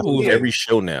 Yeah, I think bubbles every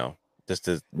show now. Just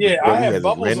to I had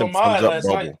bubbles on mine last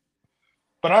night.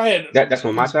 But I had that's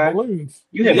on my side. Balloons.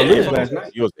 You had balloons last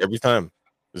night. Yours every time.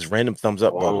 There's random thumbs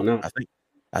up. I don't know.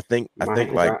 I think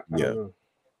like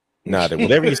nah.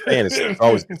 Whatever you're saying is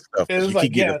always good stuff. You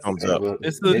keep getting thumbs up.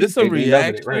 It's a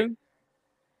reaction, right?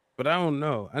 But I don't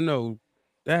know. I know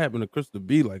that happened to Crystal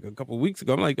B like a couple of weeks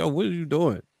ago. I'm like, oh, what are you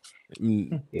doing?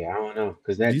 Yeah, I don't know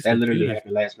because that literally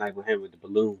happened last night with him with the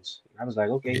balloons. I was like,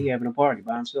 okay, he having a party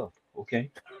by himself.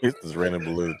 Okay, it's this random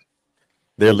balloon.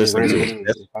 They're listening to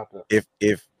it.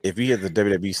 If you have the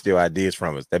WWE steal ideas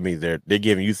from us, that means they're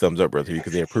giving you thumbs up, brother,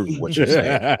 because they approve of what you're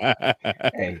saying.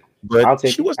 Hey, but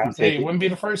it wouldn't be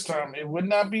the first time. It would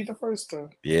not be the first time.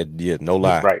 Yeah, no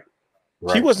lie. Right.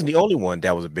 She wasn't the only one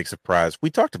that was a big surprise. We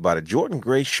talked about it. Jordan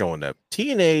Grace showing up.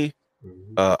 TNA,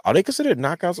 are they considered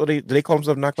knockouts, or do they call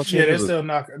themselves knockout champions? Yeah,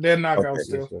 they're knockouts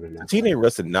still. TNA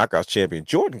wrestling knockouts champion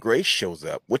Jordan Grace shows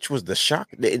up, which was the shock.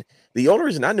 The only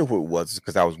reason I knew who it was is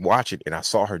because I was watching and I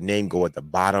saw her name go at the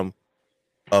bottom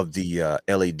of the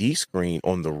LED screen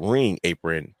on the ring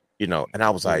apron, and I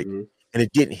was like, and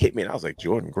it didn't hit me, and I was like,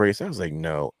 Jordan Grace. I was like,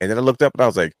 no, and then I looked up and I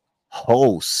was like,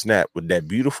 oh snap, with that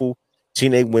beautiful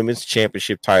TNA Women's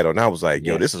Championship title, and I was like,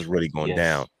 yo, this is really going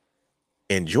down.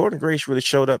 And Jordan Grace really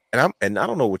showed up, and I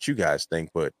don't know what you guys think,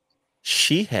 but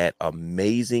she had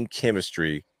amazing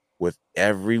chemistry with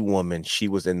every woman she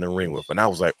was in the ring with, and I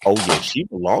was like, oh yeah, she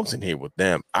belongs in here with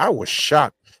them. I was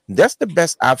shocked. That's the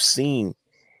best I've seen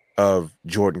of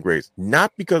Jordan Grace,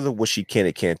 not because of what she can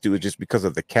and can't do, it's just because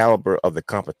of the caliber of the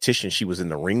competition she was in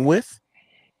the ring with.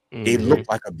 It looked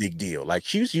like a big deal. Like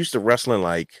she was used to wrestling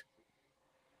like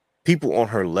people on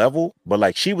her level, but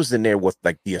like she was in there with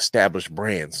like the established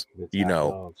brands, you know,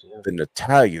 dogs, yeah. the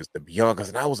Natalias, the Biancas,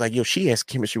 and I was like, yo, she has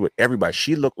chemistry with everybody.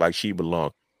 She looked like she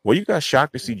belonged. Well, you got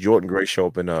shocked to see Jordan Gray show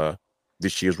up in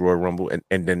this year's Royal Rumble,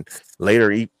 and then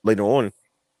later on,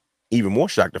 even more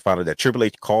shocked to find out that Triple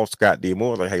H called Scott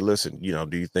D'Amore like, hey, listen, you know,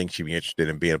 do you think she'd be interested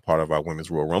in being a part of our Women's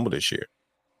Royal Rumble this year?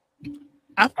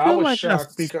 I was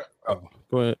shocked because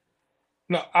go ahead.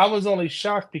 No, I was only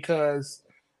shocked because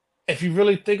if you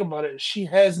really think about it, she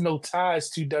has no ties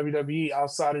to WWE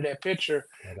outside of that picture.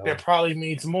 That probably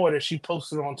means more that she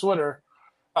posted on Twitter.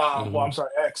 Well, I'm sorry,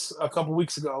 X a couple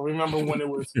weeks ago. Remember when it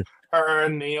was her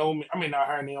and Naomi? I mean, not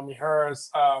her and Naomi, hers,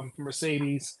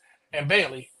 Mercedes and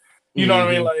Bailey. You know what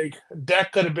I mean? Like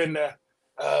that could have been the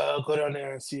go down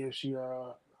there and see if she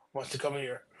wants to come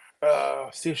here.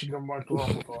 See if she can run through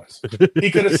Rumble for us. He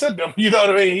could have sent them, you know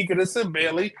what I mean? He could have sent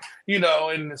Bailey, you know,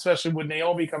 and especially with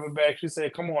Naomi coming back, she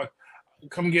said, come on,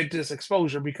 come get this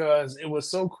exposure, because it was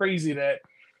so crazy that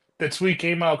the tweet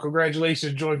came out.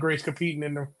 Congratulations, Jordan Grace competing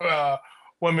in the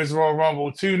Women's Royal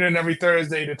Rumble. Tune in every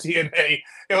Thursday to TNA.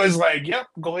 It was like, yep,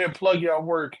 go ahead and plug your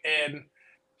work. And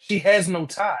she has no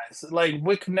ties. Like,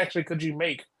 what connection could you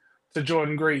make to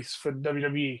Jordan Grace for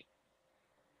WWE?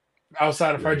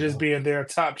 Outside of her just being their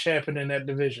top champion in that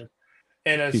division.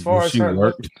 And as far as her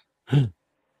worked on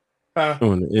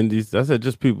the indies, I said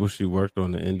just people she worked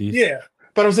on the indies. Yeah.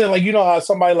 But I'm saying, like, you know how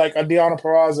somebody like Deonna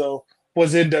Purrazzo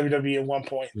was in WWE at one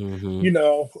point. You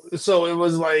know, so it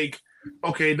was like,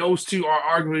 okay, those two are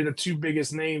arguably the two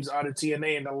biggest names out of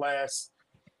TNA in the last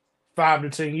 5 to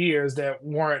 10 years that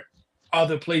weren't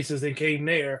other places that came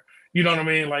there. You know what I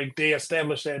mean? Like, they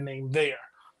established that name there.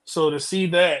 So to see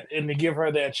that and to give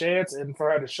her that chance and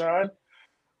for her to shine,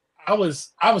 I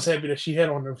was happy that she had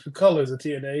on the colors of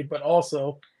TNA, but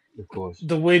also of course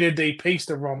the way that they paced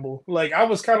the Rumble. Like, I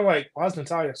was kind of like, why's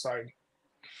Natalya starting?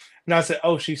 And I said,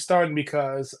 oh, she's starting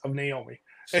because of Naomi.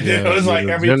 And then it was like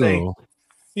everything. General.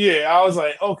 Yeah, I was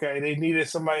like, okay, they needed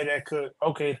somebody that could,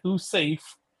 okay, who's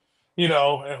safe, you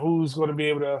know, and who's going to be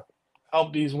able to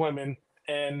help these women.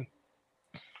 And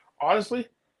honestly,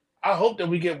 I hope that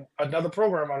we get another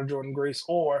program out of Jordan Grace,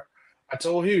 or I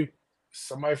told you,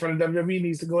 somebody from the WWE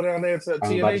needs to go down there to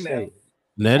TNA now.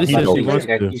 Nettie said she wants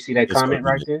to. You see that comment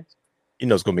right there? You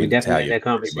know it's going to be definitely Natalya. That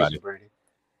conversation, Brandon.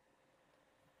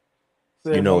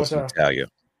 You know it's Natalya.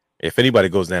 If anybody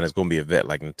goes down, it's going to be a vet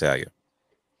like Natalya.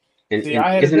 And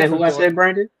isn't that who I said,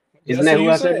 Brandon? Isn't that who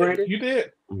I said, Brandon? You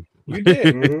did. You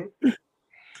did.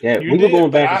 Yeah, we were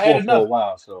going back and forth for a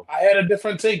while. So I had a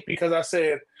different take because I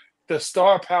said the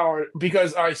star power.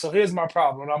 Because all right, so here's my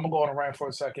problem. I'm gonna go on a rant for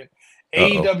a second.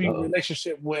 AEW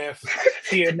relationship with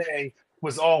TNA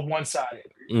was all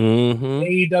one-sided.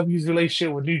 AEW's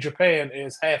relationship with New Japan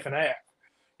is half and half.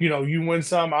 You know, you win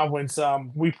some, I win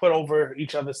some. We put over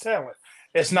each other's talent.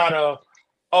 It's not a,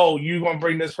 oh, you're going to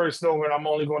bring this person over and I'm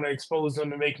only going to expose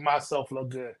them to make myself look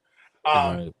good.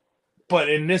 But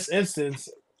in this instance,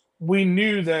 we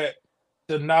knew that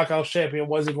the knockout champion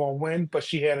wasn't going to win, but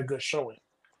she had a good showing.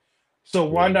 So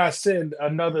why not send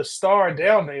another star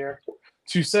down there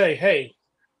to say, hey,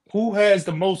 who has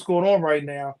the most going on right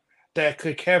now that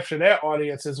could capture that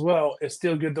audience as well and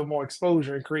still give them more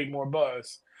exposure and create more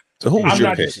buzz? So who was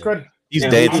your pick? He's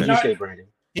dancing.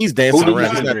 He's dancing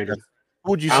around.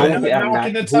 Who would you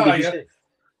say?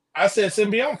 I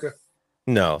said Bianca.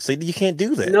 No, see, you can't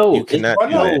do that. No, you cannot do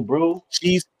that, bro.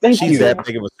 She's that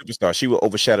big of a superstar. She will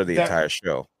overshadow the entire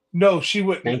show. No, she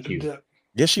wouldn't. Thank you.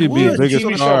 Yes, she would be the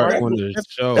biggest star on the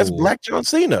show. That's Black John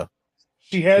Cena.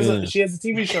 She has a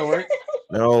TV show, right?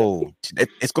 No,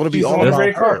 it's going to be all on the about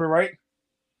red her. carpet, right?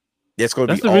 It's going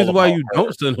to That's be the reason why you her.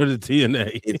 don't send her to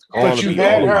TNA. But you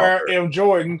had her and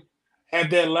Jordan had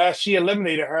that last. She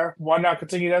eliminated her. Why not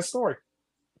continue that story?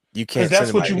 You can't. Because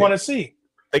that's what you want to see.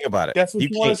 Think about it. That's what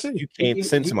you want to see. You can't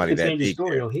send somebody that big.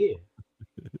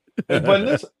 But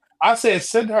listen, I said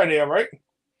send her there, right?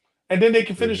 And then they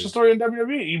can finish the story in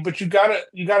WWE. But you gotta.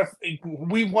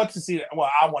 We want to see that. Well,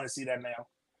 I want to see that now.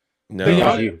 No,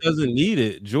 doesn't need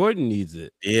it. Jordan needs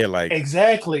it. Yeah, like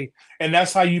exactly, and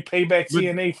that's how you pay back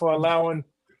TNA for allowing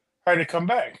her to come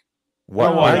back. Why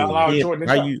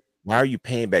are you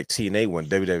paying back TNA when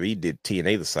WWE did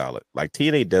TNA the solid? Like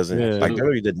TNA doesn't like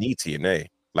WWE didn't need TNA.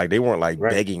 Like they weren't like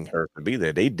begging her to be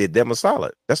there. They did them a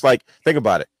solid. That's like think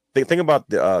about it. Think about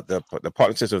the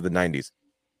partnerships of the 90s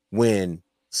when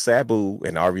Sabu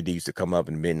and RVD used to come up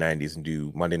in the mid 90s and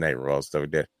do Monday Night Raw and stuff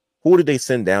like that. Who did they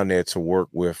send down there to work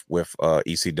with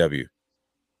ECW?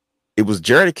 It was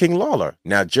Jerry King Lawler.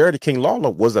 Now, Jerry King Lawler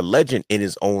was a legend in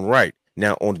his own right.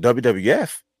 Now, on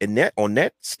WWF, on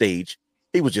that stage,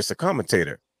 he was just a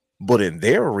commentator. But in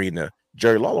their arena,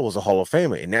 Jerry Lawler was a Hall of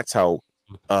Famer, and that's how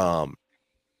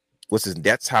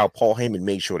that's how Paul Heyman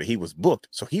made sure that he was booked.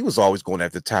 So he was always going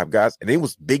after the top guys, and it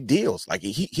was big deals. Like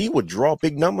he would draw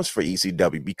big numbers for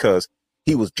ECW because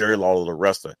he was Jerry Lawler, the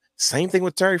wrestler. Same thing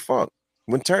with Terry Funk.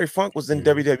 When Terry Funk was in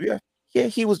WWF, yeah,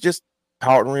 he was just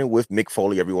partnering with Mick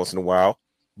Foley every once in a while.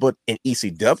 But in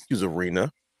ECW's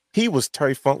arena, he was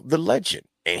Terry Funk, the legend,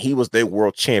 and he was their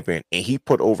world champion, and he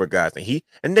put over guys,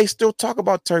 and they still talk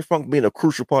about Terry Funk being a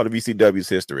crucial part of ECW's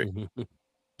history.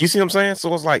 You see what I'm saying?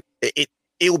 So it's like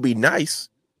it would be nice,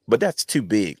 but that's too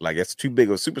big. Like that's too big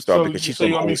of a superstar because she's. So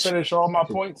you want me to finish all my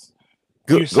points?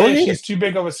 Go ahead. She's too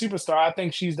big of a superstar. I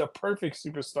think she's the perfect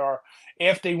superstar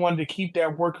if they wanted to keep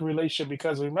that working relationship.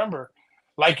 Because remember,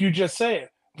 like you just said,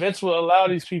 Vince will allow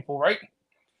these people, right?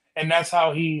 And that's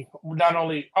how he not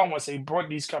only, I don't want to say brought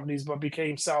these companies, but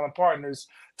became silent partners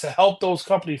to help those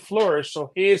companies flourish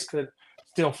so his could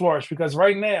still flourish. Because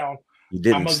right now, you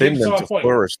didn't send them to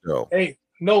flourish, though. Hey,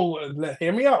 no,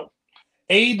 hear me out.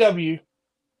 AEW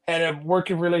had a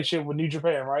working relationship with New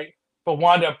Japan, right? But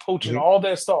wound up poaching all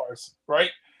their stars,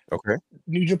 right? Okay.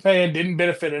 New Japan didn't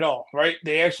benefit at all, right?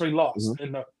 They actually lost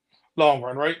in the long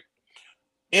run, right?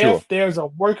 Sure. If there's a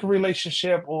working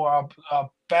relationship or a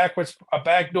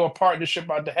backdoor partnership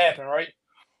about to happen, right?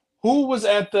 Who was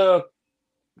at the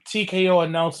TKO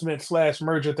announcement /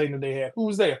 merger thing that they had? Who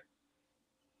was there?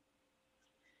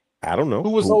 I don't know.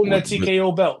 Who was holding that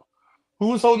TKO belt? Who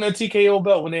was holding that TKO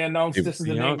belt when they announced this is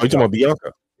the name? Are you talking about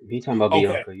Bianca? He's talking about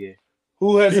Bianca, yeah.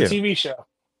 Who has a TV show?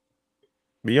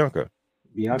 Bianca.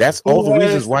 That's all the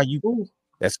reasons why you.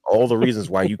 That's all the reasons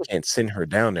why you can't send her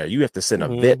down there. You have to send a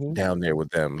vet down there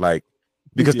with them, like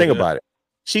because think about it.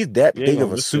 She's that big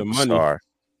of a superstar.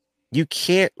 You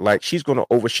can't she's going to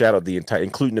overshadow the entire,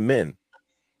 including the men.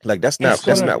 Like that's not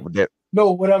what that.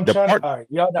 No, what I'm trying to. All right,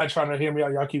 y'all not trying to hear me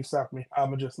out. Y'all keep stopping me. I'm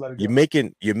gonna just let it go.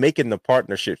 You're making the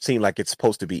partnership seem like it's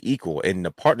supposed to be equal, and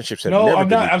the partnerships have never been I'm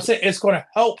not. equal. I'm saying it's going to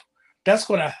help. That's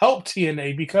going to help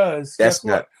TNA because that's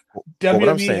guess what?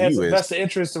 WWE has a vested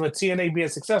interest of a TNA being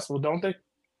successful, don't they?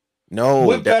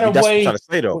 No, that's what I'm trying to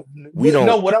say though. We don't.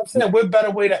 No, what I'm saying, what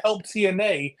better way to help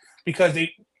TNA because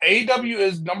AEW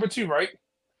is number 2, right?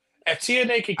 If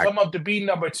TNA can come up to be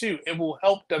number 2, it will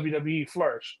help WWE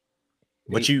flourish.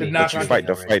 But you fight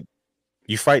the fight.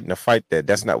 You fighting the fight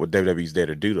that's not what WWE's there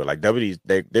to do though. Like WWE's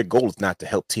their goal is not to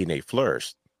help TNA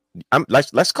flourish.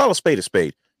 Let's call a spade a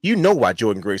spade. You know why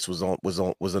Jordan Grace was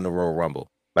in the Royal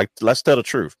Rumble. Like let's tell the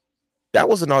truth. That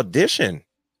was an audition.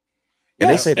 And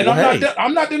they said,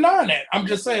 I'm not denying that. I'm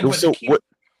just saying,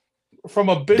 from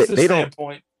a business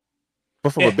standpoint.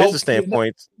 But from a business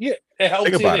standpoint, it helps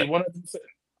TNA 100%.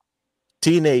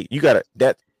 TNA, you got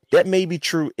that may be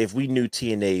true if we knew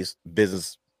TNA's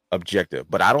business objective,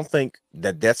 but I don't think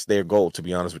that's their goal, to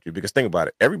be honest with you. Because think about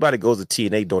it, everybody goes to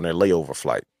TNA during their layover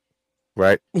flight,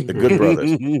 right? The Good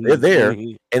Brothers, they're there,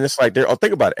 and it's like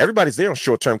think about it, everybody's there on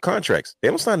short-term contracts. They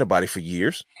don't sign nobody for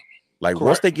years. Like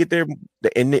once they get there,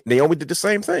 and they always did the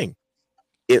same thing.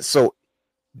 So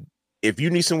if you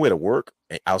need somewhere to work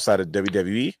outside of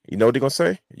WWE, you know what they're gonna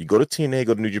say? You go to TNA,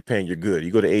 go to New Japan, you're good.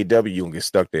 You go to AEW, you're gonna get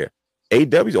stuck there.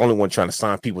 AEW is the only one trying to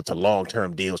sign people to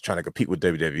long-term deals, trying to compete with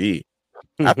WWE.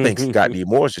 I think Scott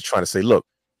D'Amore is just trying to say, look,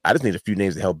 I just need a few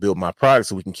names to help build my product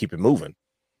so we can keep it moving.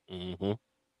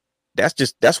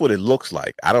 That's what it looks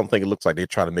like. I don't think it looks like they're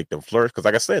trying to make them flourish. Because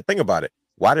like I said, think about it.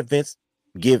 Why did Vince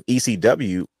give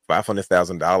ECW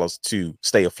 $500,000 to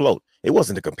stay afloat? It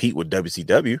wasn't to compete with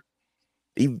WCW.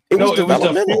 It was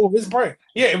to fuel his brand.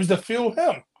 Yeah, it was to fuel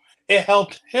him. It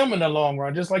helped him in the long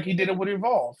run, just like he did it with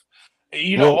Evolve.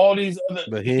 All these other.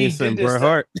 But he didn't send Bret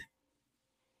Hart.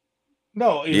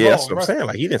 No, Evolve, that's what I'm saying.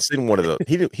 Like he didn't send one of the.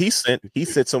 He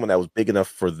sent someone that was big enough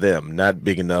for them, not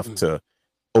big enough to.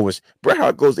 Bret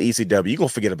Hart goes to ECW. You're gonna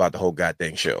forget about the whole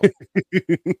goddamn show.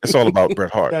 It's all about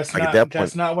Bret Hart.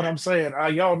 That's not what I'm saying.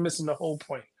 Y'all missing the whole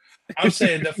point. I'm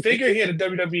saying the figure here, the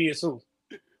WWE is who?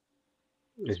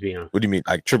 It's Bianca. What do you mean,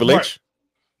 like Triple H?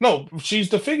 No, she's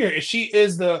the figure. She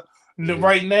is the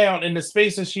right now in the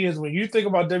space that she is. When you think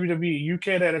about WWE, you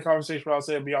can't have a conversation without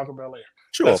saying Bianca Belair.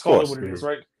 Sure, let's call course. it what it is,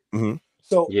 right? Mm-hmm.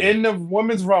 So in the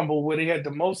Women's Rumble, where they had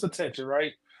the most attention,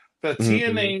 right? The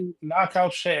TNA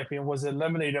Knockout Champion was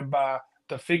eliminated by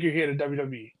the figurehead of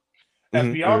WWE.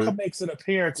 If Bianca makes an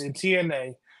appearance in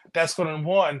TNA, that's going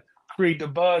to create the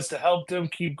buzz to help them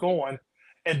keep going.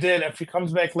 And then if she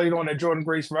comes back later on and Jordan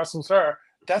Grace wrestles her,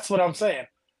 that's what I'm saying.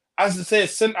 I didn't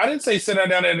say send her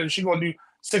down there and she's going to do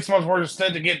 6 months worth of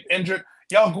stint to get injured.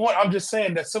 Y'all going? I'm just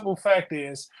saying the simple fact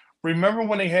is, remember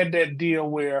when they had that deal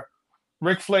where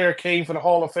Ric Flair came for the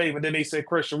Hall of Fame and then they said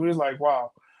Christian? We was like,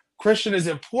 wow. Christian is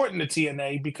important to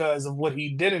TNA because of what he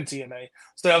did in TNA.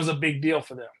 So that was a big deal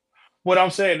for them. What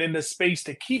I'm saying, in the space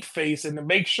to keep face and to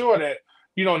make sure that,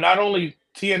 not only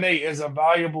TNA is a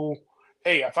valuable,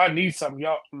 hey, if I need something,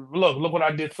 y'all, look what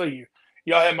I did for you.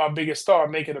 Y'all had my biggest star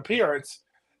make an appearance.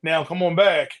 Now come on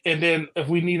back. And then if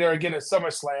we need her again at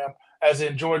SummerSlam, as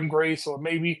in Jordan Grace, or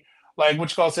maybe like what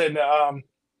you call said in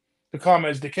the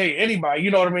comments, Decay, anybody,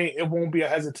 you know what I mean? It won't be a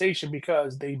hesitation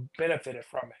because they benefited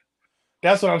from it.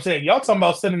 That's what I'm saying. Y'all talking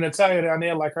about sending Natalia down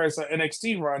there like her as an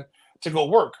NXT run to go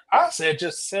work. I said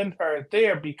just send her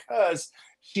there because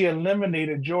she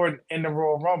eliminated Jordan in the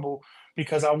Royal Rumble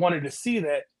because I wanted to see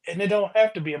that. And it don't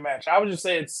have to be a match. I was just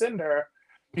saying send her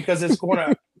because it's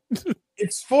gonna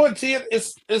it's 14.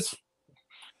 It's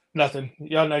nothing.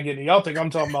 Y'all not getting it. Y'all think I'm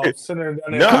talking about sending her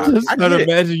down there. No, I'm just trying to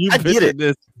imagine you pitching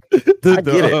this. I get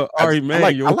it. Ari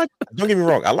Manuel. I like. Don't get me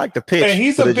wrong. I like the pitch. And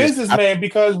he's a businessman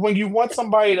because when you want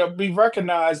somebody to be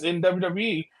recognized in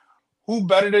WWE, who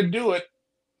better to do it?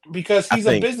 Because he's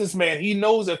a businessman. He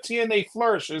knows if TNA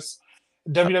flourishes,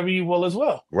 WWE will as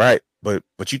well. Right. But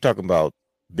you talking about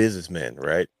businessmen,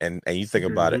 right? And you think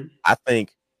about it. I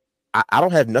think I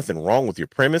don't have nothing wrong with your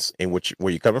premise and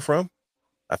where you're coming from.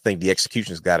 I think the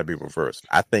execution's got to be reversed.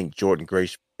 I think Jordan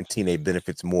Grace and TNA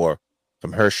benefits more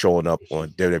from her showing up on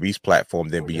WWE's platform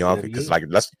than Bianca. Because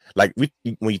when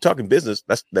you're talking business,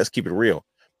 let's keep it real.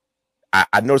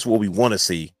 I notice what we want to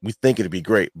see. We think it'd be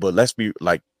great, but let's be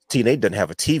like, TNA doesn't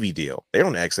have a TV deal. They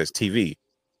don't access TV.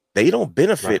 They don't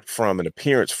benefit from an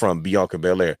appearance from Bianca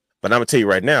Belair. But I'm gonna tell you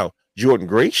right now, Jordan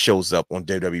Grace shows up on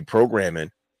WWE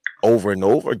programming over and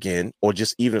over again, or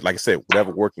just even like I said,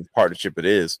 whatever working partnership it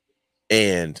is,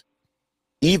 and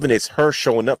even it's her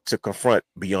showing up to confront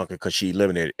Bianca because she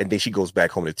eliminated, and then she goes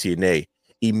back home to TNA.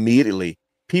 Immediately,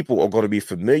 people are going to be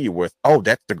familiar with, oh,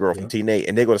 that's the girl from TNA,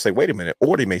 and they're going to say, wait a minute,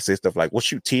 or they may say stuff like, well,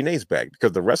 shoot, TNA's back,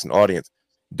 because the wrestling audience,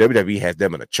 WWE has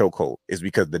them in a chokehold. Is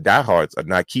because the diehards are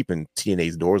not keeping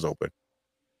TNA's doors open.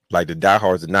 Like the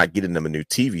diehards are not getting them a new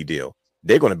TV deal.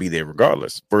 They're going to be there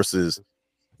regardless. Versus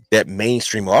that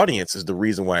mainstream audience is the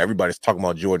reason why everybody's talking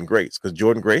about Jordan Grace, because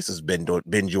Jordan Grace has been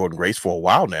Jordan Grace for a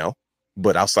while now.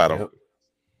 But outside of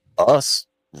us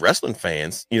wrestling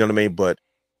fans, you know what I mean? But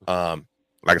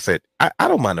like I said, I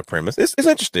don't mind the premise. It's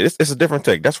interesting. It's a different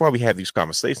take. That's why we have these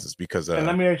conversations. Because and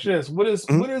let me ask you this: what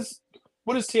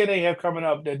does TNA have coming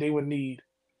up that they would need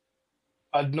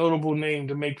a notable name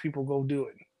to make people go do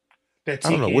it? That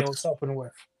TKO is helping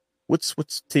with. What's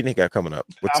TNA got coming up?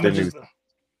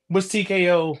 What's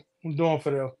TKO doing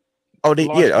for them? Oh,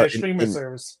 their streaming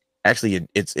service. Actually,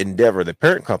 it's Endeavor. The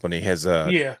parent company has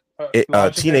TNA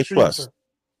Plus.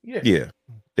 Yeah.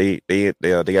 They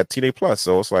got TNA Plus,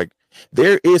 so it's like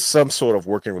there is some sort of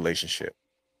working relationship.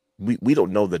 We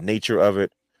don't know the nature of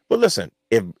it, but listen,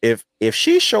 if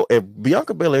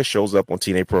Bianca Belair shows up on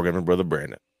TNA programming, Brother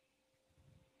Brandon,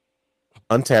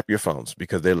 untap your phones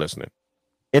because they're listening.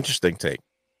 Interesting take.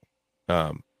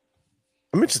 I'm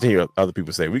interested to hear what other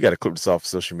people say. We got to clip this off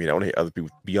social media. I want to hear other people.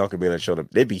 Bianca Belair showed up.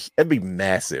 That'd be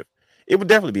massive. It would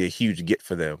definitely be a huge get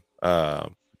for them.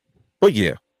 But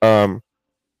yeah, it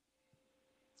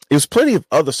was plenty of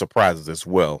other surprises as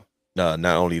well. Not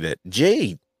only that,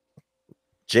 Jade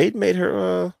made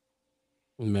her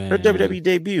WWE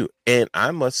debut, and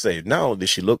I must say, not only did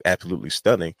she look absolutely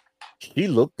stunning, she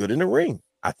looked good in the ring.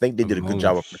 I think they did a good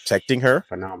job of protecting her.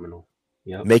 Phenomenal.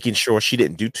 Yep. Making sure she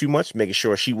didn't do too much, making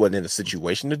sure she wasn't in a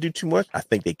situation to do too much. I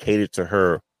think they catered to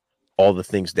her all the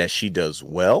things that she does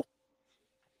well.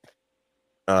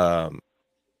 And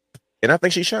I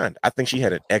think she shined. I think she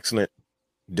had an excellent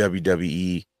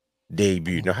WWE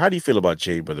debut. Now, how do you feel about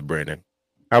Jade, Brother Brandon?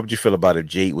 How would you feel about if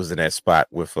Jade was in that spot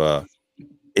with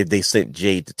if they sent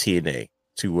Jade to TNA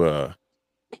to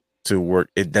work?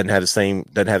 It doesn't have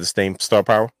the same star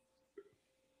power?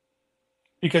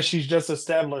 Because she's just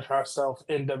established herself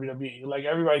in WWE. Like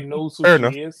everybody knows who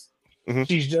she is. Mm-hmm.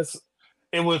 She's just,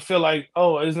 it would feel like,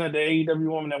 oh, isn't that the AEW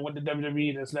woman that went to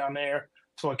WWE that's down there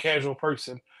to a casual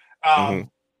person?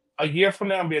 A year from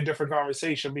now, it'll be a different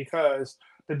conversation because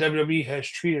the WWE has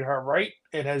treated her right.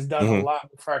 It has done a lot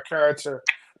for her character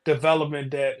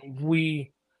development that we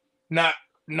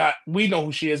we know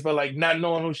who she is, but like not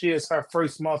knowing who she is, her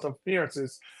first month of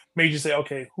appearances made you say,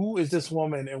 okay, who is this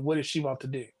woman and what is she about to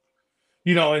do?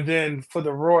 You know, and then for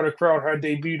the roar of the crowd, her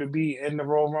debut to be in the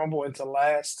Royal Rumble and to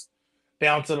last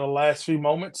down to the last few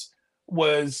moments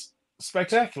was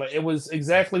spectacular. It was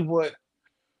exactly what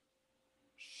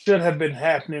should have been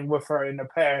happening with her in the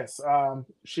past.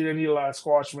 She didn't need a lot of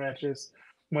squash matches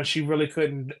when she really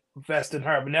couldn't invest in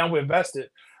her. But now we're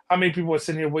invested. How many people are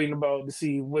sitting here waiting to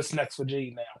see what's next for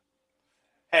Jade now?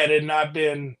 Had it not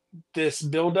been this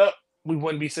build-up, we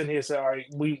wouldn't be sitting here saying, all right,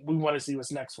 we want to see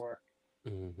what's next for her.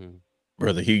 Mm-hmm.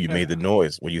 Brother Hugh, you made the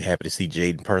noise. Were you happy to see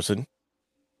Jade in person?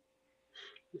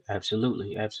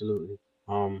 Absolutely. That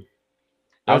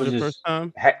I was was your first just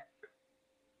time?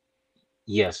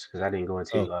 yes, because I didn't go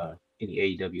into Okay.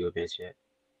 any AEW events yet.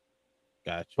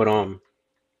 Gotcha. But You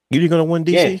didn't go to one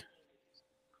DC? yeah,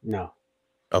 no,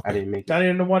 I Okay. didn't make it. Not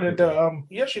even the one at the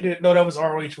yes, you did. No, that was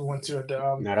ROH we went to at the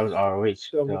No, that was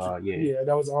ROH. Yeah, yeah,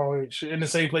 that was ROH in the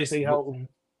same place they held them.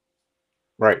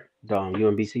 right. The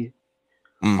UMBC.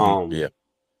 Mm-hmm. Yeah.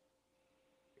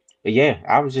 But yeah,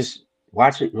 I was just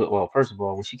watching. Well, first of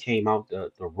all, when she came out,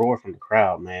 the roar from the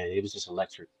crowd, man, it was just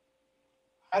electric.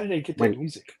 How did they get that When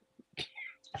music?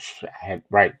 I had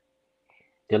right,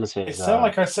 Dylan It says sounded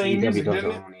like her same AEW music, doesn't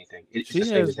didn't it? own anything. It's She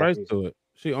just famous has rights music. to it.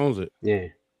 She owns it. Yeah.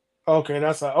 Okay,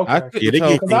 that's I okay. couldn't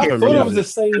tell Because I from her thought it was the music.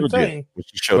 same Privileges thing. when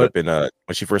she showed But up in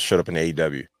when she first showed up in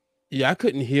AEW. yeah, I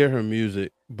couldn't hear her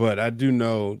music, but I do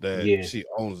know that Yeah. she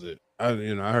owns it. I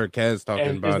heard Kaz talking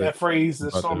And is about that it. phrase, the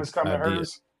About storm the is coming idea.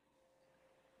 hers?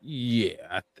 Yeah,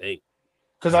 I think.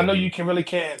 Because I know you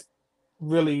can't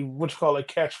really, what you call it,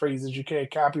 catchphrases. You can't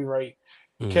copyright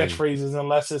Mhm. catchphrases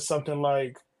unless it's something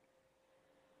like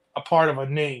a part of a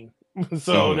name.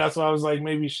 So that's why I was like,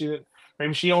 maybe she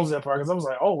owns that part. Because I was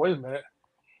like, oh, wait a minute.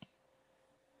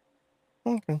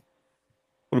 Okay.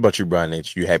 What about you, Brian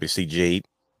H? You happy to see Jade?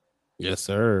 Yes,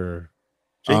 sir.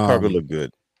 Jade Cargill looked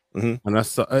good. And I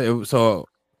saw it. So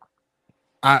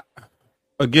I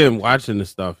again watching this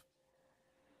stuff.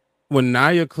 When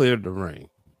Nia cleared the ring,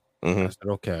 I said,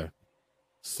 okay,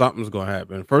 something's gonna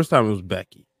happen. First time it was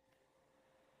Becky.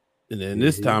 And then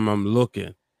this time I'm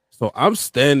looking. So I'm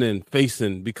standing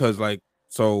facing because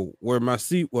so where my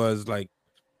seat was,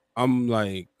 I'm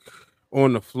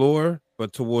on the floor,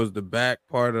 but towards the back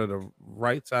part of the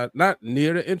right side, not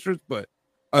near the entrance, but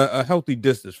a healthy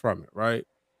distance from it, right?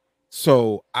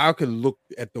 So I could look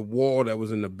at the wall that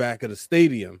was in the back of the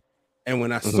stadium. And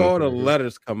when I saw the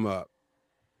letters come up,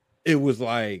 it was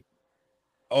like,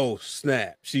 oh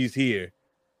snap, she's here.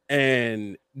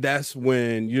 And that's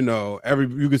when you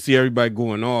can see everybody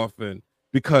going off, and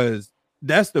because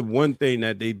that's the one thing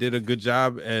that they did a good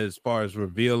job as far as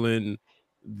revealing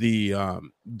the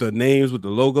names with the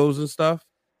logos and stuff,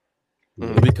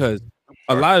 because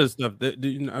a lot of stuff that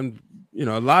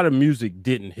a lot of music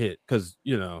didn't hit because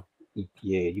yeah,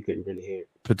 you couldn't really hear it.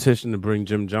 Petition to bring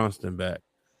Jim Johnston back.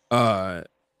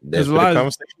 There's been a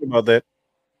conversation about that,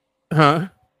 huh?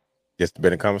 There's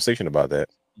been a conversation about that.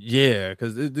 Yeah,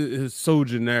 because it's so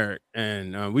generic,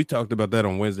 and we talked about that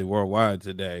on Wednesday Worldwide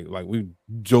today. Like we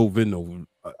dove into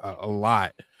a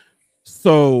lot.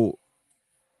 So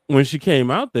when she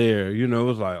came out there, it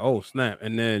was like, oh snap!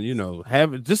 And then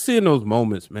just seeing those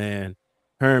moments, man,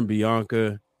 her and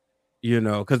Bianca,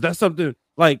 because that's something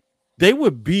like they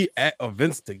would be at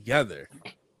events together,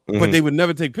 but they would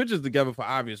never take pictures together for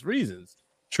obvious reasons.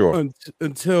 Sure.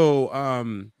 Until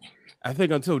I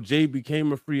think until Jay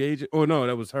became a free agent. Oh no,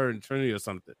 that was her and Trinity or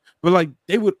something. But like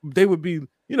they would be,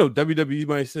 WWE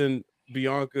might send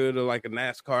Bianca to like a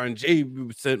NASCAR and Jay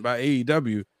was sent by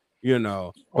AEW,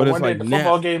 But it's like the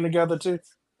football game together too.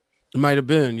 It might have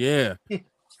been, yeah.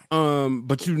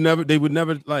 But they would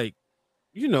never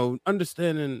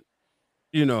understanding,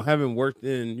 having worked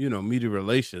in, media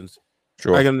relations.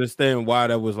 Sure. I can understand why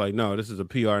that was like, no, this is a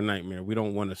PR nightmare. We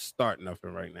don't want to start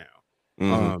nothing right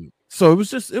now. So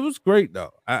it was great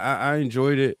though. I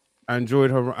enjoyed it. I enjoyed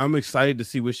her. I'm excited to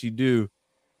see what she do.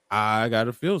 I got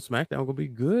a feel SmackDown gonna be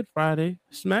good Friday.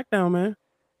 SmackDown, man.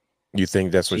 You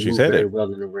think that's what she she said? Very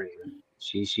well in the ring.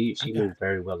 She moved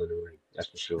very well in the ring. That's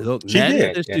for sure. Look, Natty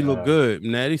said she looked good.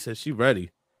 Natty said she ready.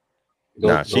 Do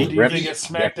you think it's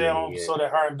SmackDown so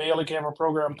that her and Bayley can have a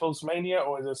program post-Mania,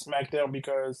 or is it SmackDown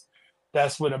because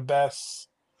that's where the best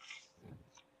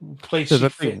place she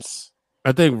fits?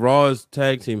 I think Raw is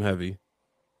tag team heavy.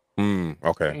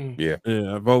 Okay. Yeah.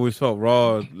 Yeah. I've always felt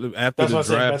Raw after that's the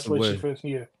draft. That's where she fits.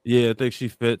 Yeah. Yeah, I think she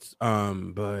fits. But I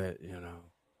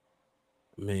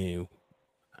mean,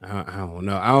 I don't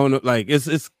know. I don't know. Like it's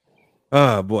boy,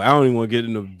 I don't even want to get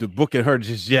into the booking her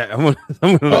just yet. I'm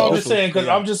just saying because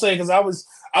I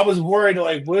was worried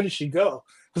like where did she go?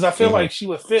 Because I feel like she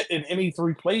would fit in any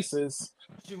three places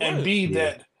and be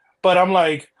that. But I'm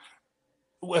like,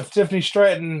 if Tiffany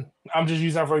Stratton, I'm just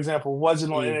using her for example,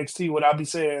 wasn't on NXT, would I be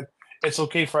saying it's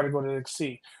okay for her to go to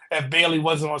NXT? If Bayley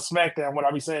wasn't on SmackDown, would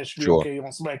I be saying she'd be okay on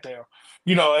SmackDown?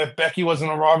 If Becky wasn't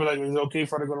on Raw, like it's okay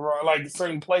for her to go to Raw. Like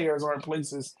certain players are in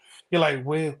places, you're like,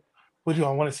 where do you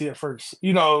want to see it first?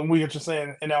 We are just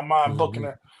saying in our mind booking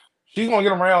her. She's gonna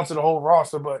get around to the whole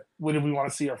roster, but where do we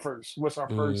want to see her first? What's our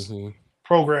first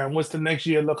program? What's the next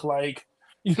year look like?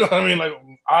 You know what I mean? Like,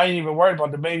 I ain't even worried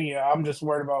about the Mania. I'm just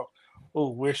worried about,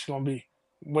 where's she gonna be?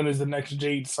 When is the next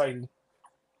Jade sighting?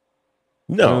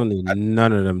 I don't need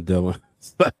none of them, Dylan.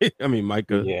 I mean,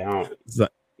 Micah. Yeah,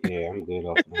 I'm good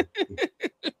off now.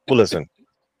 Well, listen,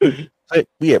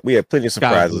 we had plenty of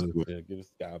surprises.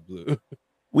 Sky blue.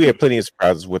 We had plenty of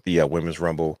surprises with the Women's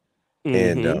Rumble,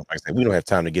 and Mm-hmm. like I said, we don't have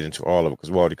time to get into all of it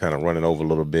because we're already kind of running over a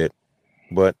little bit.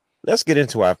 But let's get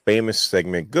into our famous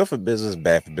segment, Good for Business,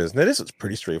 Bad for Business. Now, this is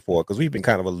pretty straightforward because we've been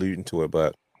kind of alluding to it,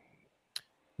 but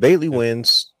Bayley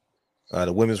wins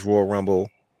the Women's Royal Rumble.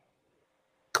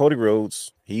 Cody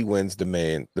Rhodes, he wins the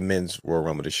men's Royal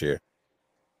Rumble this year.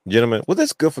 Gentlemen, well,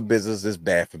 this good for business, this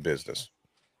bad for business.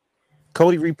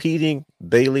 Cody repeating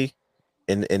Bayley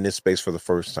in this space for the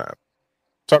first time.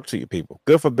 Talk to you people.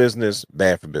 Good for business,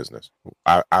 bad for business.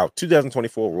 Our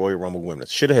 2024 Royal Rumble women.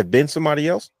 Should it have been somebody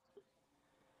else?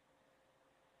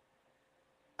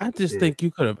 I just think you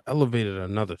could have elevated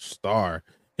another star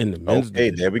in the men's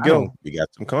division. There we go. We got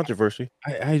some controversy.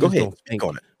 I go just ahead. don't think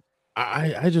on it.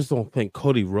 I just don't think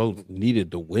Cody Rhodes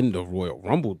needed to win the Royal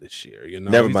Rumble this year. You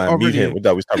know, never mind. Mute him. We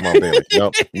thought we was talking about Bayley.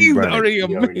 Nope, he's already a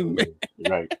made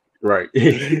man. Right.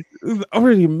 He's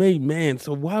already a made man.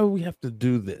 So why do we have to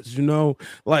do this? You know,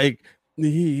 like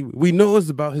we know it's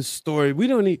about his story.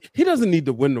 He doesn't need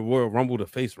to win the Royal Rumble to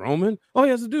face Roman. All he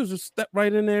has to do is just step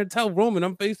right in there and tell Roman,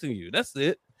 I'm facing you. That's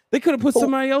it. They could have put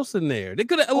somebody else in there. They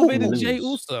could have elevated Jey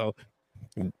Uso.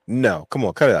 No, come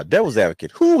on, cut it out. Devil's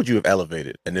advocate. Who would you have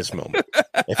elevated in this moment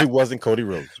if it wasn't Cody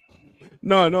Rhodes?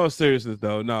 No seriousness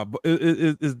though. No, but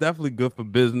it's definitely good for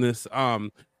business.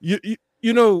 You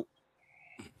know,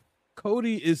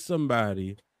 Cody is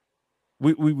somebody.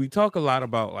 We talk a lot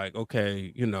about, like,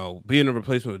 okay, you know, being a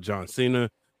replacement with John Cena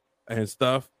and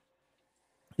stuff.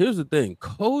 Here's the thing: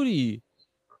 Cody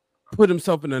put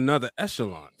himself in another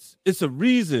echelon. It's a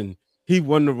reason he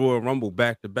won the Royal Rumble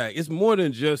back to back. It's more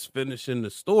than just finishing the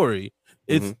story.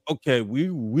 It's okay.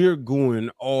 We're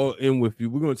going all in with you.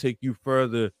 We're going to take you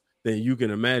further than you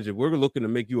can imagine. We're looking to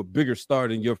make you a bigger star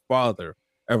than your father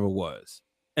ever was,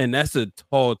 and that's a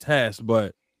tall task.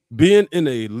 But being in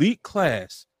an elite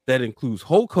class that includes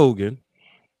Hulk Hogan,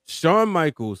 Shawn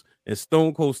Michaels, and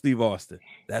Stone Cold Steve Austin,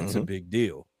 that's a big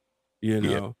deal. You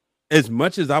know, as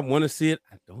much as I want to see it,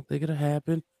 I don't think it'll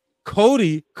happen.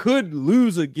 Cody could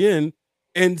lose again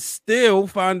and still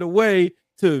find a way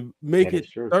to make it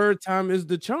third time is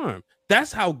the charm.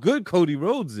 That's how good Cody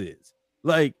Rhodes is.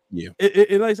 Like,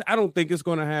 like I don't think it's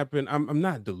going to happen. I'm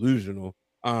not delusional.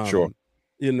 Sure.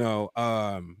 You know,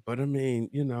 but I mean,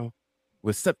 you know,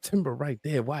 with September right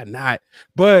there, why not?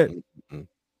 But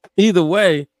either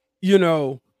way, you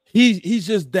know, he's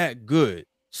just that good.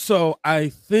 So I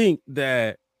think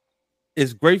that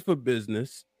it's great for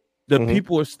business. The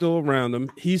people are still around him.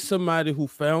 He's somebody who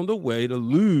found a way to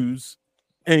lose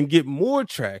and get more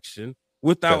traction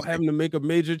without having to make a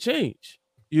major change.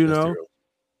 You know,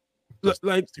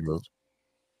 like,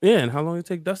 yeah. And how long it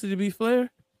take Dusty to be Flair?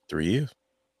 3 years.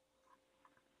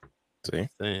 See,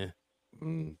 crap.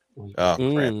 I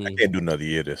can't do another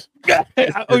year of this.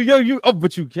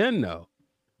 But you can though.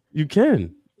 You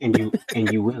can, and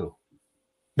you will.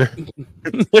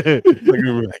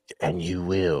 And you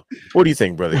will. What do you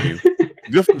think, brother? You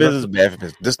good for business, bad for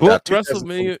business. This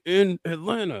WrestleMania in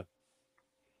Atlanta.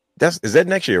 Is that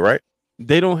next year, right?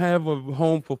 They don't have a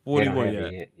home for 41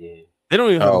 yet. They don't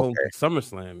even have a home for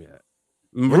SummerSlam yet.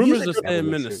 Rumors are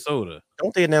saying Minnesota.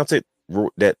 Don't they announce it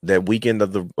that weekend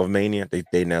of Mania?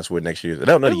 They announced what next year. I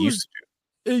don't know. They used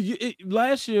to.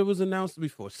 Last year it was announced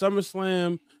before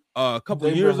SummerSlam. A couple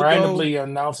of years ago, randomly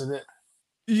announcing it.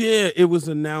 Yeah, it was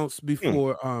announced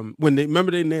before. When they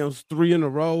announced 3 in a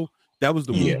row. That was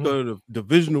the week of the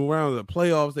divisional round of the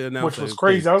playoffs. They announced, which was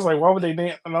crazy. I was like, why would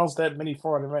they announce that many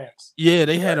far in advance? Yeah,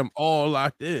 they had them all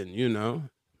locked in, you know.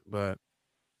 But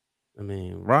I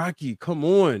mean, Rocky, come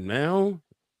on, man.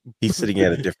 He's sitting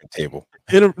at a different table.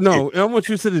 No, I want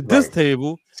you to sit at this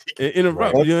table and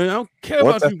interrupt. You know, I don't care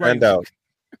about you.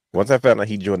 Once I found out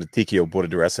he joined the TKO board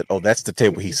of directors, I said, "Oh, that's the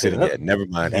table he's sitting at." Never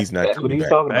mind, he's not. That's what he's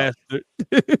talking about.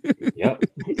 Yep.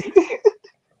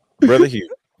 Brother Hugh,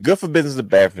 good for business and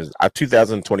bad for business. Our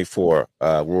 2024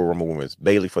 Royal Rumble Women's.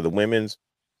 Bayley for the women's,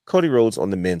 Cody Rhodes on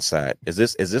the men's side. Is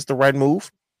this the right move?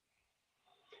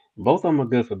 Both of them are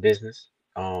good for business.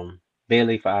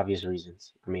 Bayley for obvious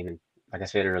reasons. I mean, like I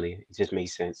said earlier, it just made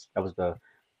sense. That was the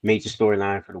major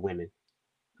storyline for the women.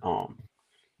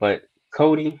 But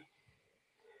Cody,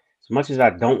 as much as I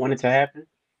don't want it to happen,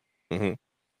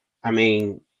 I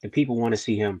mean, the people want to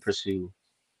see him pursue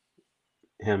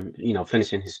him, you know,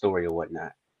 finishing his story or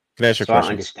whatnot. Can I ask you a question?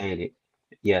 I understand it.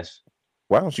 Yes.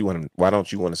 Why don't you want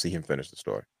to see him finish the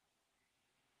story?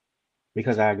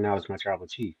 Because I acknowledge my tribal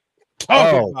chief.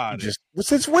 Talk about it.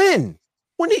 Since when?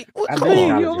 I've I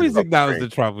mean, you always acknowledge the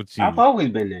tribal chief. I've always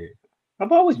been there.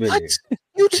 I've always been there.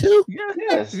 You too?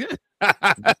 Yes.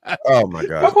 Oh my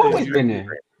God! I've always been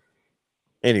there.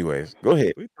 Anyways, go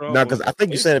ahead. Now, because I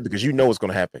think you said it because you know what's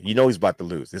going to happen. You know he's about to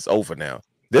lose. It's over now.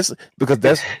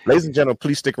 Ladies and gentlemen,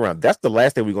 please stick around. That's the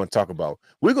last thing we're going to talk about.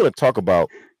 We're going to talk about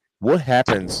what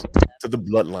happens to the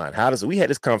bloodline. We had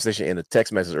this conversation in a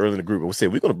text message earlier in the group, and we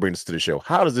said we're going to bring this to the show.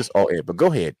 How does this all end? But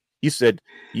go ahead. You said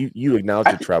you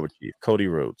acknowledge the tribal chief, Cody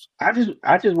Rhodes. I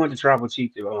just want the tribal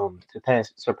chief to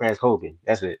surpass Hogan.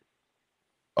 That's it.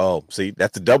 Oh, see,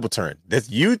 that's a double turn. That's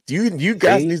you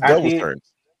guys need double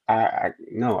turns.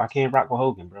 No, I can't rock with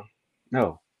Hogan, bro.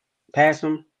 No, pass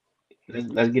him.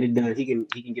 Let's get it done. He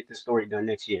can get the story done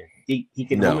next year. He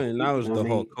can. No, I mean, that was the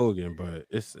Hulk Hogan, but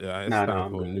it's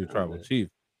time for a new tribal chief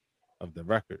of the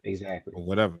record, exactly, or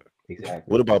whatever. Exactly.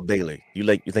 What about Bayley? You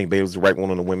think Bayley was the right one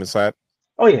on the women's side?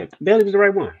 Oh yeah, Bayley was the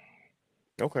right one.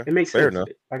 Okay, it makes fair sense. Enough.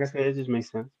 Like I said, it just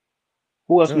makes sense.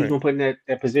 Who else was gonna put in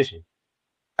that position?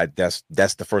 That's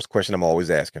the first question I'm always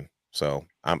asking. So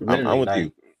I'm with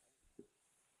you.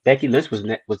 Becky Lynch was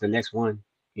the next one,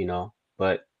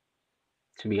 but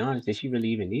to be honest, did she really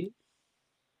even need it?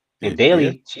 And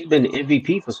Bayley, she's been the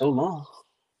MVP for so long.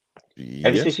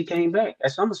 Ever since she came back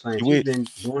at SummerSlam, she's been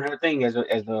doing her thing as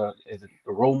a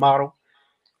role model,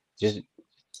 just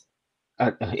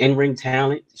in-ring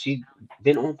talent. She's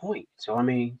been on point. So I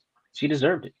mean, she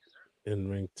deserved it.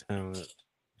 In-ring talent,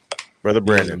 Brother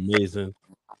Brandon, amazing.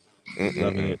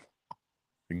 Loving it.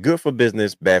 Good for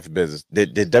business, bad for business.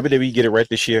 Did WWE get it right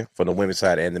this year for the women's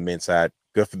side and the men's side?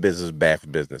 Good for business, bad for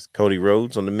business. Cody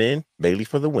Rhodes on the men, Bayley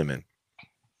for the women.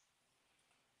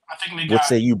 I think they got. What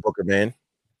say you, Booker man?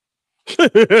 For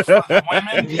the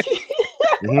women, for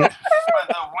the women,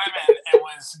 it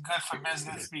was good for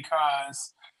business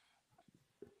because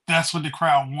that's what the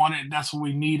crowd wanted. That's what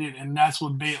we needed, and that's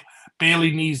what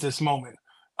Bayley needs this moment.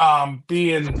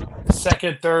 Being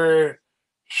second, third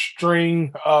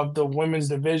string of the women's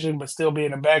division, but still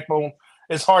being a backbone,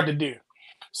 it's hard to do.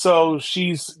 So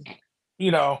she's,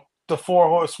 the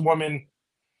 4-horse woman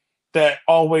that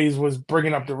always was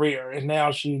bringing up the rear, and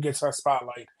now she gets her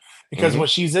spotlight. Because when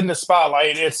she's in the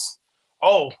spotlight, it's,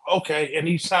 oh, okay. And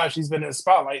each time she's been in the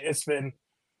spotlight, it's been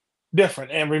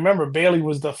different. And remember, Bayley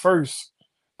was the first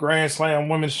Grand Slam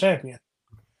women's champion.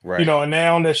 Right. And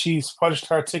now that she's punched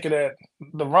her ticket at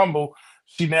the Rumble,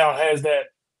 she now has that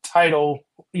title.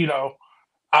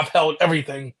 I've held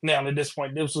everything now at this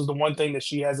point. This was the one thing that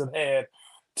she hasn't had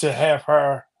to have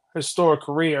her historic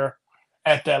career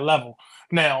at that level.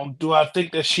 Now, do I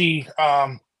think that she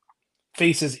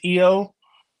faces Io?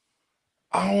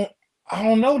 I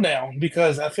don't know now,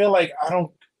 because I feel like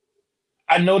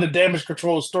I know the Damage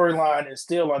Control storyline is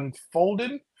still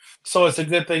unfolding, so it's a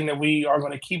good thing that we are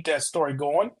going to keep that story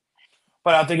going.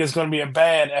 But I think it's going to be a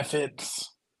bad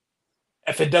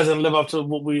if it doesn't live up to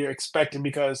what we are expecting,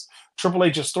 because Triple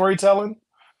H's storytelling,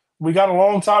 we got a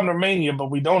long time to Mania,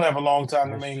 but we don't have a long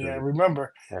time to Mania. And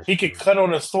remember, he could cut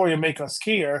on a story and make us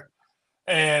care,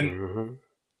 and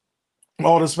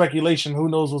all the speculation, who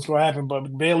knows what's going to happen.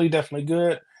 But Bayley definitely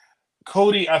good.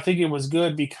 Cody, I think it was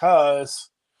good because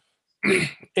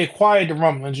it quieted the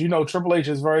rumblings. Triple H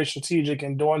is very strategic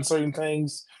in doing certain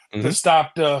things to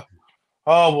stop the,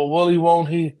 will he, won't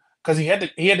he? Because he had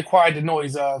to quiet the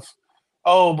noise of,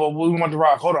 but we want The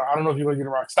Rock. Hold on, I don't know if you're going to get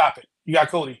The Rock. Stop it. You got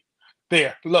Cody.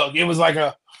 There. Look, it was like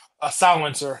a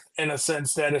silencer in a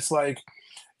sense that it's like,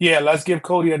 yeah, let's give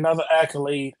Cody another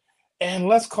accolade. And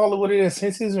let's call it what it is.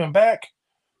 Since he's been back,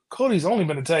 Cody's only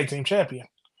been a tag team champion,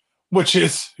 which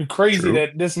is crazy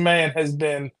that this man has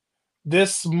been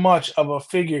this much of a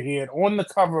figurehead on the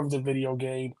cover of the video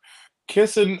game,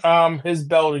 kissing his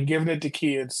belt and giving it to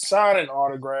kids, signing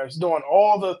autographs, doing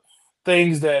all the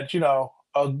things that,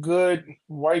 a good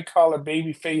white-collar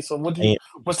baby face, or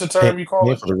what's the term you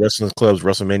call it? For the wrestling club's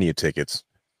Wrestlemania tickets.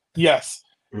 Yes.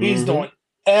 He's doing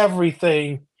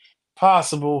everything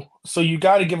possible. So you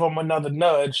got to give him another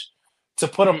nudge to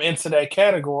put him into that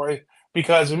category,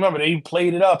 because remember, they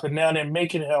played it up and now they're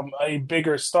making him a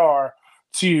bigger star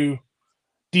to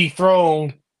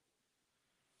dethrone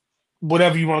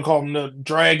whatever you want to call him, the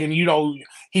dragon.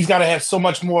 He's got to have so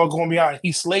much more going behind.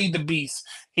 He slayed the beast.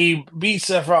 He beat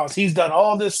Seth Rollins. He's done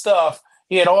all this stuff.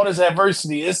 He had all this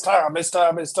adversity. It's time.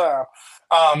 So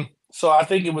I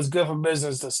think it was good for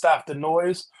business to stop the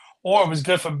noise, or it was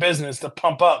good for business to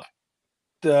pump up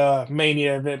the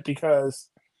Mania event, because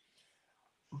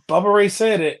Bubba Ray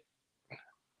said it.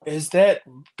 Is that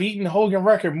beating the Hogan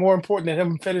record more important than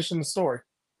him finishing the story?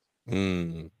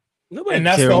 Nobody and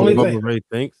that's the only thing. Ray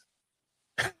thinks.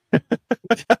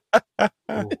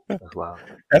 That's wild.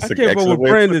 I can't remember what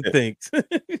Brandon thinks.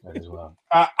 That is wild.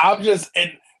 I'm just,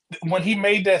 and when he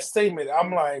made that statement,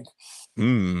 I'm like,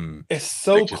 it's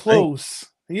so close.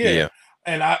 Yeah.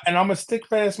 And I'm gonna stick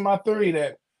past my theory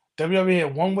that WWE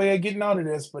had one way of getting out of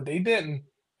this, but they didn't.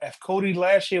 If Cody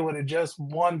last year would have just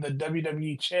won the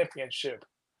WWE Championship,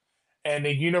 and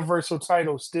the Universal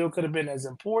title still could have been as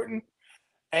important,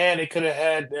 and it could have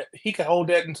had he could hold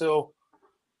that until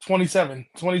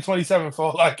 2027 for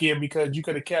all I care, because you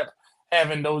could have kept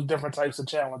having those different types of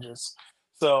challenges.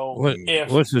 So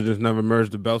what should just never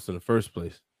merged the belts in the first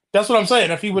place? That's what I'm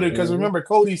saying. If he would have, because remember,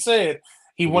 Cody said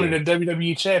he wanted a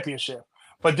WWE Championship,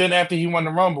 but then after he won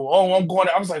the Rumble, I'm going.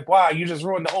 I was like, wow, you just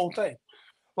ruined the whole thing.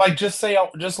 Like, just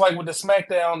like with the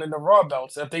SmackDown and the Raw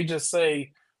belts, if they just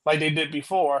say like they did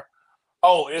before,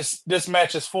 this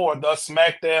match is for the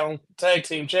SmackDown Tag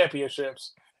Team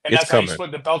Championships, and that's how you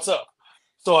split the belts up.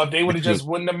 So if they would have just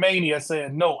won the Mania,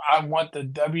 saying, no, I want the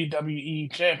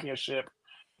WWE Championship,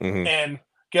 and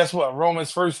guess what?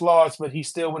 Roman's first loss, but he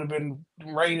still would have been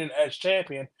reigning as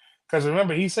champion. Because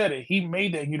remember, he said it. He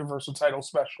made that Universal title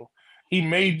special. He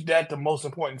made that the most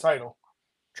important title.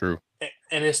 True.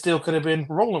 And it still could have been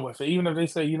rolling with it. Even if they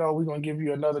say, we're going to give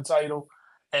you another title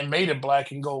and made it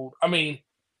black and gold. I mean,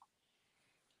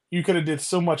 you could have did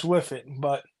so much with it.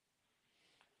 But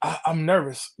I'm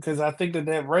nervous because I think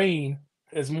that reign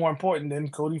is more important than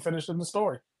Cody finishing the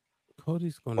story.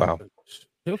 Cody's going to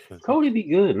Cody be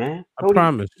good, man. I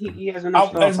promise. He has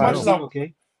enough as much as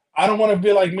okay. I don't want to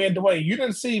be like Man Dwayne. You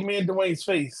didn't see Man Dwayne's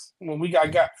face when we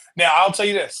got. Now I'll tell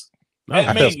you this: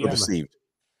 at Mania,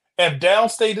 if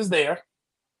Downstate is there,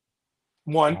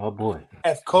 one. Oh boy!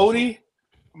 If Cody,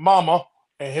 Mama,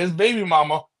 and his baby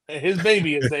mama and his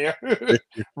baby is there,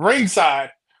 ringside.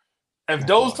 If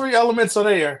those three elements are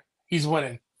there, he's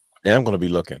winning. Yeah, I'm going to be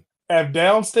looking. If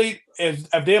Downstate, if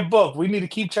they're booked, we need to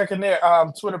keep checking their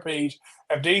Twitter page.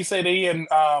 If they say they in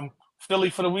Philly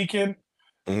for the weekend,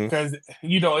 because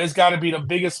it's got to be the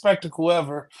biggest spectacle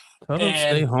ever. Tell them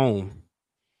stay home.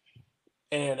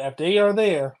 And if they are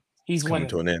there, he's winning.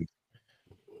 To an end.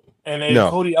 And then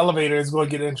Cody Elevator is going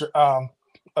to get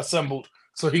assembled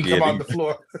so he can come out the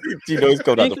floor. He's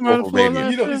coming out the floor,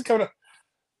 baby. He's coming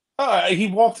out. He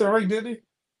walked to the ring, didn't he?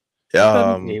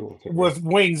 With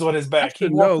wings on his back.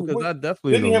 No, because I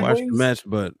definitely don't watch the match,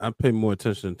 but I pay more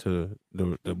attention to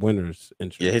the winner's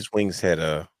interest. Yeah, his wings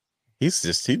had he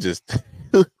just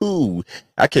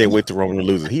I can't wait to Roman to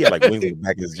lose it. He had like wings in the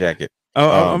back of his jacket.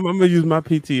 I'm gonna use my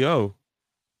PTO.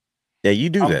 Yeah, you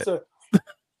do that.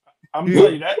 I'm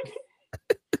telling you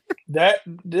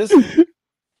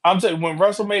I'm telling you, when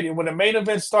WrestleMania, when the main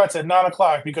event starts at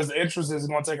 9:00, because the entrance is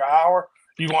going to take an hour,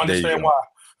 you gonna understand why.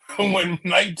 When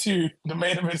night 2, the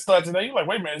main event starts, and you're like,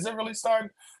 wait a minute, is it really starting?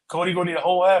 Cody gonna need a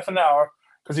whole half an hour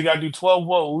because he got to do 12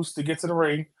 woes to get to the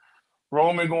ring.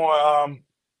 Roman going to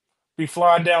be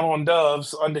flying down on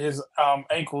doves under his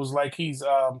ankles like he's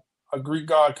a Greek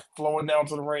god flowing down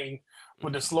to the ring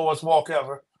with the slowest walk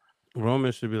ever.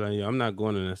 Roman should be like, I'm not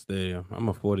going to that stadium. I'm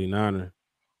a 49er.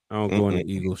 I don't go in the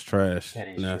Eagles trash.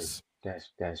 That's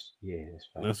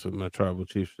what my tribal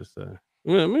chief should say.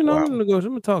 I'm gonna go. I'm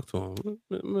gonna talk to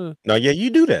him. No, yeah,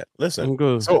 you do that. Listen.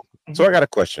 So I got a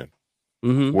question.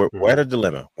 We're at a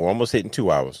dilemma. We're almost hitting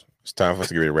 2 hours. It's time for us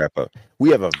to get ready to wrap up. We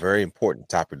have a very important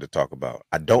topic to talk about.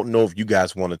 I don't know if you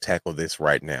guys want to tackle this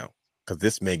right now because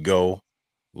this may go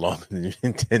longer than you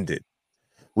intended.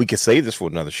 We could save this for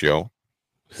another show,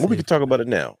 or we could talk about it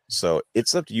now. So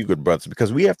it's up to you, good brothers,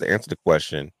 because we have to answer the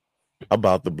question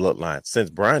about the bloodline. Since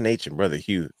Brian H. and Brother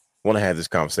Hugh want to have this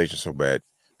conversation so bad,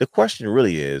 the question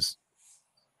really is,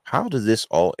 how does this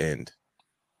all end?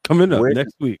 Coming up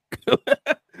next week.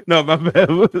 No, my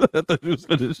bad. I thought you was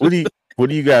finished. What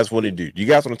do you guys want to do? Do you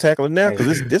guys want to tackle it now?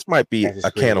 Because this might be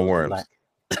a can of worms.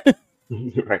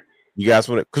 Right. You guys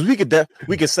want to? Because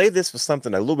we could say this for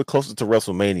something a little bit closer to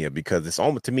WrestleMania, because it's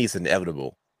almost, to me, it's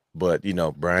inevitable. But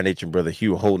Brian H. and Brother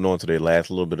Hugh holding on to their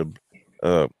last little bit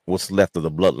of what's left of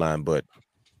the bloodline. But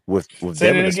with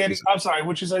say it again. I'm sorry.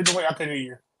 What you say? The way I couldn't hear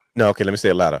you. No, okay. Let me say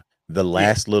it louder. The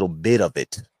last little bit of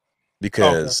it,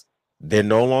 because they're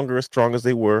no longer as strong as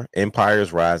they were.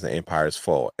 Empires rise and empires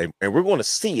fall, and we're going to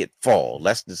see it fall.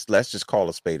 Let's just call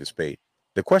a spade a spade.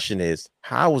 The question is,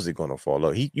 how is it going to fall?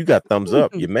 Look, you got thumbs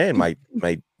up. Your man might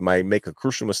make a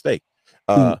crucial mistake.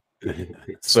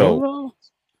 So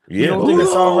you don't think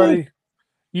it's already?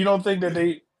 You don't think that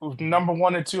they number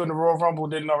 1 and 2 in the Royal Rumble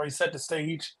didn't already set the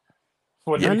stage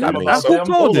for them to come about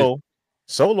them?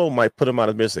 Solo might put him out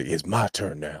of business. It's my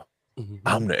turn now.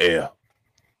 I'm the heir.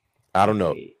 I don't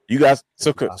know. You guys,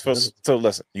 so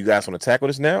listen. You guys want to tackle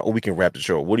this now, or we can wrap the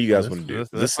show? What do you guys want to do? Is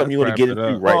this something you want to get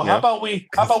into right now? How about we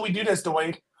do this,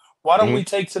 Dwayne? Why don't we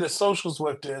take to the socials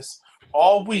with this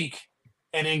all week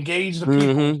and engage the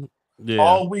people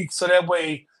all week, so that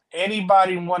way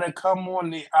anybody want to come on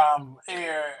the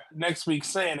air next week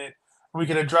saying it, we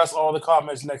can address all the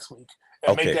comments next week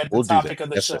and make that the topic of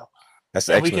the show. That's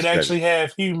and we can actually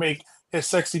have Hugh make his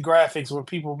sexy graphics when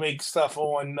people make stuff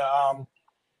on on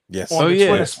the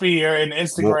Twitter sphere and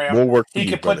Instagram. We'll work he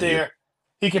can put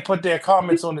their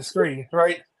comments on the screen,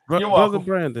 right? You're welcome. Brother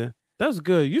Brandon, that's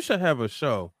good. You should have a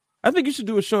show. I think you should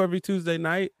do a show every Tuesday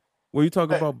night where you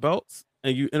talk about belts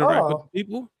and you interact with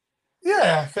people.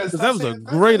 Yeah, because that was a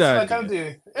great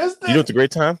idea. You know what's a great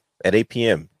time? At 8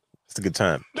 p.m. It's a good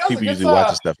time. People usually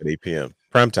watching stuff at 8 p.m.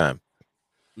 Prime time.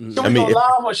 Should we go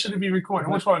live or should it be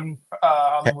recorded? Which one,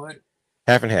 Hollywood?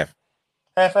 Half and half.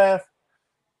 Half.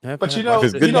 But you know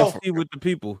with the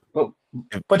people. But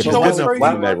you know what's crazy?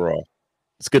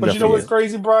 It's good enough. But you know what's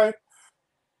crazy, Brian?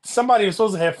 Somebody was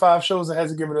supposed to have 5 shows that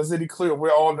hasn't given us any clue.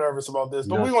 We're all nervous about this,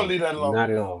 but we're gonna leave that alone.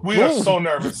 Not at all. We are so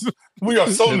nervous. We are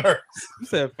so nervous. You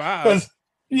said 5.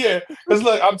 Because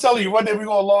look, I'm telling you, one day we're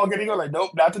gonna log in and you're like, nope,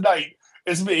 not tonight.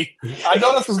 It's me. I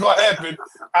know this was gonna happen.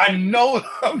 I know.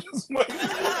 I'm just waiting.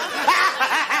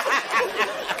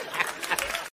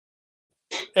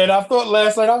 And I thought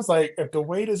last night, I was like, if the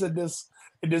wait is in this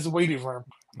waiting room,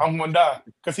 I'm gonna die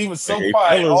because he was so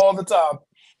quiet all the time.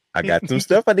 I got some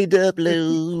stuff I need to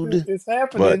upload. It's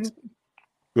happening.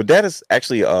 But that is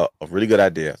actually a really good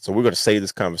idea. So we're going to save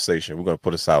this conversation. We're going to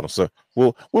put this out. So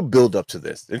we'll build up to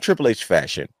this in Triple H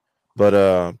fashion. But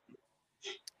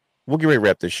we'll get ready to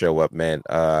wrap this show up, man.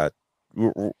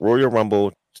 Royal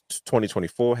Rumble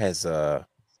 2024 has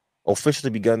officially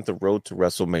begun the road to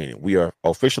WrestleMania. We are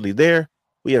officially there.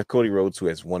 We have Cody Rhodes, who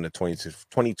has won the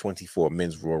 2024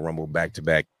 Men's Royal Rumble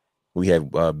back-to-back. We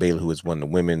have Bayley, who has won the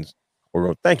Women's.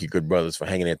 Thank you, good brothers, for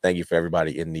hanging in. Thank you for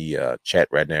everybody in the chat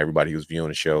right now, everybody who's viewing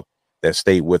the show that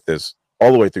stayed with us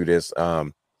all the way through this.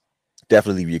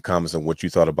 Definitely leave your comments on what you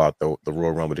thought about the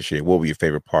Royal Rumble this year. What were your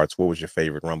favorite parts? What was your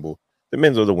favorite Rumble? The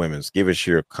men's or the women's? Give us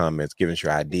your comments. Give us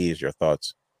your ideas, your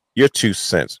thoughts, your 2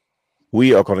 cents.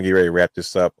 We are going to get ready to wrap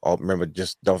this up. Remember,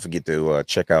 just don't forget to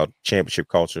check out Championship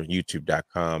Culture,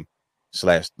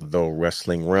 youtube.com/The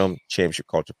Wrestling Realm, Championship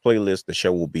Culture playlist. The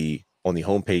show will be on the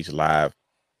homepage live.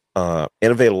 And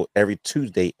available every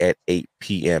Tuesday at 8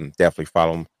 p.m. Definitely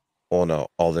follow them on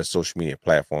all their social media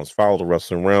platforms. Follow the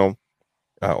Wrestling Realm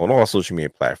on all social media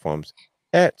platforms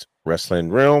at Wrestling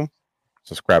Realm.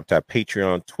 Subscribe to our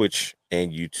Patreon, Twitch,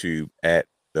 and YouTube at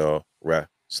the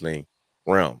Wrestling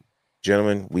Realm.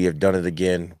 Gentlemen, we have done it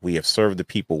again. We have served the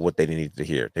people what they needed to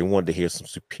hear. They wanted to hear some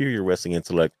superior wrestling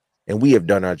intellect, and we have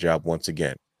done our job once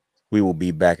again. We will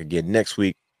be back again next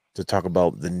week to talk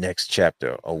about the next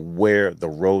chapter of where the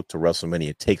road to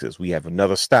WrestleMania takes us. We have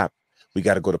another stop. We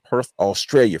got to go to Perth,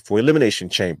 Australia for Elimination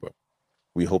Chamber.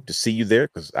 We hope to see you there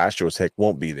because I sure as heck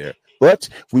won't be there. But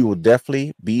we will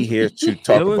definitely be here to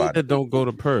talk about it. Don't go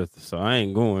to Perth, so I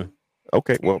ain't going.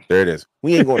 Okay, well, there it is.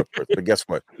 We ain't going to Perth, but guess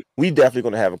what? We definitely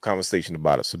going to have a conversation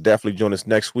about it. So definitely join us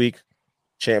next week.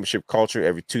 Championship Culture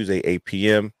every Tuesday, 8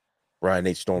 p.m. Brian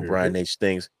H. doing Brian H.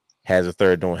 things. Has a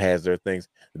Third doing Has Their things.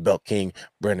 The Belt King,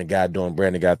 Brandon Guy doing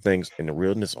Brandon Guy things. And the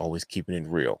realness, always keeping it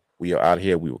real. We are out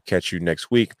here. We will catch you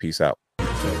next week. Peace out.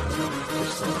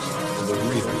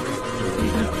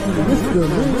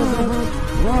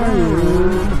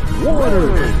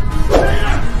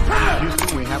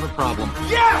 Houston, we have a problem.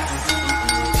 Yes!